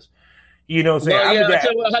ideas. You know what I'm saying? Well, yeah,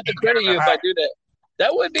 I'll have to credit you if I do that.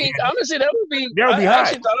 That would be honestly. That would be. I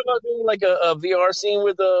actually thought about doing like a VR scene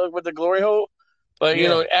with the glory hole, but you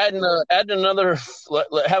know, adding another,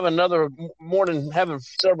 have another more than having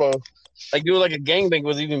several. Like do like a gangbang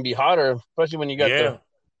would even be hotter, especially when you got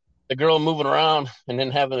the girl moving around and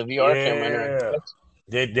then having a VR camera in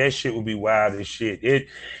there. That shit would be wild as shit.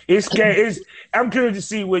 It's I'm curious to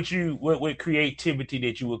see what creativity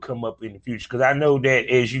that you will come up in the future, because I know that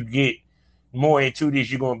as you get more into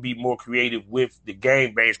this, you're gonna be more creative with the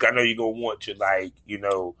game bangs. I know you're gonna want to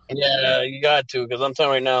Yeah, you got to, because I'm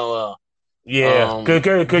telling right now.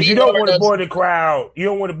 Because you don't want to bore the crowd. You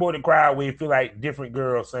don't want to bore the crowd where you feel like different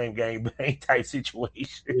girls, same game bang type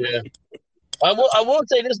situation. Yeah. I will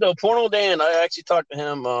say this though, Porno Dan. I actually talked to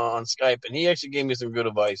him on Skype, and he actually gave me some good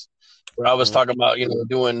advice. Where I was talking about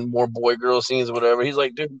doing more boy girl scenes or whatever. He's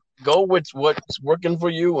like, dude, go with what's working for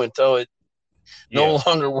you until it no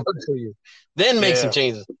longer works for you. Then make some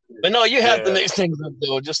changes. But no, you have to mix things up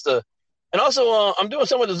though. And also, I'm doing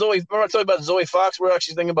some with the Zoe. Remember I told you about Zoe Fox? We're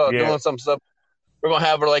actually thinking about doing some stuff. We're gonna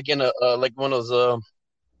have her like in a like one of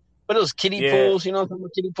those kiddie pools, some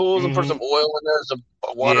kiddie pools, and put some oil in there, some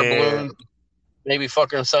water balloons. Maybe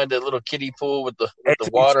fuck her inside that little kiddie pool with the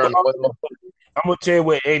water and oil. I'm gonna tell you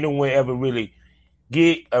what, ain't no one ever really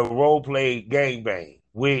get a role play gangbang,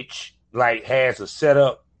 which like has a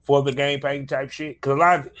setup for the gangbang type shit. Because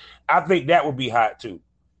I think that would be hot too.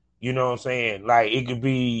 You know what I'm saying? Like it could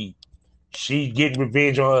be she getting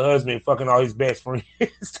revenge on her husband, fucking all his best friends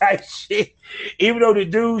type shit. Even though the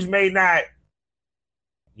dudes may not,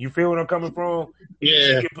 you feel what I'm coming from?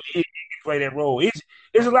 Yeah, he can play that role.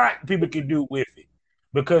 It's a lot people can do with it,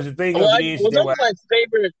 because the thing is,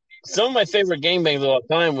 some of my favorite gangbangs of all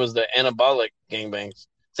time was the anabolic gangbangs.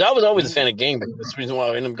 So I was always a fan of gangbangs. That's the reason why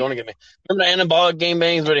I ended up going to get me. Remember the anabolic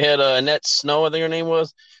gangbangs where they had Annette Snow, I think her name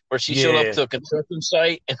was, where she showed up to a construction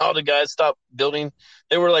site and all the guys stopped building.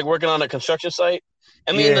 They were like working on a construction site.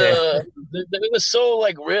 I mean, it was so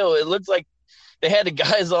like real. It looked like they had the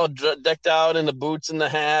guys all decked out in the boots and the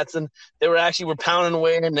hats, and they were pounding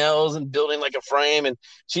away their nails and building like a frame. And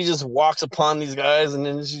she just walks upon these guys, and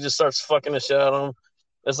then she just starts fucking the shit out of them.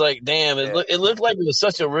 It's like, damn, it looked like it was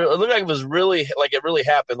it looked like it was really, like it really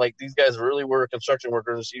happened. Like these guys really were construction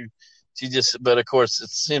workers. But of course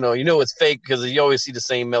it's, it's fake because you always see the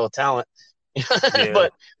same male talent.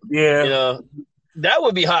 But, that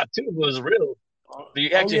would be hot too if it was real. You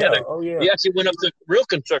actually you actually went up to a real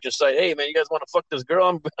construction site. Hey man, you guys want to fuck this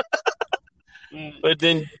girl? But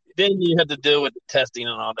then you have to deal with the testing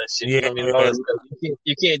and all that shit. Yeah. All that stuff.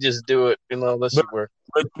 You can't just do it, unless you work.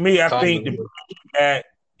 But to me, I think that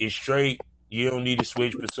is straight. You don't need to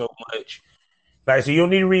switch for so much. Like, so you don't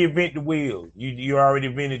need to reinvent the wheel. You already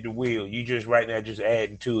invented the wheel. You just right now just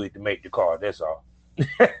adding to it to make the car. That's all.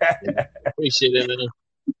 Appreciate it, man.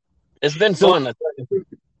 It's been fun. I tell you.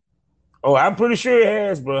 Oh, I'm pretty sure it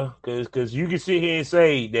has, bro. Because you can sit here and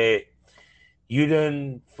say that you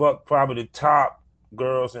done fuck probably the top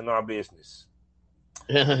girls in our business.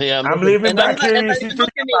 Yeah, I'm living vicariously.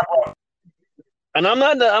 And I'm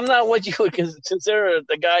not what you would consider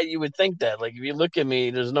the guy you would think that. Like if you look at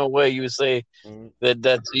me, there's no way you would say that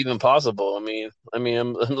that's even possible. I mean,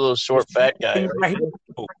 I'm a little short, fat guy. Right?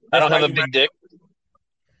 I don't have a big dick.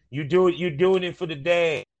 You're doing it for the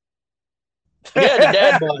dad. Yeah, the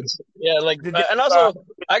dad buds. Yeah, like, and also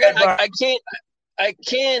I can't. I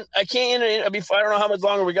don't know how much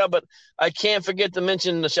longer we got, but I can't forget to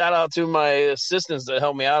mention the shout out to my assistants that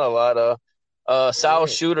helped me out a lot. Sal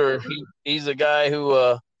Shooter, he's a guy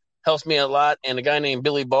who helps me a lot, and a guy named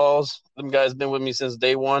Billy Balls. Them guys been with me since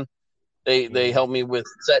day one. They help me with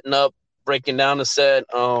setting up, breaking down the set.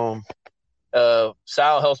 Sal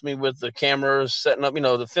helps me with the cameras, setting up,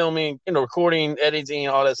 the filming, recording, editing,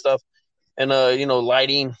 all that stuff, and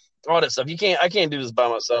lighting, all that stuff. I can't do this by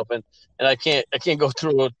myself, and I can't go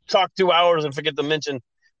through talk 2 hours and forget to mention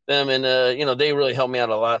them, and they really help me out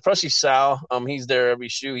a lot. Especially Sal, he's there every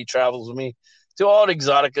shoot. He travels with me to all the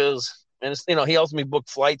exoticas, and it's, he helps me book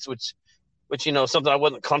flights, which something I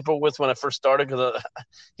wasn't comfortable with when I first started, because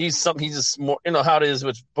he's just more, how it is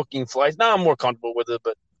with booking flights. Now I'm more comfortable with it,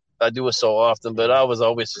 but I do it so often. But I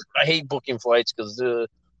hate booking flights because you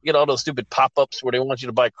get all those stupid pop-ups where they want you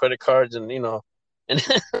to buy credit cards and insurance.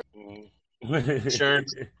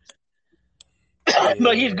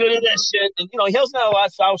 But he's good at that shit, and he helps me out a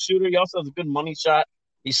lot. South Shooter, he also has a good money shot.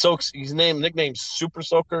 His nickname's Super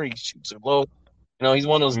Soaker. He shoots it low. You know, he's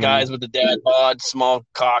one of those guys with the dad bod, small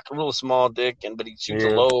cock, real small dick, but he shoots a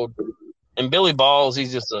load. And Billy Balls,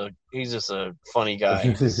 he's just a funny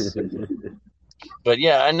guy. But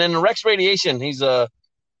yeah, and then Rex Radiation, he's a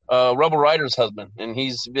Rebel Rider's husband, and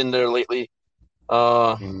he's been there lately.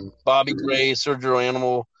 Bobby Gray, Sergio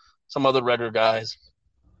Animal, some other Redder guys,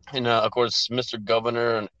 and of course Mr.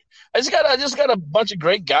 Governor. And I just got a bunch of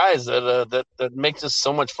great guys that makes this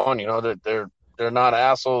so much fun. You know, that they're not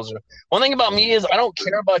assholes. One thing about me is I don't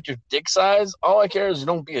care about your dick size. All I care is you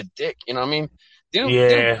don't be a dick. You know what I mean? Dude, you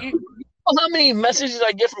know how many messages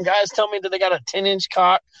I get from guys telling me that they got a 10-inch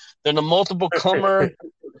cock, they're the multiple comer,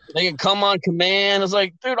 they can come on command. It's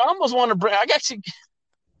like, dude, I almost want to bring. I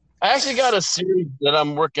actually got a series that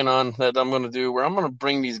I'm working on that I'm going to do where I'm going to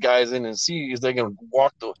bring these guys in and see if they can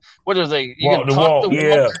walk the. What are they? You walk can the talk walk. the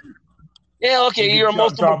Yeah. walk. Yeah. Okay. You're a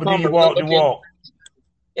multiple comer. You walk the walk.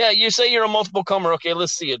 Yeah. You say you're a multiple comer. Okay.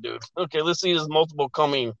 Let's see it, dude. Okay. Let's see his multiple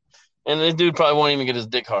coming. And this dude probably won't even get his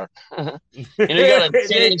dick hard. You got a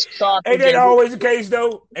 10-inch cock. Ain't that always the case,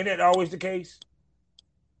 though? Ain't that always the case?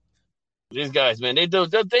 These guys, man, they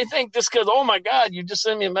think just because, oh my God, you just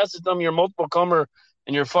send me a message telling me you're multiple comer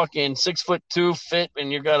and you're fucking 6'2" fit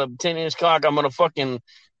and you got a 10-inch cock, I'm gonna fucking,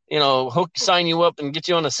 sign you up and get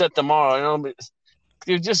you on the set tomorrow. You know,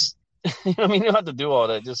 you just, you don't have to do all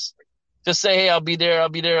that. Just say, hey, I'll be there. I'll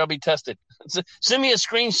be tested. Send me a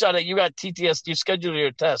screenshot that you got TTS. You schedule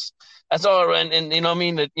your test. That's all. And you know what I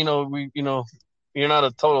mean? That you're not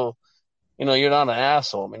a total. You're not an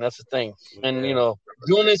asshole. I mean, that's the thing. And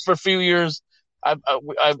doing this for a few years, I've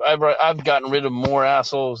gotten rid of more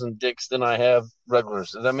assholes and dicks than I have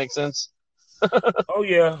regulars. Does that make sense? Oh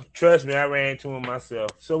yeah, trust me, I ran into him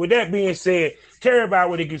myself. So with that being said, tell everybody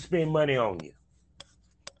where they can spend money on you.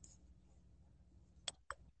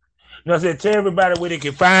 No, I said tell everybody where they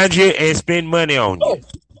can find you and spend money on you.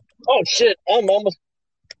 Oh shit! I'm almost.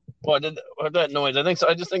 Well, I heard that noise. I think so.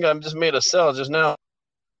 I just made a sell just now.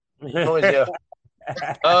 Noise, yeah.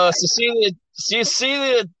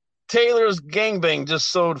 Cecilia Taylor's gangbang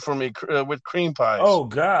just sold for me with cream pies. Oh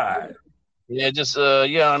God. Yeah, just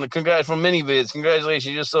on the congrats from Minivids.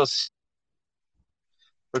 Congratulations, you just sold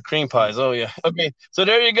for cream pies. Oh yeah. Okay, so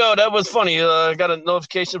there you go. That was funny. I got a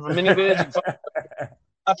notification from Minivids.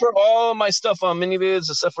 I put all my stuff on Minivids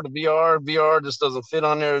except for the VR. VR just doesn't fit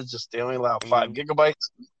on there. It's just they only allow 5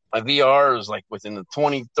 gigabytes. My VR is like within the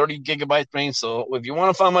 20, 30 gigabyte range. So if you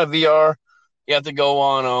want to find my VR, you have to go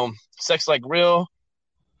on Sex Like Real,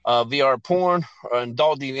 VR Porn, or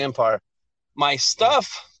Adult DV Empire. My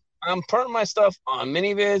stuff, I'm putting my stuff on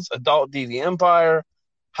Minivids, Adult DV Empire,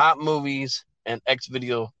 Hot Movies, and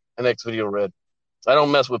Xvideo Red. I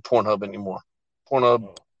don't mess with Pornhub anymore.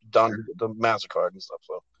 Pornhub done the MasterCard and stuff.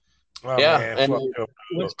 So man, and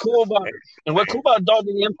what's cool about Adult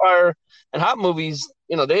DV Empire and Hot Movies,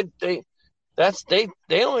 they don't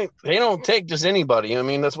take just anybody. I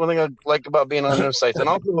mean, that's one thing I like about being on their sites. And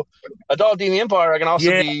also, Adult DV Empire, I can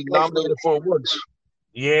also be nominated for awards.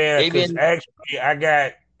 Yeah, because actually, I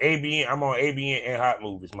got ABN. I'm on ABN and Hot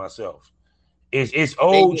Movies myself. It's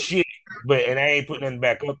old shit, and I ain't putting nothing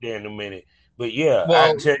back up there in a minute. But yeah,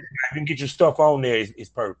 I can get your stuff on there. It's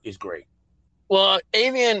perfect. It's great. Well,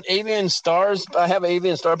 ABN Stars. I have an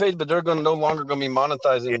ABN Star page, but they're no longer going to be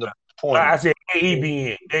monetizing the porn. I said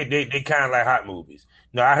ABN. They kind of like Hot Movies.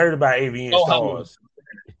 No, I heard about ABN Stars.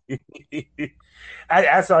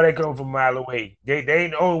 I saw that come from a mile away. They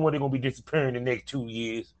ain't the only one that's gonna be disappearing in the next 2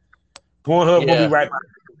 years. Pornhub gonna be right behind them.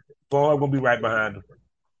 Pornhub gonna be right behind them.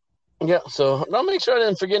 Yeah, so I'll make sure I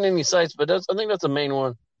didn't forget any sites, but I think that's the main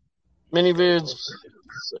one. Minivids.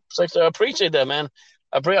 I appreciate that, man.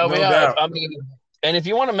 I mean, and if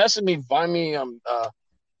you want to message me, find me on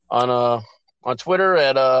Twitter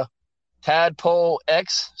at Tadpole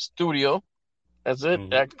X Studio. That's it.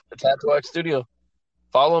 Tadpole X Studio.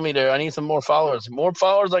 Follow me there. I need some more followers. The more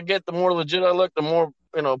followers I get, the more legit I look. The more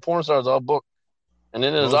porn stars I'll book. And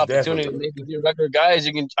then there's opportunity to maybe do regular guys.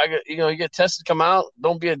 You get tested, come out.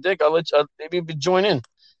 Don't be a dick. I'll let you maybe join in.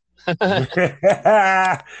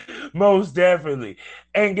 Most definitely.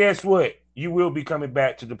 And guess what? You will be coming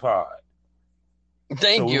back to the pod.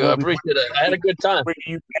 Thank you. I appreciate it. I had a good time.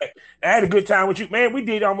 I had a good time with you, man. We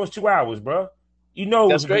did almost 2 hours, bro. It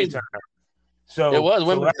was a great time. So it was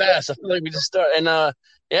went fast. I feel like we just started, and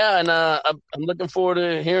I'm looking forward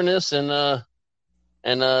to hearing this, and we're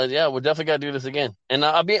definitely got to do this again. And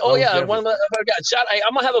I'll be. I'm gonna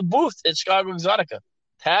have a booth at Chicago Exotica.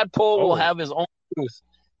 Tadpole will have his own booth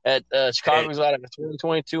at Chicago Exotica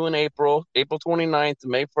 2022 in April 29th to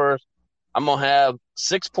May 1st. I'm gonna have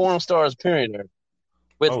 6 porn stars appearing there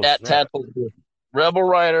with Tadpole booth. Rebel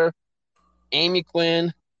Rider, Amy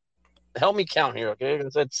Quinn, help me count here, okay? I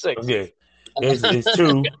said 6. Okay. It's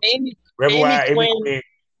 2. Amy Quinn.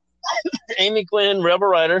 Amy Quinn, Rebel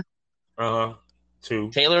Rider.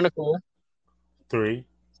 2. Taylor Nicole. 3.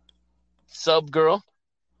 Sub Girl.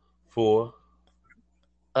 4.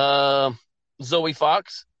 Zoe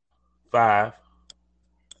Fox. 5.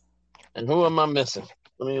 And who am I missing?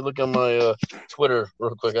 Let me look at my Twitter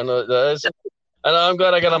real quick. I know I'm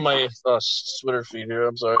glad I got on my Twitter feed here.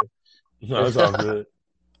 I'm sorry. No, it's all good.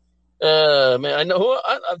 Man, I know who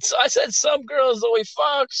I said. Sub Girl, Zoe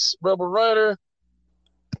Fox, Rebel Rider.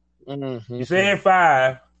 Mm-hmm. You said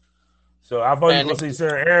 5. So I thought you were going to say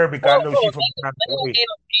Sarah Arabic. I know she's from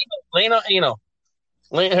Lena Ano.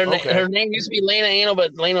 Her name used to be Lena Ano,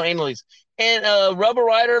 but Lena Anolis. And Rebel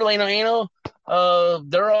Rider, Lena Ano.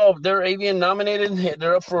 They're avian nominated.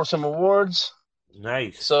 They're up for some awards.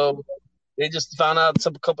 Nice. So they just found out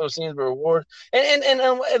a couple of scenes were awards. And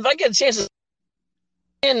if I get a chance to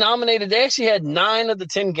get nominated, they actually had 9 of the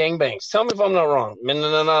 10 gangbangs. Tell me if I'm not wrong,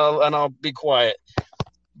 and I'll be quiet.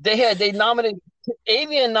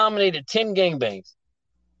 Avian nominated 10 gangbangs.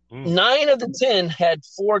 9 of the 10 had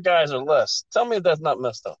 4 guys or less. Tell me if that's not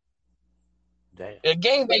messed up. Damn. A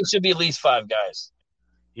gangbang should be at least 5 guys.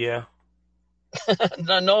 Yeah.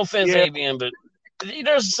 No offense, Avian, but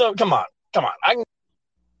there's come on.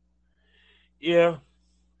 Yeah.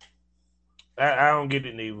 I don't get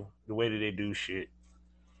it neither, the way that they do shit.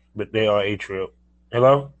 But they are a trip.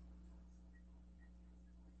 Hello?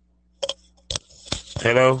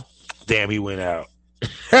 Hello? Damn, he went out.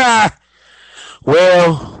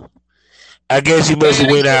 Well, I guess he must have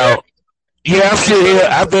went out. Yeah, I'm still here.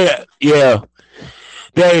 I bet. Yeah.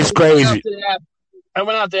 That is crazy. I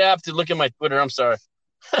went out the app to look at my Twitter. I'm sorry.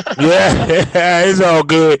 Yeah, it's all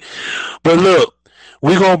good. But look,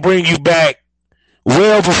 we're going to bring you back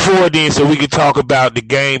well before then so we can talk about the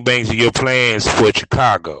gangbangs and your plans for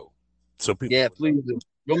Chicago. So yeah, please do.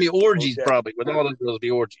 There'll be orgies probably. With all those girls,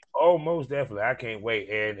 be orgies. Oh, most definitely. I can't wait.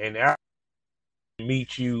 And I'll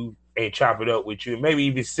meet you and chop it up with you. Maybe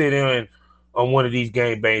even sit in on one of these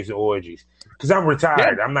gangbangs and orgies. Because I'm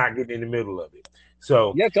retired. Yeah. I'm not getting in the middle of it.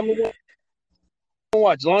 So yeah, come and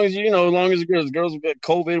watch. As long as the girls get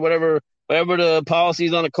COVID, whatever the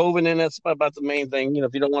policies on the COVID, and that's about the main thing.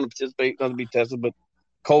 If you don't want to participate, don't be tested, but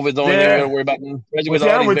COVID's the only thing you got to worry about. With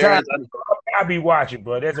all these variants, I'll be watching,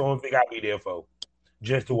 bro. That's the only thing I'll be there for,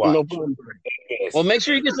 just to watch. No problem. Yes. Well, make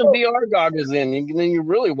sure you get some VR goggles in, and then you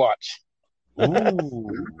really watch.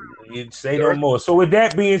 Ooh, you say no more. So with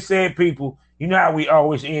that being said, people, you know how we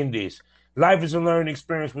always end this. Life is a learning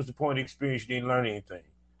experience. What's the point of experience? You didn't learn anything.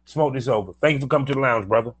 Smoke this over. Thank you for coming to the lounge,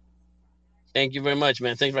 brother. Thank you very much,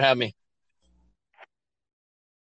 man. Thanks for having me.